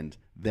and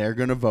they're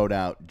going to vote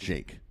out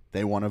Jake.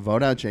 They want to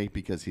vote out Jake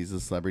because he's the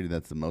celebrity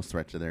that's the most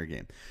threat to their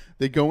game.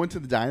 They go into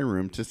the dining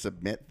room to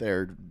submit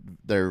their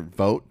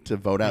vote to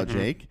vote out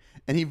Jake,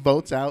 and he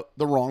votes out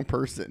the wrong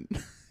person.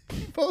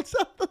 He votes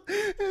out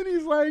and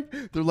he's like,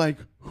 they're like,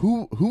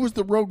 who was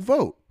the rogue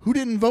vote? Who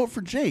didn't vote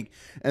for Jake?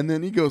 And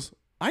then he goes,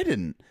 I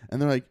didn't.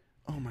 And they're like,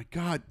 oh my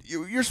God,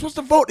 you're supposed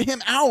to vote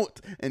him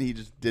out. And he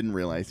just didn't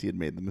realize he had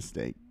made the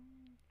mistake.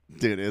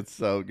 Dude, it's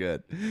so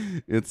good.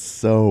 It's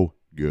so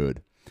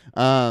good.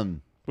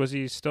 Was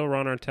he still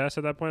Ron Artest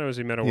at that point, or was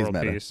he Meta World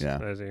Peace?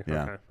 Yeah. Is he?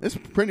 Yeah. Okay. It's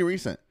pretty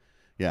recent.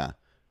 Yeah.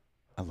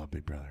 I love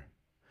Big Brother.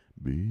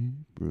 Big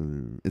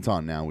Brother. It's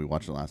on now. We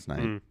watched it last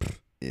night. Pfft,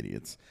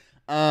 idiots.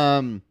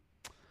 I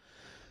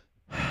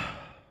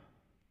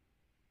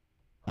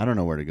don't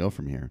know where to go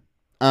from here.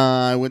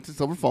 I went to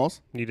Silver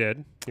Falls. You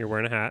did. You're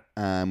wearing a hat.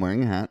 I'm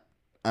wearing a hat.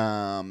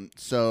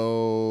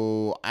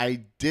 So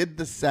I did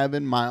the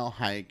 7-mile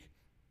hike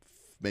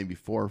maybe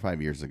 4 or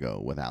 5 years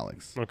ago with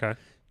Alex. Okay.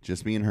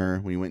 Just me and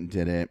her. We went and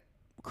did it.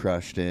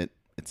 Crushed it.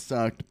 It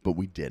sucked, but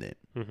we did it.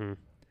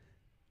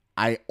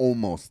 I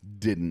almost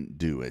didn't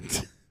do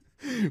it.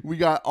 We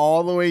got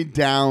all the way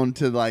down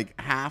to like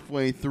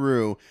halfway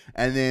through,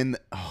 and then,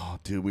 oh,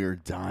 dude, we were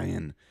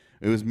dying.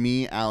 It was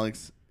me,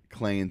 Alex,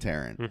 Clay, and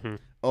Taryn.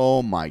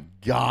 Oh, my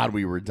God,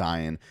 we were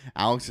dying.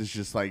 Alex is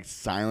just like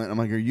silent. I'm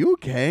like, are you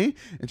okay?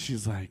 And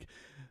she's like,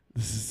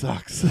 this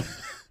sucks.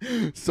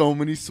 So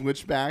many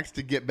switchbacks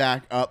to get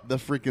back up the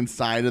freaking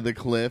side of the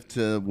cliff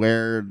to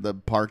where the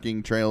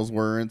parking trails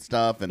were and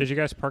stuff. And did you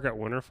guys park at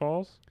Winter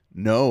Falls?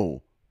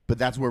 No, but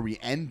that's where we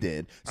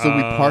ended. So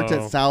we parked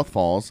at South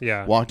Falls,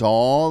 walked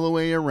all the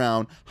way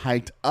around,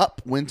 hiked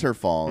up Winter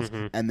Falls,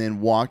 and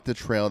then walked the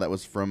trail that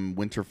was from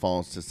Winter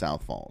Falls to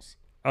South Falls.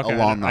 Okay,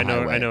 along the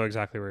highway. I know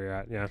exactly where you're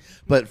at. Yeah,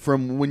 but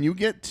from when you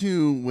get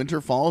to Winter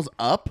Falls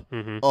up,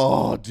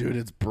 oh, dude,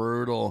 it's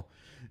brutal.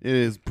 It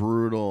is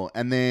brutal.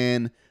 And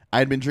then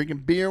I'd been drinking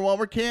beer while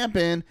we're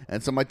camping,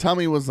 and so my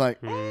tummy was like,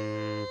 you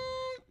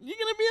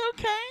gonna be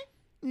okay?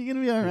 You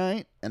gonna be all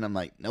right? And I'm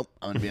like, nope,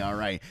 I'm gonna be all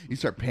right. You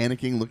start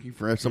panicking, looking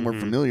for somewhere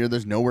familiar.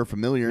 There's nowhere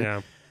familiar.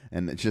 Yeah.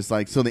 And it's just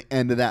like, so the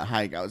end of that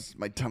hike,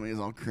 my tummy is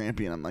all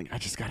crampy, and I'm like, I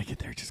just gotta get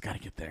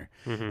there,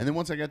 And then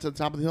once I got to the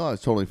top of the hill, I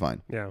was totally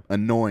fine. Yeah.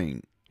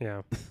 Annoying.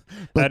 Yeah.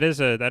 that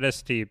is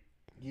steep.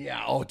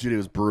 Yeah. Oh, dude, it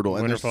was brutal.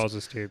 Winter Falls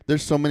is steep.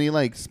 There's so many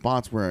like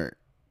spots where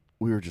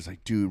we were just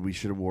like, dude, we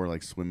should have wore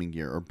like swimming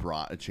gear or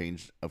brought a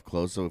change of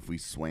clothes. So if we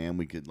swam,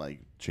 we could like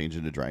change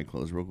into dry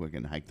clothes real quick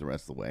and hike the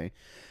rest of the way.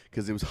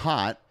 Because it was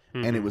hot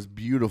and it was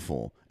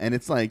beautiful. And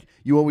it's like,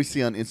 you always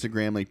see on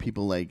Instagram, like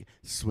people like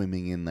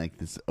swimming in like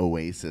this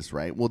oasis,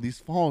 right? Well, these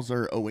falls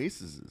are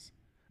oases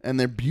and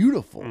they're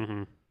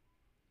beautiful.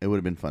 It would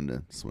have been fun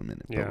to swim in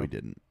it, but we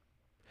didn't.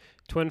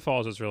 Twin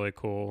Falls is really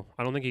cool.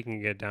 I don't think you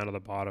can get down to the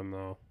bottom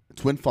though.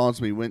 Twin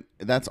Falls, we went.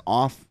 That's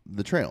off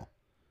the trail.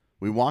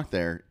 We walked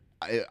there.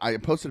 I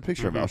posted a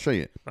picture of it. I'll show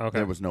you. Okay.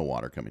 There was no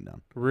water coming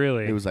down.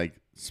 Really? It was like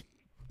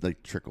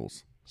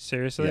trickles.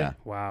 Seriously? Yeah.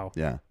 Wow.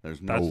 Yeah.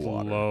 There's no That's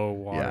water. low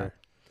water.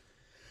 Yeah.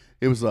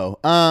 It was low.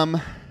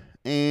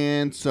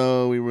 And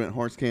so we went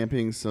horse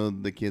camping. So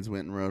the kids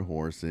went and rode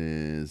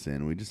horses,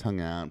 and we just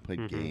hung out and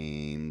played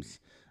games.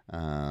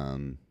 How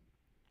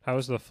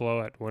was the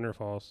flow at Winter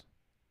Falls?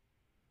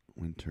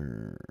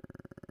 The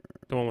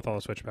one with all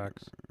the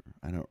switchbacks.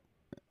 I don't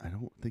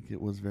think it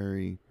was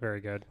very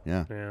good.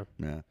 Yeah.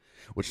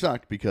 Which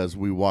sucked because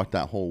we walked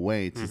that whole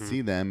way to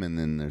see them, and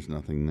then there's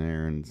nothing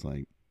there, and it's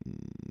like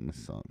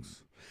this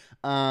sucks.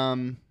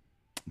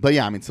 But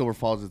yeah, I mean, Silver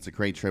Falls, it's a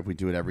great trip. We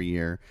do it every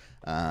year.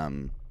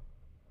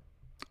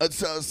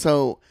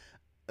 So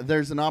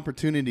there's an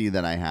opportunity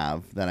that I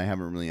have that I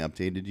haven't really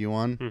updated you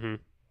on.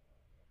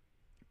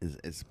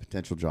 Is a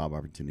potential job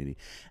opportunity,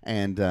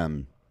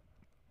 and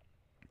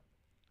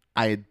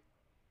I had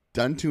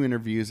done 2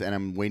 interviews, and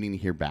I'm waiting to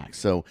hear back.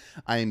 So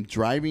I'm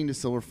driving to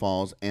Silver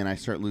Falls, and I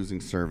start losing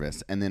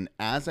service. And then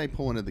as I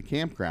pull into the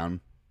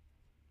campground,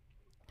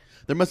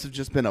 there must have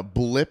just been a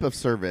blip of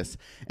service,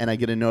 and I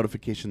get a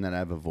notification that I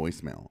have a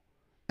voicemail.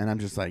 And I'm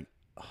just like,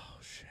 oh,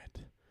 shit.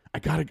 I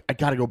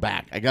gotta go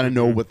back. I gotta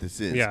know what this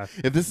is. Yeah.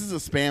 If this is a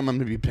spam, I'm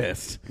gonna be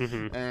pissed.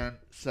 And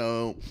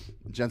so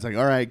Jen's like,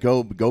 all right,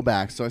 go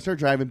back. So I start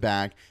driving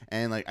back,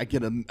 and like I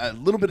get a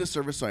little bit of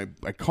service. So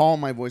I call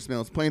my voicemail.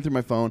 It's playing through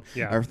my phone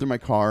or through my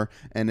car,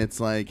 and it's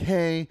like,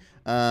 hey,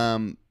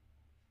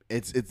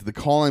 it's the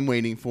call I'm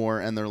waiting for,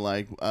 and they're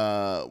like,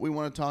 we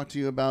want to talk to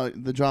you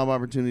about the job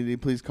opportunity.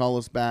 Please call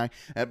us back.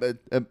 And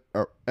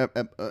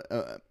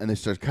they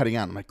start cutting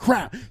out. I'm like,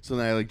 crap. So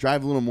then I like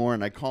drive a little more,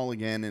 and I call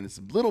again, and it's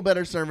a little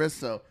better service.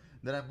 So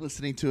then I'm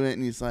listening to it,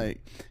 and he's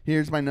like,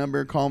 here's my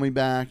number. Call me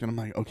back. And I'm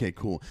like, okay,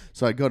 cool.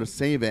 So I go to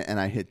save it, and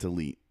I hit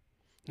delete.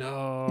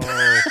 No.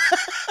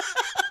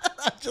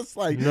 Just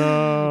like,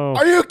 no.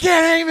 Are you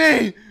kidding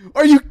me?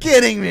 Are you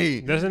kidding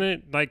me?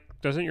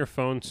 Doesn't your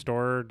phone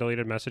store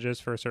deleted messages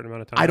for a certain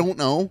amount of time? I don't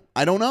know.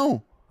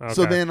 Okay.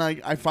 So then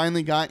I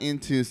finally got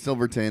into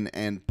Silverton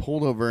and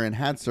pulled over and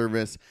had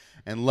service,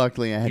 and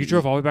luckily I had. You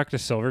drove all the way back to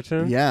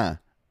Silverton? Yeah.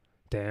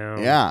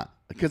 Damn. Yeah,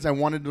 because I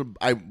wanted to.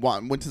 I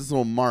went to this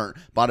little mart,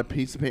 bought a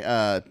piece of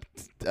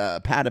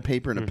pad of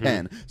paper and a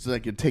pen, so that I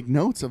could take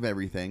notes of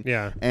everything.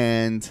 Yeah.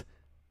 And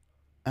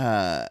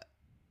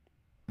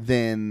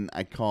then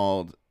I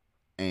called.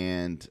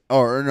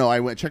 I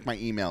went checked my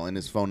email, and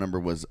his phone number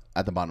was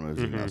at the bottom of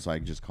his email, so I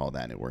just called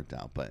that and it worked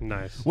out. But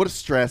nice. What a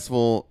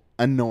stressful,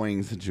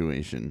 annoying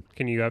situation.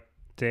 Can you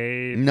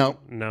update?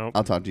 No.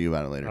 I'll talk to you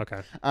about it later.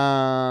 Okay.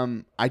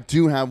 I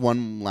do have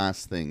one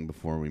last thing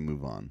before we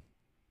move on.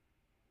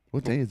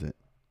 What day is it?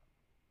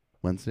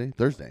 Wednesday?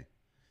 Thursday?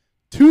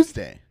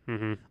 Tuesday.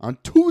 On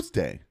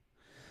Tuesday.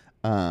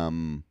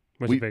 Was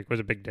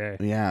a big day.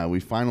 Yeah, we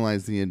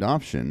finalized the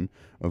adoption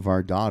of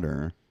our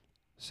daughter.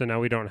 So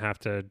now we don't have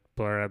to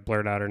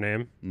blurt out her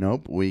name?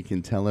 Nope. We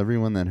can tell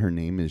everyone that her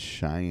name is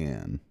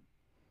Cheyenne.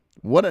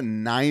 What a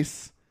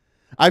nice...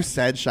 I've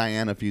said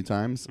Cheyenne a few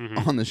times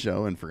on the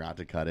show and forgot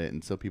to cut it,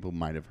 and so people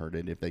might have heard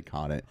it if they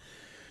caught it.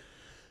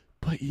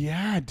 But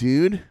yeah,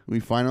 dude, we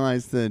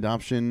finalized the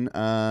adoption,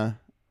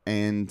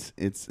 and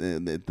it's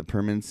the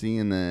permanency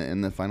and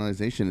the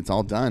finalization. It's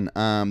all done.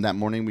 That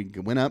morning we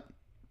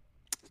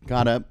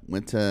got up,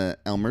 went to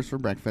Elmer's for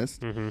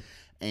breakfast.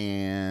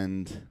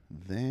 And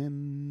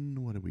then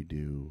what did we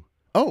do?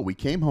 Oh, we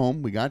came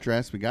home. We got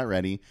dressed. We got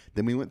ready.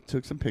 Then we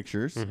took some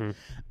pictures.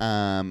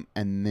 And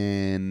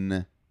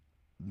then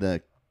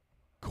the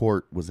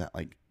court was at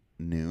like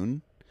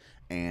noon.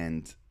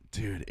 And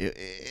dude,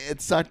 it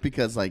sucked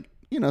because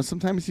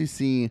sometimes you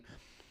see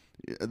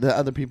the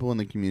other people in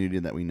the community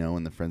that we know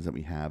and the friends that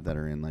we have that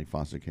are in like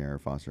foster care or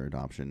foster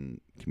adoption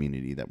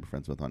community that we're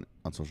friends with on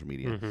social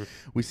media.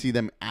 We see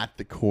them at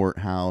the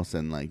courthouse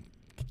and like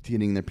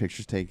getting their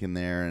pictures taken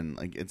there, and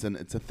like it's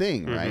a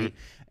thing, right?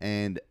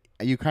 And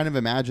you kind of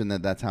imagine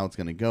that that's how it's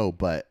going to go,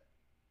 but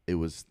it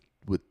was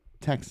with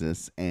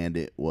Texas and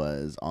it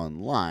was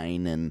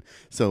online, and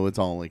so it's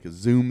all like a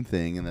Zoom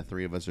thing, and the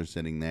 3 of us are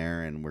sitting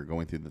there and we're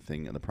going through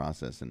the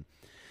process. And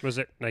was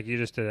it like you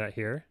just did that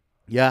here?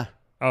 Yeah.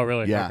 Oh,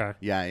 really? Yeah. Okay.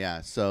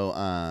 Yeah.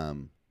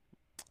 So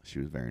she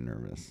was very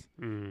nervous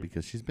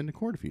because she's been to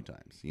court a few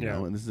times, you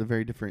know, and this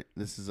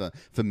is a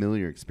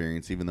familiar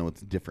experience, even though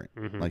it's different.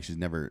 Like she's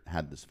never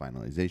had this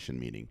finalization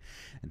meeting,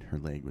 and her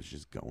leg was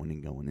just going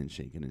and going and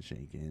shaking,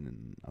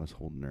 and I was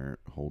holding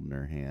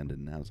her hand,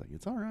 and I was like,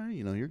 it's all right,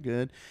 you know, you're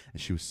good. And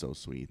she was so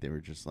sweet. They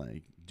were just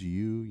like, do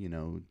you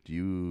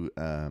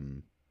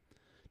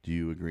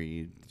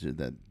agree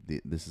that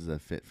this is a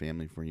fit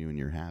family for you and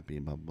you're happy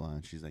and blah, blah, blah.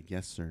 And she's like,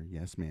 yes, sir.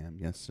 Yes, ma'am.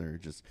 Yes, sir.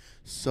 Just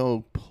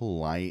so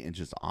polite and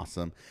just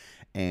awesome.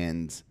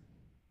 And,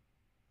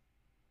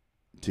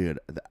 dude,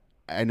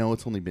 I know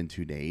it's only been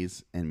 2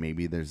 days and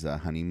maybe there's a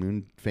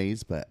honeymoon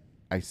phase, but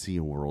I see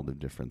a world of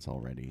difference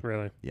already.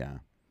 Really? Yeah.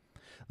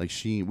 Like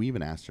we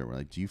even asked her, we're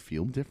like, do you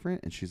feel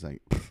different? And she's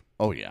like,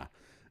 oh, yeah.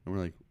 And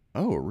we're like,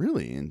 oh,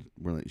 really? And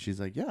she's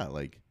like, yeah,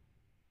 like,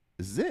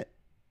 this is it.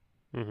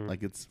 Mm-hmm.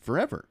 Like, it's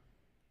forever.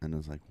 And I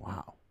was like,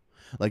 wow.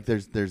 Like,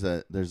 there's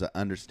a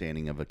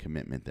understanding of a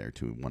commitment there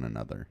to one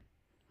another.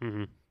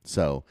 Mm-hmm.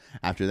 So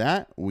after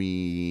that,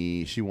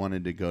 she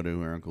wanted to go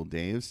to her Uncle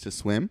Dave's to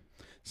swim.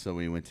 So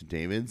we went to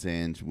David's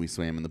and we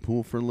swam in the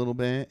pool for a little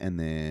bit. And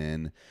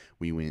then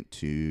we went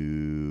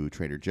to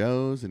Trader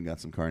Joe's and got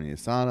some carne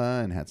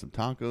asada and had some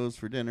tacos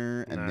for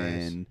dinner. And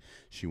then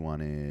she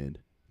wanted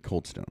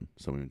Cold Stone.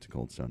 So we went to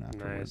Cold Stone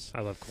afterwards. Nice.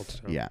 I love Cold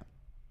Stone. Yeah.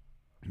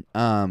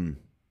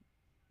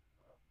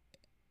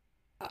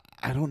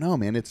 I don't know,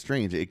 man. It's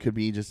strange. It could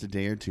be just a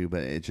day or two,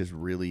 but it just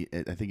really,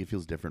 I think it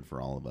feels different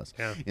for all of us.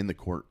 Yeah. In the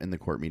court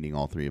meeting,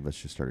 all three of us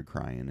just started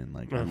crying, and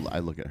like I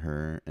look at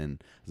her and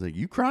I was like,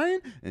 "You crying?"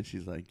 And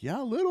she's like,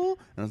 "Yeah, a little."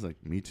 And I was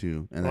like, "Me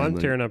too." And I'm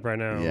tearing up right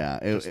now.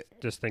 Yeah,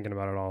 just thinking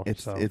about it all.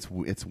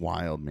 It's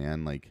wild,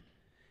 man. Like,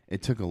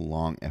 it took a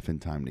long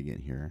effing time to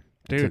get here,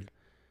 dude.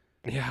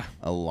 Yeah,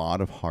 a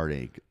lot of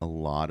heartache, a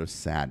lot of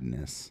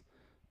sadness,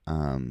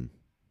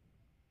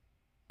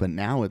 but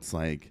now it's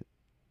like,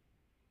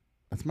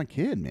 that's my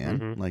kid, man.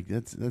 Mm-hmm. Like,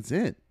 that's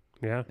it.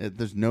 Yeah.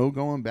 There's no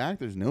going back.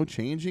 There's no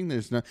changing.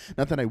 There's not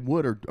that I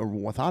would or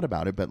thought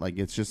about it, but like,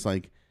 it's just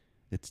like,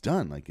 it's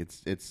done. Like,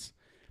 it's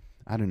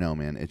I don't know,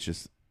 man. It's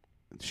just,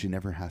 she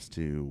never has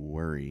to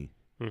worry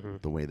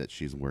the way that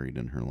she's worried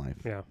in her life.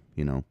 Yeah.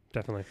 You know?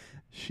 Definitely.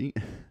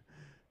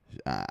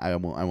 I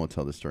won't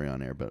tell the story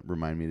on air, but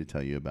remind me to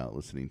tell you about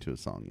listening to a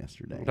song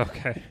yesterday.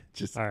 Okay.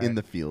 Just in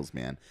the feels,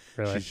 man.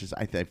 Really? She's just,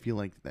 I feel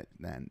like that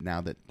now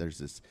that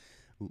there's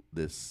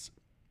this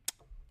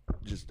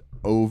just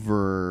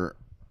over,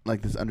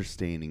 like, this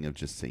understanding of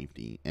just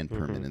safety and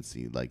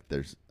permanency. Like,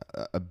 there's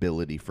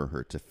ability for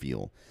her to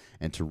feel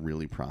and to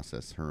really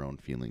process her own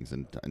feelings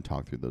and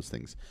talk through those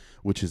things,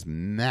 which is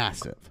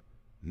massive.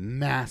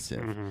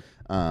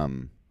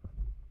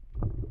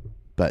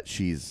 But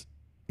she's,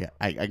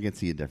 I can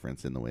see a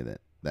difference in the way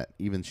that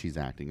even she's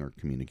acting or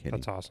communicating.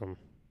 That's awesome.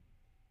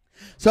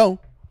 So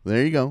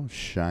there you go,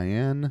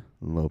 Cheyenne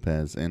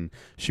Lopez, and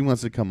she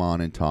wants to come on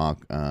and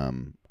talk.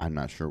 I'm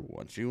not sure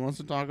what she wants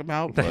to talk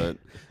about, but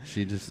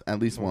she just at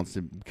least wants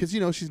to, because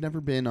she's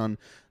never been on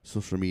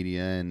social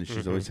media, and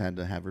she's always had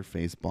to have her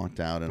face blocked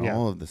out and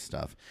all of this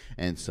stuff.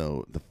 And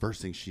so the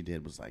first thing she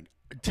did was like,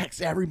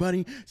 text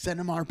everybody, send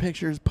them our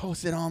pictures,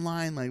 post it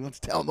online, like, let's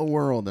tell the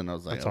world. And I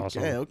was like,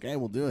 okay,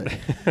 we'll do it.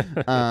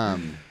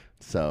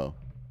 So,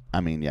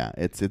 I mean, yeah,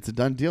 it's a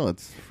done deal.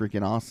 It's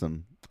freaking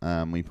awesome.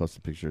 We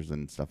posted pictures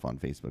and stuff on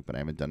Facebook, but I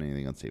haven't done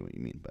anything on Say What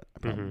You Mean, but I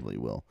probably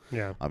will.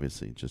 Yeah.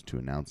 Obviously, just to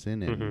announce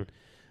it. And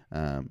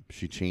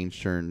she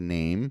changed her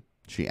name.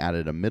 She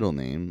added a middle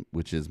name,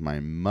 which is my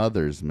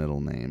mother's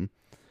middle name,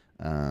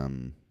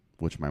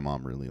 which my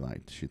mom really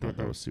liked. She thought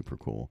that was super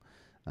cool.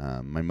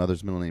 My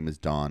mother's middle name is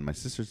Dawn. My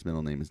sister's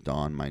middle name is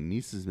Dawn. My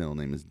niece's middle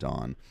name is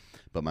Dawn.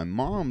 But my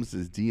mom's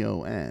is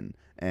D-O-N.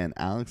 And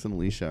Alex and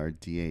Alicia are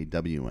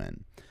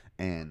D-A-W-N.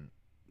 And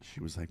she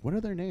was like, what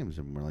are their names?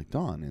 And we're like,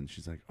 Dawn. And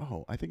she's like,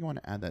 oh, I think I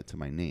want to add that to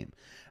my name.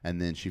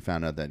 And then she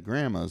found out that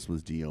grandma's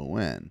was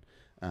D-O-N.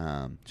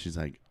 She's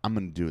like, I'm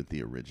going to do it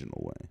the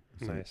original way.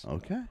 Nice. Like,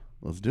 okay,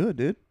 let's do it,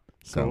 dude.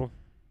 So cool.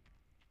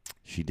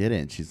 She did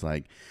it. And she's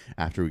like,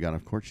 after we got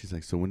off court, she's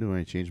like, so when do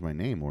I change my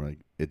name? We're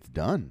like, it's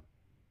done.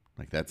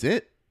 Like, that's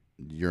it.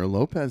 You're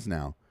Lopez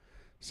now.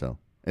 So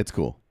it's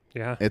cool.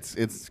 Yeah.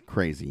 It's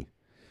crazy.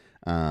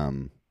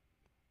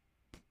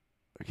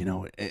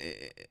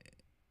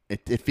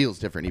 It feels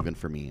different even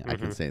for me. I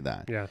can say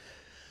that. Yeah.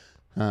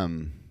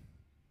 Going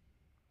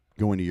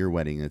to your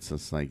wedding, it's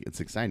just like, it's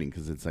exciting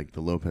because it's like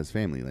the Lopez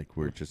family. Like,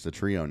 we're just a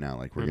trio now.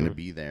 Like, we're going to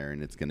be there,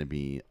 and it's going to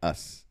be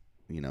us.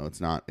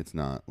 It's not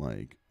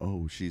like,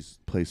 oh, she's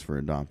placed for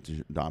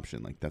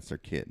adoption. Like, that's their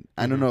kid.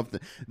 I don't know if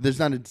there's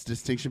not a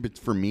distinction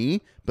for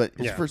me, but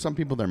for some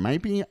people there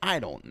might be. I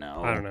don't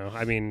know.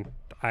 I mean,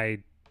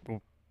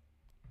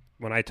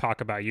 when I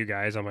talk about you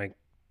guys, I'm like,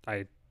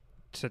 I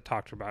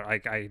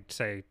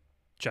say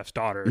Jeff's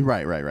daughter.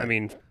 Right. I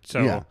mean,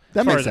 so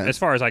that makes sense. As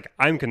far as like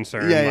I'm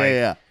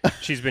concerned,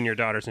 she's been your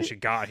daughter since she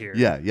got here.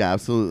 Yeah,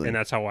 absolutely. And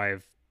that's how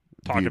I've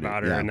talked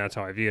about her, and that's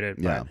how I viewed it.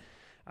 But,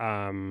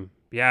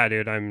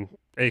 dude,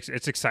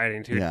 it's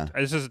exciting too. Yeah.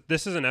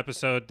 This is an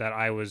episode that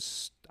I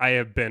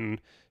have been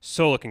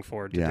so looking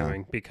forward to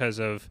doing because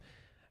of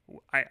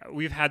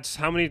we've had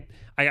so many.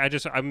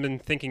 I've been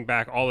thinking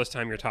back all this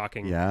time you're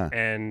talking,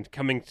 and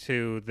coming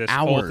to this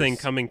whole thing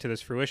coming to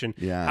this fruition.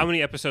 Yeah. How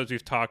many episodes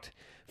we've talked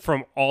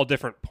from all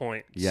different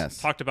points. Yes.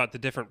 Talked about the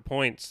different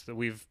points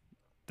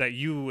that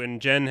you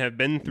and Jen have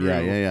been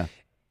through.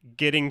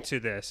 Getting to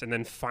this, and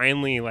then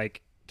finally,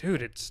 like,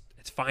 dude, it's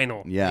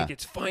final. Yeah. Like,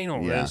 it's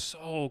final. Yeah. It's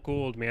so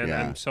cool, man.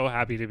 Yeah. I'm so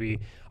happy to be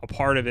a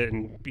part of it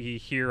and be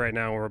here right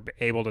now. We're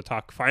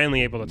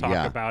finally able to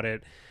talk about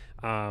it.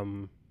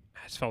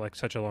 It's felt like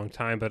such a long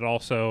time, but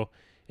also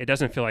it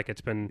doesn't feel like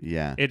it's been.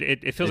 Yeah.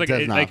 It feels like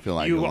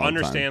you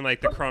understand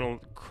like the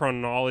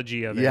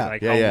chronology of it,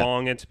 how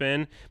long it's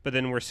been, but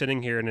then we're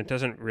sitting here and it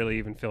doesn't really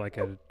even feel like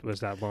it was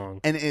that long.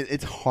 And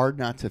it's hard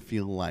not to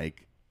feel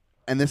like,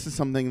 and this is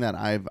something that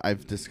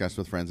I've discussed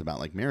with friends about,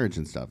 like marriage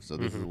and stuff. So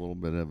this is a little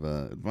bit of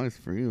advice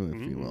for you,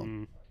 if you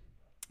will.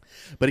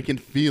 But it can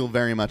feel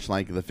very much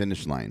like the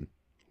finish line.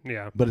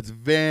 Yeah. But it's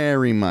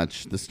very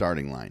much the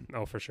starting line.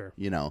 Oh, for sure.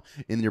 You know,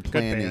 in your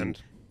planning. Good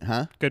band.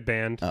 Huh? Good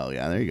band. Oh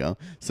yeah, there you go.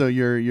 So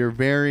you're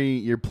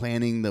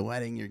planning the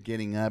wedding, you're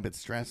getting up, it's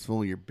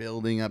stressful, you're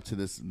building up to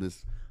this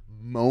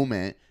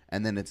moment,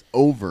 and then it's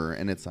over,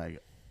 and it's like,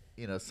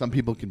 you know, some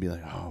people can be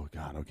like, oh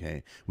God,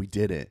 okay, we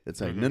did it.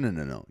 It's like,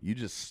 no, you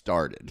just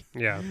started.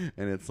 Yeah.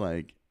 And it's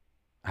like,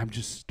 I'm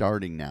just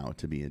starting now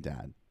to be a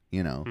dad,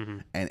 you know,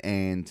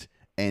 and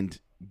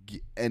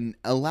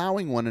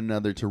allowing one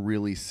another to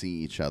really see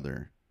each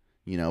other,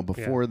 you know,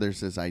 before there's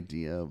this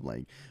idea of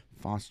like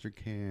foster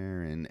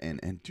care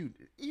and dude,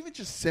 even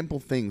just simple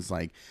things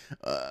like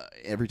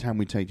every time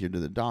we take you to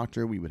the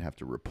doctor, we would have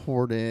to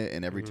report it,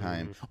 and every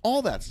time,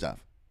 all that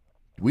stuff.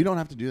 We don't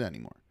have to do that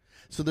anymore.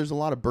 So there's a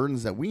lot of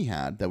burdens that we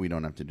had that we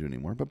don't have to do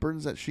anymore, but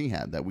burdens that she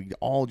had that we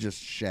all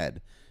just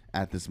shed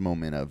at this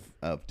moment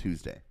of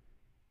Tuesday.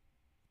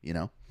 You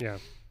know? Yeah.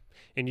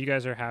 And you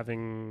guys are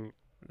having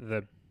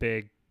the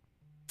big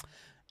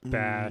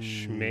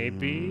bash,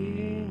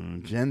 maybe?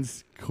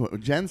 Jen's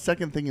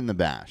second thing in the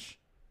bash.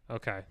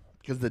 Okay.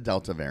 Because the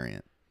Delta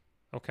variant.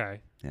 Okay.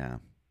 Yeah.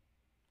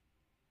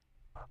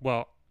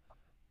 Well,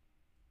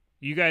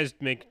 you guys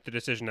make the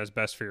decision as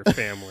best for your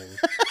family.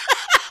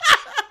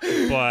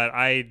 But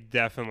I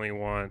definitely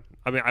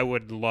I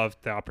would love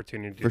the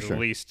opportunity to at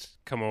least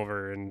come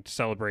over and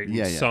celebrate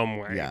in some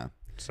way. Yeah.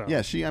 So.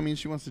 Yeah, she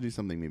wants to do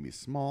something maybe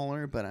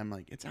smaller, but I'm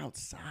like, it's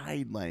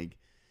outside, like,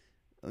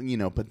 you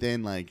know, but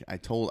then like I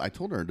told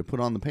her to put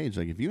on the page,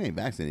 like, if you ain't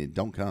vaccinated,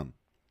 don't come.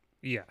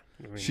 Yeah.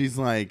 She's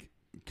like,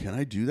 can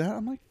I do that?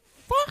 I'm like,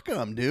 fuck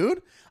them,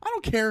 dude. I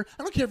don't care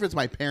if it's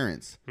my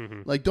parents.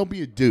 Like, don't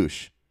be a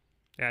douche.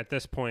 At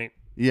this point.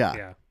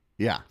 Yeah.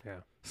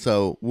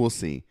 So we'll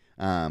see.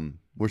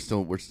 We're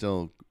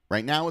still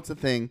right now it's a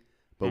thing,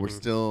 but we're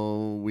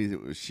still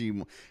she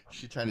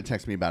tried to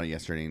text me about it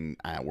yesterday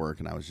at work,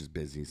 and I was just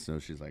busy, so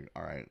she's like,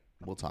 all right,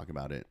 we'll talk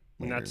about it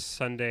later. And that's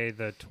Sunday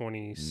the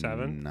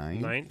 27th?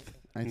 9th?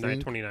 I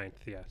think. 29th,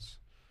 yes.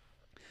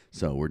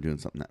 So we're doing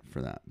something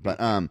for that.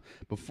 But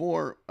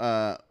before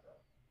I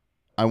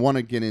want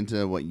to get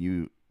into what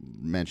you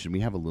mentioned,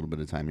 we have a little bit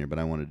of time here, but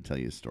I wanted to tell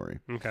you a story.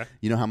 Okay.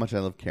 You know how much I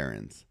love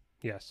Karens?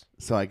 Yes.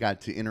 So I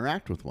got to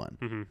interact with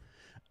one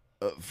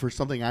for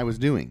something I was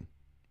doing.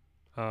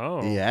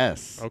 Oh.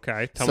 Yes.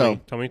 Okay. Tell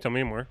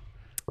me more.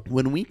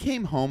 When we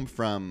came home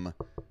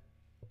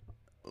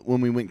when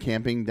we went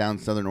camping down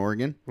Southern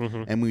Oregon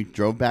and we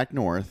drove back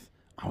north,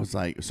 I was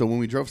like, so when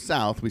we drove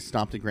south, we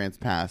stopped at Grants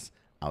Pass.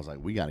 I was like,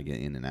 we got to get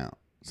in and out.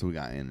 So we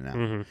got in and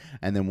out.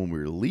 And then when we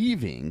were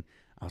leaving,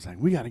 I was like,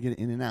 we got to get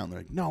in and out. And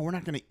they're like, no, we're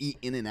not going to eat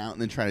in and out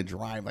and then try to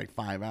drive like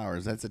 5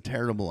 hours. That's a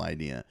terrible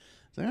idea.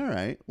 It's like, all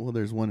right, well,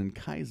 there's one in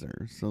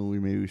Kaiser, so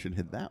maybe we should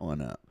hit that one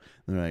up.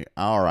 And they're like,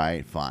 all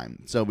right,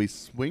 fine. So we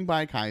swing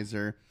by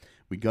Kaiser,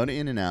 we go to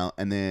In-N-Out,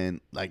 and then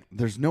like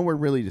there's nowhere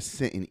really to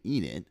sit and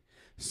eat it.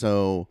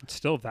 So it's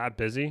still that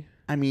busy?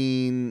 I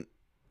mean,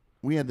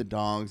 we had the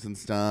dogs and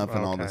stuff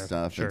and all this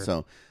stuff. Sure. And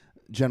so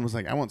Jen was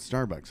like, I want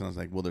Starbucks. And I was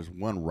like, well, there's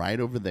one right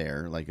over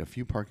there, like a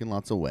few parking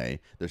lots away.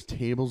 There's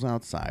tables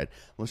outside.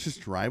 Let's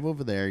just drive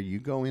over there. You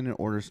go in and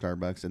order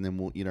Starbucks, and then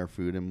we'll eat our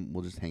food, and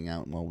we'll just hang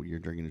out while you're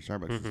drinking your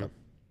Starbucks and stuff.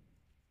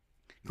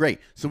 Great.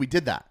 So we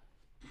did that.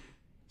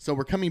 So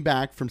we're coming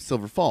back from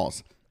Silver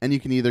Falls, and you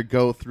can either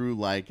go through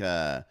like,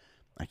 I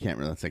can't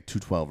remember, that's like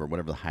 212 or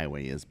whatever the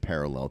highway is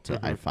parallel to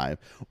I-5,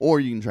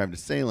 or you can drive to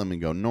Salem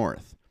and go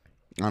north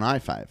on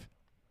I-5.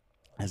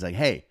 I was like,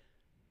 hey,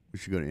 we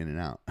should go to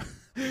In-N-Out.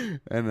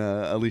 And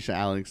Alicia,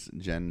 Alex,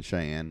 Jen,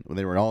 Cheyenne,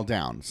 they were all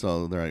down.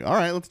 So they're like, all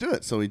right, let's do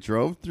it. So we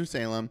drove through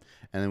Salem,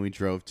 and then we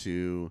drove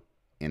to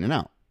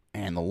In-N-Out.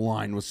 And the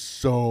line was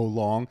so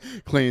long.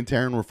 Clay and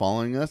Taryn were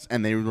following us,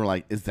 and they were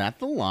like, is that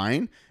the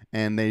line?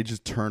 And they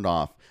just turned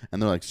off.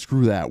 And they're like,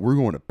 screw that. We're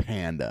going to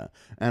Panda.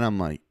 And I'm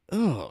like,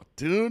 oh,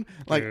 dude.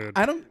 Like, dude,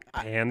 I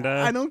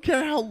don't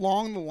care how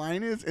long the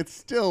line is. It's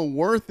still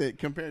worth it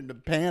compared to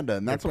Panda.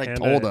 And that's what I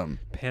told them.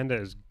 Panda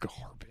is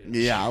garbage.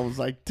 Yeah, I was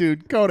like,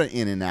 dude, go to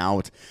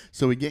In-N-Out.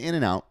 So we get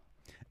In-N-Out.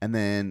 And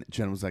then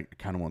Jen was like, I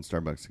kind of want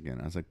Starbucks again.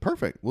 I was like,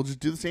 perfect. We'll just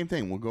do the same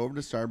thing. We'll go over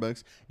to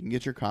Starbucks. You can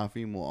get your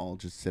coffee, and we'll all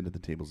just sit at the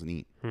tables and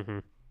eat.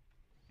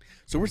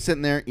 So we're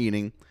sitting there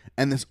eating,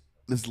 and this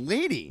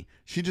lady,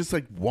 she just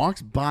like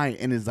walks by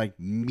and is like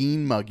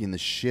mean mugging the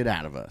shit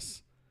out of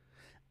us.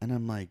 And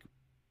I'm like,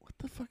 what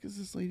the fuck is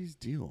this lady's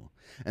deal?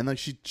 And like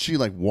she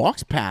like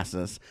walks past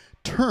us,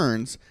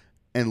 turns,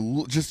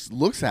 and just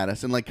looks at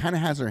us and like kind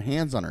of has her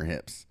hands on her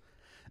hips.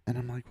 And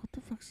I'm like, what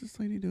the fuck's this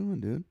lady doing,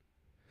 dude?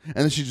 And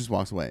then she just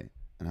walks away.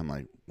 And I'm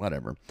like,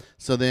 whatever.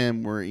 So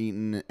then we're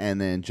eating, and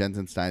then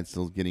Jensen Stein's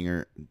still getting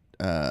her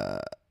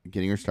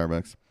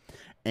Starbucks.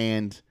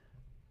 And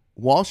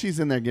while she's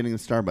in there getting the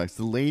Starbucks,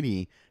 the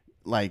lady,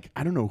 like,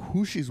 I don't know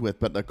who she's with,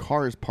 but the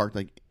car is parked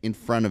like in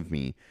front of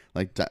me,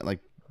 like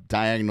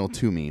diagonal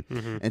to me.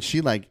 And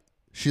she like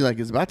She like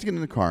is about to get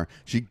in the car.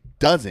 She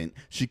doesn't.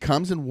 She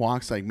comes and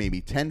walks like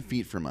maybe 10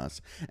 feet from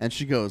us. And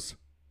she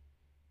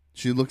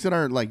looks at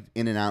our like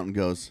In-N-Out and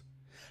goes,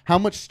 "How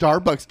much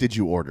Starbucks did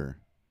you order?"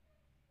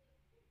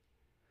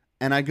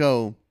 And I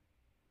go,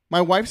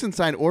 "My wife's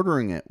inside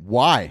ordering it.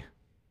 Why?"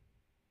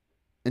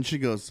 And she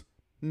goes,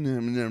 "No,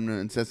 no, no,"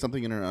 and says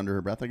something under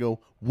her breath. I go,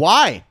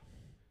 "Why?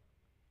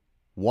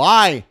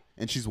 Why?"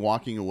 And she's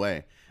walking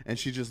away. And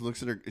she just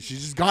looks at her. She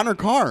just got in her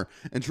car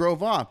and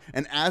drove off.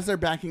 And as they're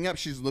backing up,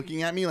 she's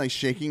looking at me like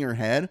shaking her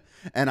head.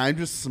 And I'm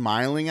just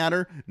smiling at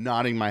her,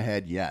 nodding my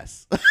head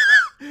yes.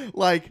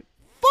 Like,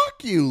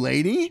 fuck you,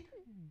 lady.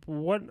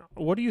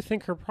 What do you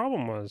think her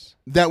problem was?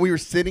 That we were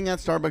sitting at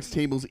Starbucks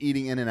tables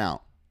eating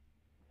In-N-Out.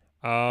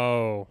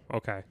 Oh,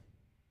 okay.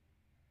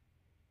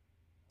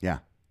 Yeah.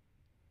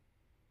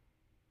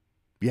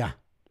 Yeah.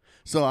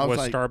 So I was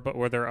like,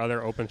 were there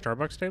other open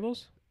Starbucks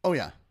tables? oh,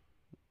 yeah.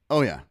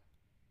 Oh, yeah.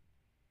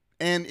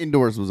 And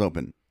indoors was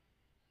open.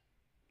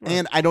 Oh.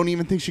 And I don't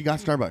even think she got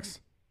Starbucks.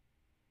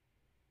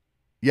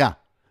 Yeah.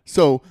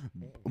 So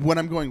when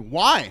I'm going,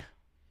 why?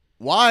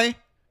 Why?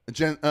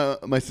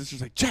 My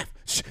sister's like,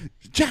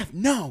 Jeff,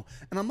 no.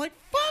 And I'm like,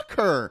 fuck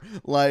her.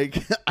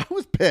 Like, I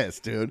was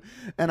pissed, dude.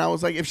 And I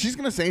was like, if she's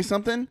going to say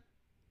something,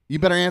 you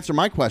better answer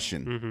my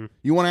question. Mm-hmm.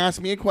 You want to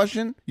ask me a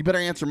question? You better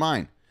answer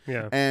mine.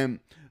 Yeah. And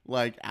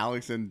like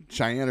Alex and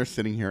Cheyenne are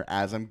sitting here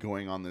as I'm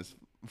going on this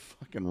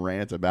fucking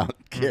rant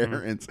about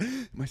Karens.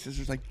 My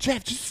sister's like,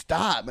 Jeff, just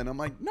stop. And I'm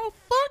like, no,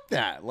 fuck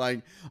that.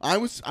 Like, I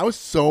was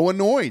so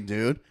annoyed,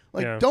 dude.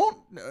 Like, don't.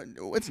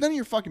 It's none of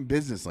your fucking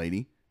business,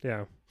 lady.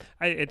 Yeah.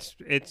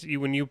 It's you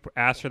when you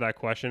asked her that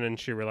question and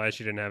she realized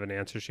she didn't have an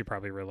answer. She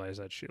probably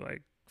realized that she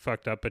like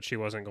fucked up, but she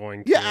wasn't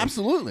going to. Yeah,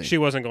 absolutely. She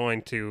wasn't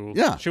going to.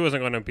 Yeah. She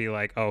wasn't going to be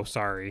like, oh,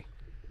 sorry.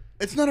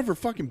 It's none of her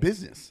fucking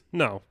business.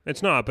 No,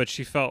 it's not. But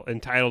she felt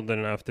entitled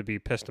enough to be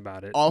pissed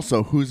about it.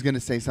 Also, who's going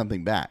to say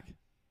something back?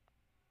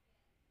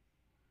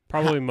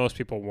 Probably most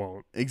people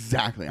won't.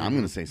 Exactly. I'm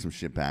going to say some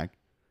shit back.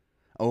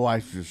 Oh, I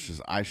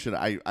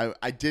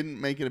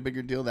didn't make it a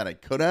bigger deal that I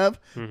could have,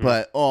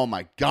 but oh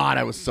my God,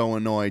 I was so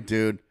annoyed,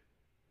 dude.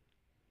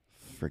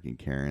 Freaking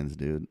Karens,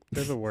 dude.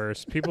 They're the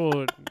worst.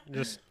 People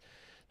just,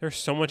 there's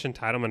so much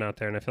entitlement out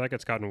there, and I feel like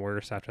it's gotten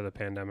worse after the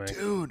pandemic.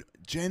 Dude,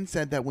 Jen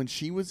said that when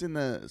she was in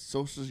the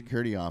Social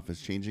Security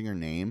office changing her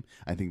name,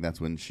 I think that's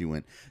when she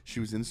went. She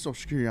was in the Social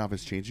Security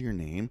office changing her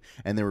name,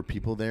 and there were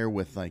people there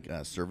with like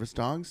service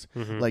dogs,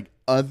 like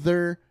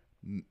other.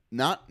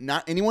 Not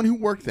anyone who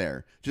worked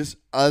there, just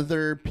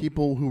other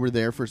people who were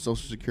there for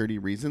Social Security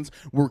reasons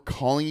were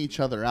calling each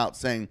other out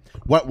saying,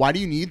 why do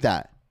you need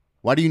that?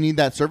 Why do you need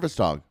that service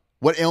dog?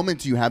 What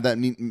ailment do you have that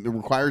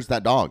requires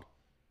that dog?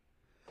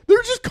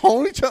 They're just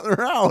calling each other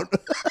out.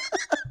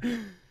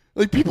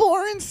 Like, people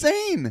are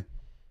insane.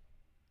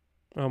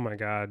 Oh my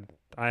God.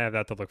 I have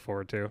that to look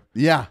forward to.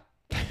 Yeah.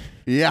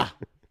 Yeah.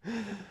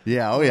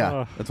 Yeah, oh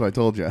yeah. That's what I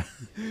told you.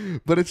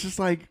 But it's just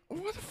like,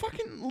 what the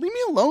fucking, leave me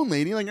alone,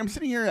 lady. Like, I'm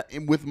sitting here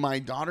with my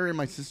daughter and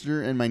my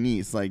sister and my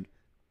niece. Like,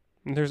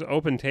 there's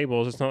open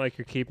tables. It's not like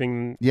you're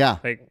keeping. Yeah.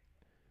 Like.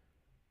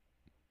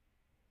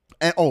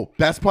 And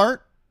best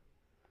part,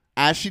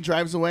 as she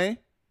drives away,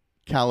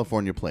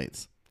 California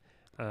plates.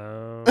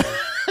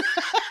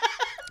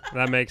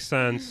 That makes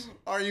sense.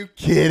 Are you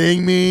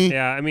kidding me?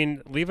 Yeah, I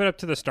mean, leave it up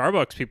to the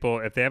Starbucks people.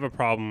 If they have a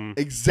problem,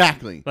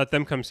 exactly, let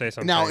them come say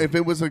something. Now, if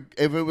it was a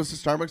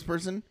Starbucks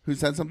person who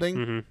said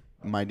something,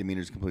 my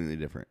demeanor is completely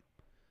different.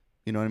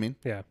 You know what I mean?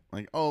 Yeah.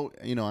 Like, oh,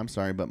 I'm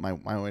sorry, but my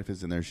wife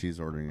is in there. She's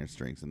ordering her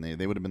drinks, and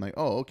they would have been like,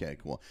 oh, okay,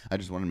 cool. I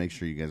just want to make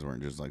sure you guys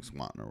weren't just like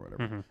swatting or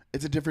whatever.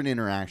 It's a different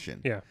interaction.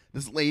 Yeah.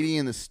 This lady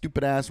in this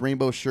stupid ass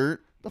rainbow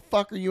shirt. The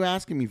fuck are you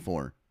asking me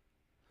for?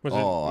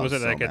 Was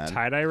it like a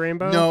tie-dye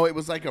rainbow? No, it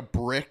was like a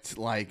bricked,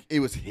 like, it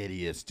was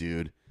hideous,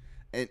 dude.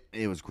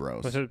 It was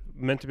gross. Was it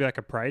meant to be like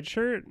a pride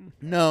shirt?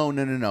 No.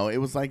 It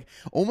was like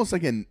almost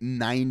like a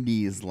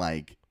 90s,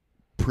 like,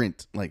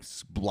 print, like,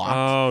 block.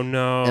 Oh,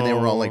 no. And they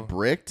were all, like,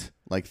 bricked,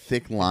 like,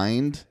 thick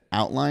lined,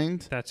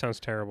 outlined. That sounds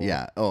terrible.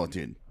 Yeah. Oh,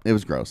 dude. It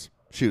was gross.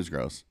 She was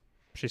gross.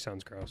 She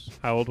sounds gross.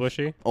 How old was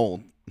she?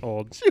 Old.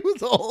 She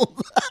was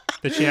old.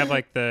 Did she have,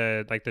 like,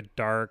 the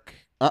dark...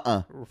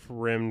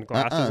 rimmed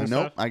glasses and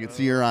nope. stuff? I could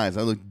see her eyes.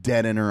 I looked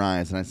dead in her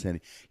eyes, and I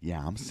said,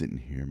 "Yeah, I'm sitting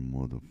here,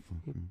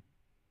 motherfucker."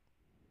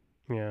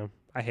 Yeah,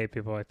 I hate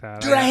people like that.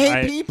 Dude, I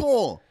hate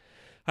people.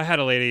 I had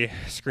a lady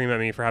scream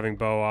at me for having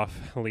Bo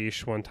off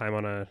leash one time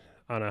on a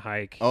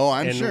hike. Oh,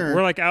 I'm sure.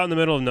 We're like out in the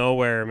middle of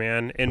nowhere,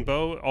 man. And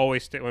Bo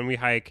always when we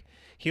hike,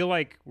 he'll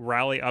like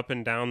rally up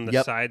and down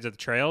the sides of the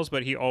trails,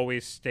 but he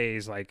always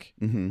stays like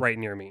right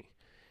near me.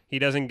 He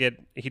doesn't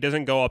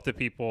go up to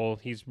people.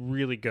 He's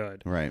really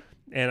good. Right.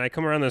 And I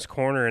come around this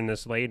corner and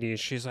this lady,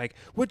 she's like,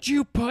 "Would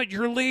you put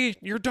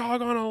your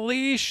dog on a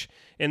leash?"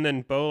 And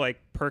then Bo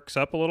like perks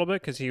up a little bit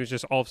because he was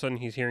just all of a sudden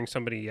he's hearing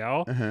somebody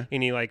yell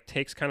and he like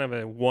takes kind of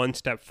a one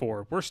step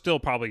forward. We're still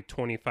probably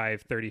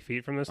 25, 30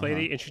 feet from this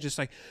lady. And she's just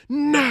like,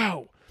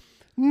 no.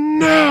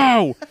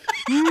 And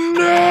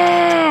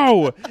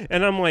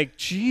I'm like,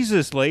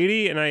 Jesus,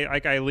 lady. And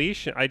I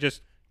leash. I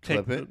just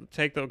Clip it?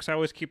 because I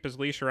always keep his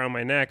leash around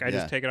my neck. I Yeah.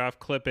 just take it off,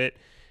 clip it,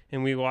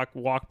 and we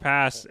walk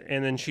past.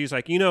 And then she's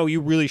like,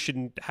 you really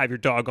shouldn't have your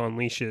dog on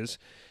leashes.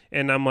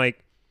 And I'm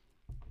like,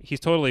 he's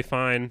totally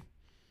fine.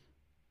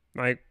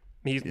 Like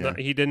he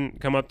didn't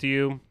come up to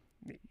you.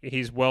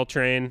 He's well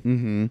trained.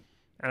 Mm-hmm.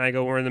 And I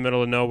go, we're in the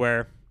middle of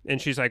nowhere. And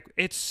she's like,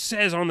 it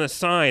says on the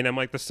sign. I'm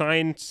like, the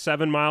sign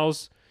 7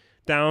 miles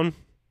down.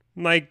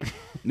 Like,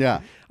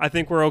 Yeah. I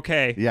think we're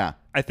okay. Yeah.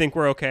 I think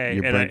we're okay.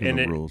 You're breaking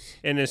the rules.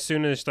 And as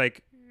soon as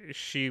like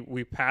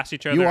we passed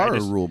each other, You are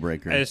a rule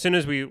breaker. As soon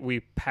as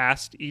we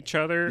passed each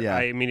other, Yeah.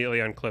 I immediately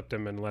unclipped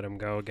him and let him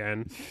go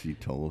again. You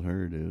told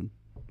her, dude.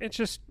 It's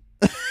just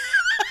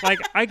like,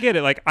 I get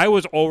it. Like, I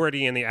was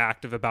already in the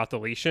act of about to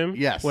leash him.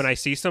 Yes. When I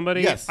see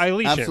somebody, Yes. I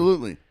leash him.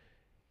 Absolutely.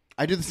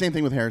 I do the same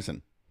thing with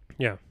Harrison.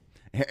 Yeah.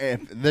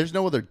 If there's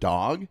no other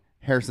dog,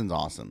 Harrison's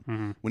awesome.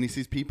 Mm-hmm. When he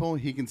sees people,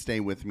 he can stay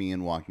with me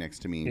and walk next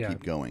to me and Yeah.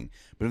 keep going.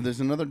 But if there's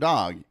another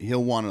dog,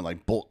 he'll want to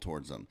like bolt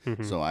towards them.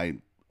 Mm-hmm. So I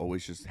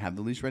always just have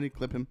the leash ready,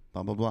 clip him,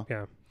 blah, blah, blah.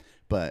 Yeah.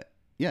 But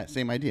yeah,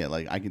 same idea.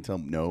 Like I can tell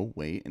him, no,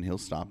 wait, and he'll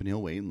stop and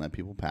he'll wait and let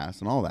people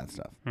pass and all that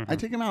stuff. Mm-hmm. I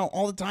take him out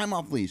all the time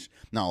off leash.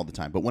 Not all the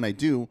time, but when I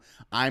do,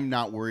 I'm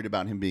not worried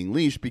about him being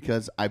leashed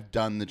because I've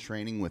done the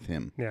training with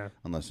him. Yeah.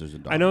 Unless there's a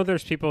dog. I know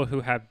there's people who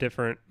have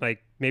different,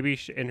 like maybe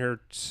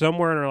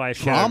somewhere in her life,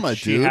 Trauma,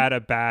 she dude. had a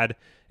bad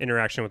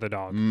interaction with a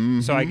dog.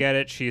 So I get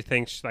it. She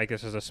thinks like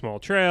this is a small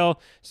trail.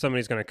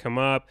 Somebody's going to come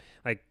up.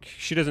 Like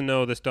she doesn't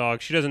know this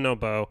dog. She doesn't know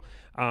Bo.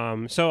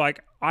 So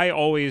like I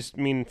always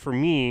for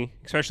me,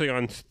 especially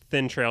on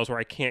thin trails where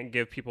I can't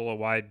give people a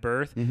wide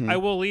berth, I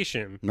will leash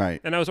him.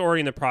 Right. And I was already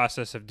in the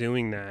process of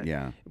doing that.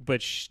 Yeah. But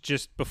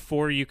just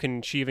before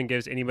she even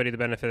gives anybody the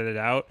benefit of the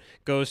doubt,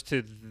 goes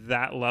to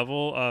that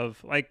level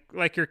of like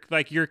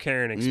your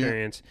Karen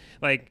experience.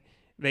 Like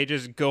they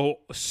just go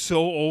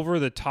so over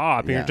the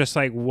top. And Yeah. you're just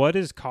like, what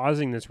is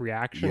causing this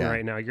reaction Yeah.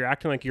 right now? You're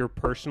acting like you're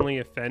personally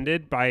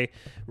offended by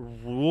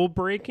rule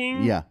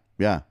breaking. Yeah.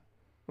 Yeah.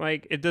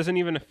 Like it doesn't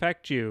even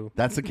affect you.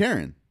 That's a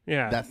Karen.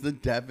 Yeah. That's the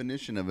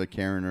definition of a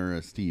Karen or a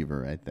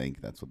Stever. I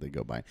think that's what they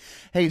go by.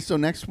 Hey, so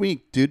next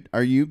week, dude,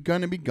 are you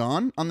going to be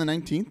gone on the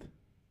 19th?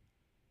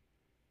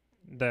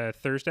 The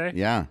Thursday?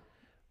 Yeah.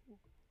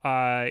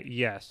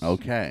 Yes.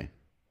 Okay.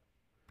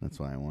 That's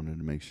why I wanted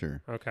to make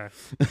sure. Okay.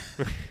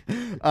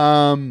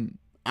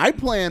 I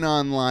plan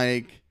on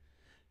I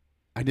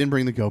didn't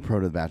bring the GoPro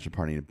to the bachelor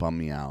party. It bummed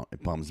me out.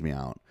 It bums me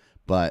out.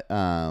 But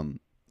I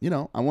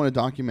want to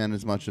document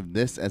as much of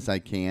this as I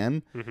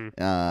can.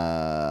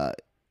 Mm-hmm.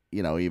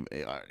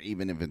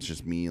 Even if it's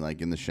just me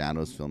in the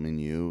shadows filming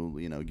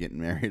you, getting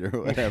married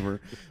or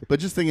whatever. But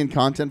just thinking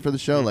content for the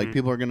show. Mm-hmm. Like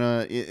people are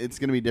gonna. It's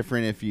gonna be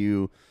different if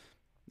you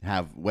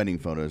have wedding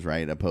photos,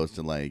 right? Opposed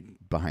to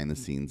behind the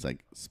scenes,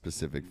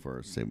 specific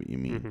for Say What You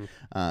Mean.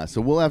 Mm-hmm. So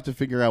we'll have to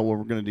figure out what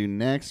we're gonna do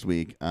next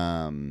week.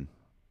 I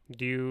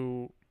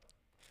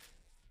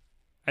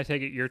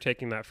take it you're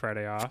taking that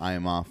Friday off? I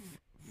am off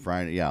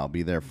Friday. Yeah, I'll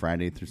be there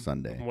Friday through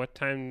Sunday. What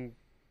time?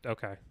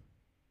 Okay.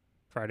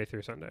 Friday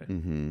through Sunday.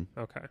 Mm-hmm.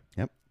 Okay.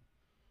 Yep.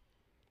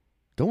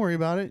 Don't worry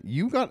about it.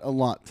 You got a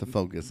lot to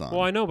focus on.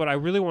 Well, I know, but I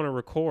really want to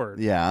record.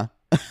 Yeah.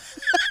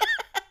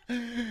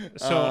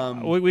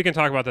 So we can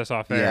talk about this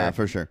off air. Yeah,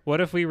 for sure.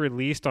 What if we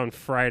released on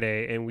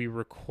Friday and we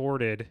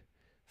recorded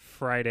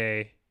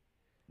Friday?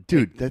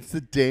 Dude, that's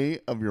the day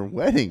of your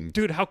wedding.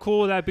 Dude, how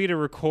cool would that be to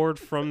record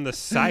from the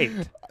site?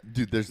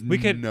 Dude, there's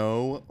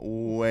no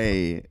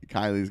way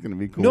Kylie's going to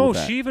be cool No, with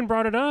that. she even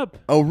brought it up.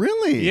 Oh,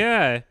 really?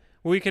 Yeah.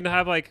 We could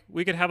have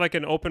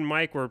an open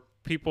mic where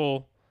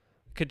people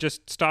could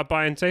just stop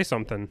by and say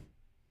something.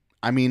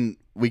 I mean,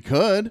 we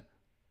could.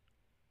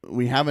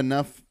 We have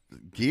enough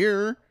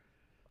gear.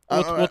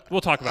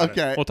 We'll talk about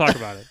it. We'll talk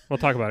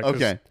about it.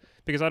 Okay.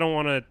 Because I don't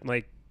want to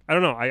I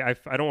don't know. I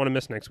don't want to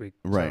miss next week.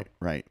 Right, so.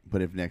 right.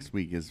 But if next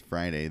week is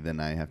Friday, then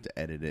I have to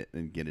edit it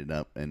and get it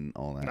up and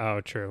all that.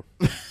 Oh, true.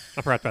 I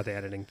forgot about the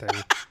editing thing.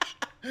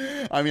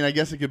 I mean, I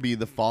guess it could be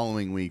the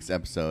following week's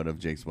episode of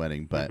Jake's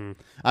wedding, but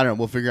I don't know.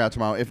 We'll figure it out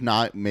tomorrow. If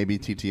not, maybe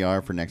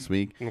TTR for next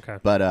week. Okay.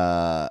 But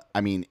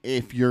I mean,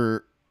 if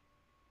you're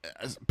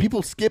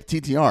people skip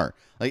TTR.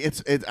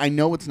 It's I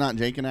know it's not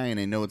Jake and I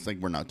know it's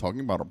we're not talking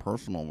about our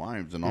personal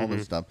lives and all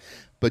this stuff.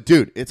 But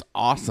dude, it's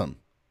awesome.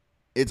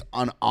 It's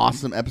an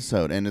awesome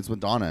episode, and it's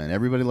with Donna, and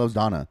everybody loves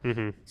Donna.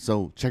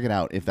 So check it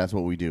out if that's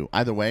what we do.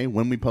 Either way,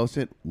 when we post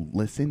it,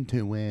 listen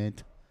to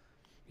it.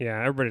 Yeah,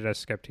 everybody does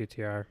skip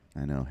TTR.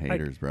 I know,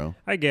 haters, bro.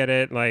 I get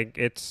it.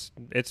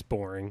 It's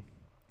boring.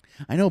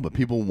 I know, but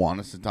people want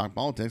us to talk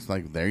politics.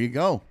 There you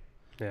go.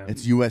 Yeah.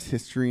 It's U.S.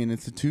 history and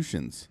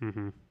institutions.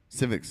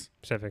 Civics.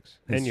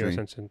 And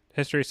U.S.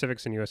 history,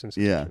 civics, and U.S.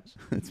 institutions.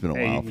 Yeah, it's been a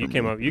while.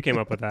 You came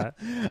up with that.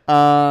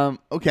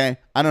 Okay,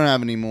 I don't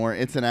have any more.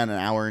 It's at an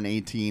hour and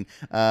 18.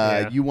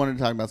 You wanted to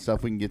talk about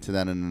stuff? We can get to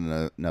that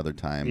in another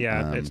time.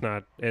 Yeah, it's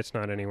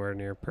not anywhere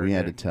near pertinent. We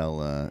had to tell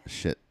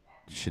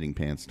shitting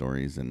pants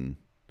stories and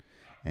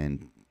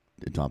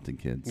adopting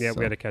kids. Yeah,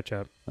 we had to catch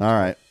up. All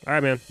right,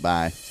 man.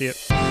 bye. See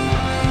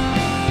ya.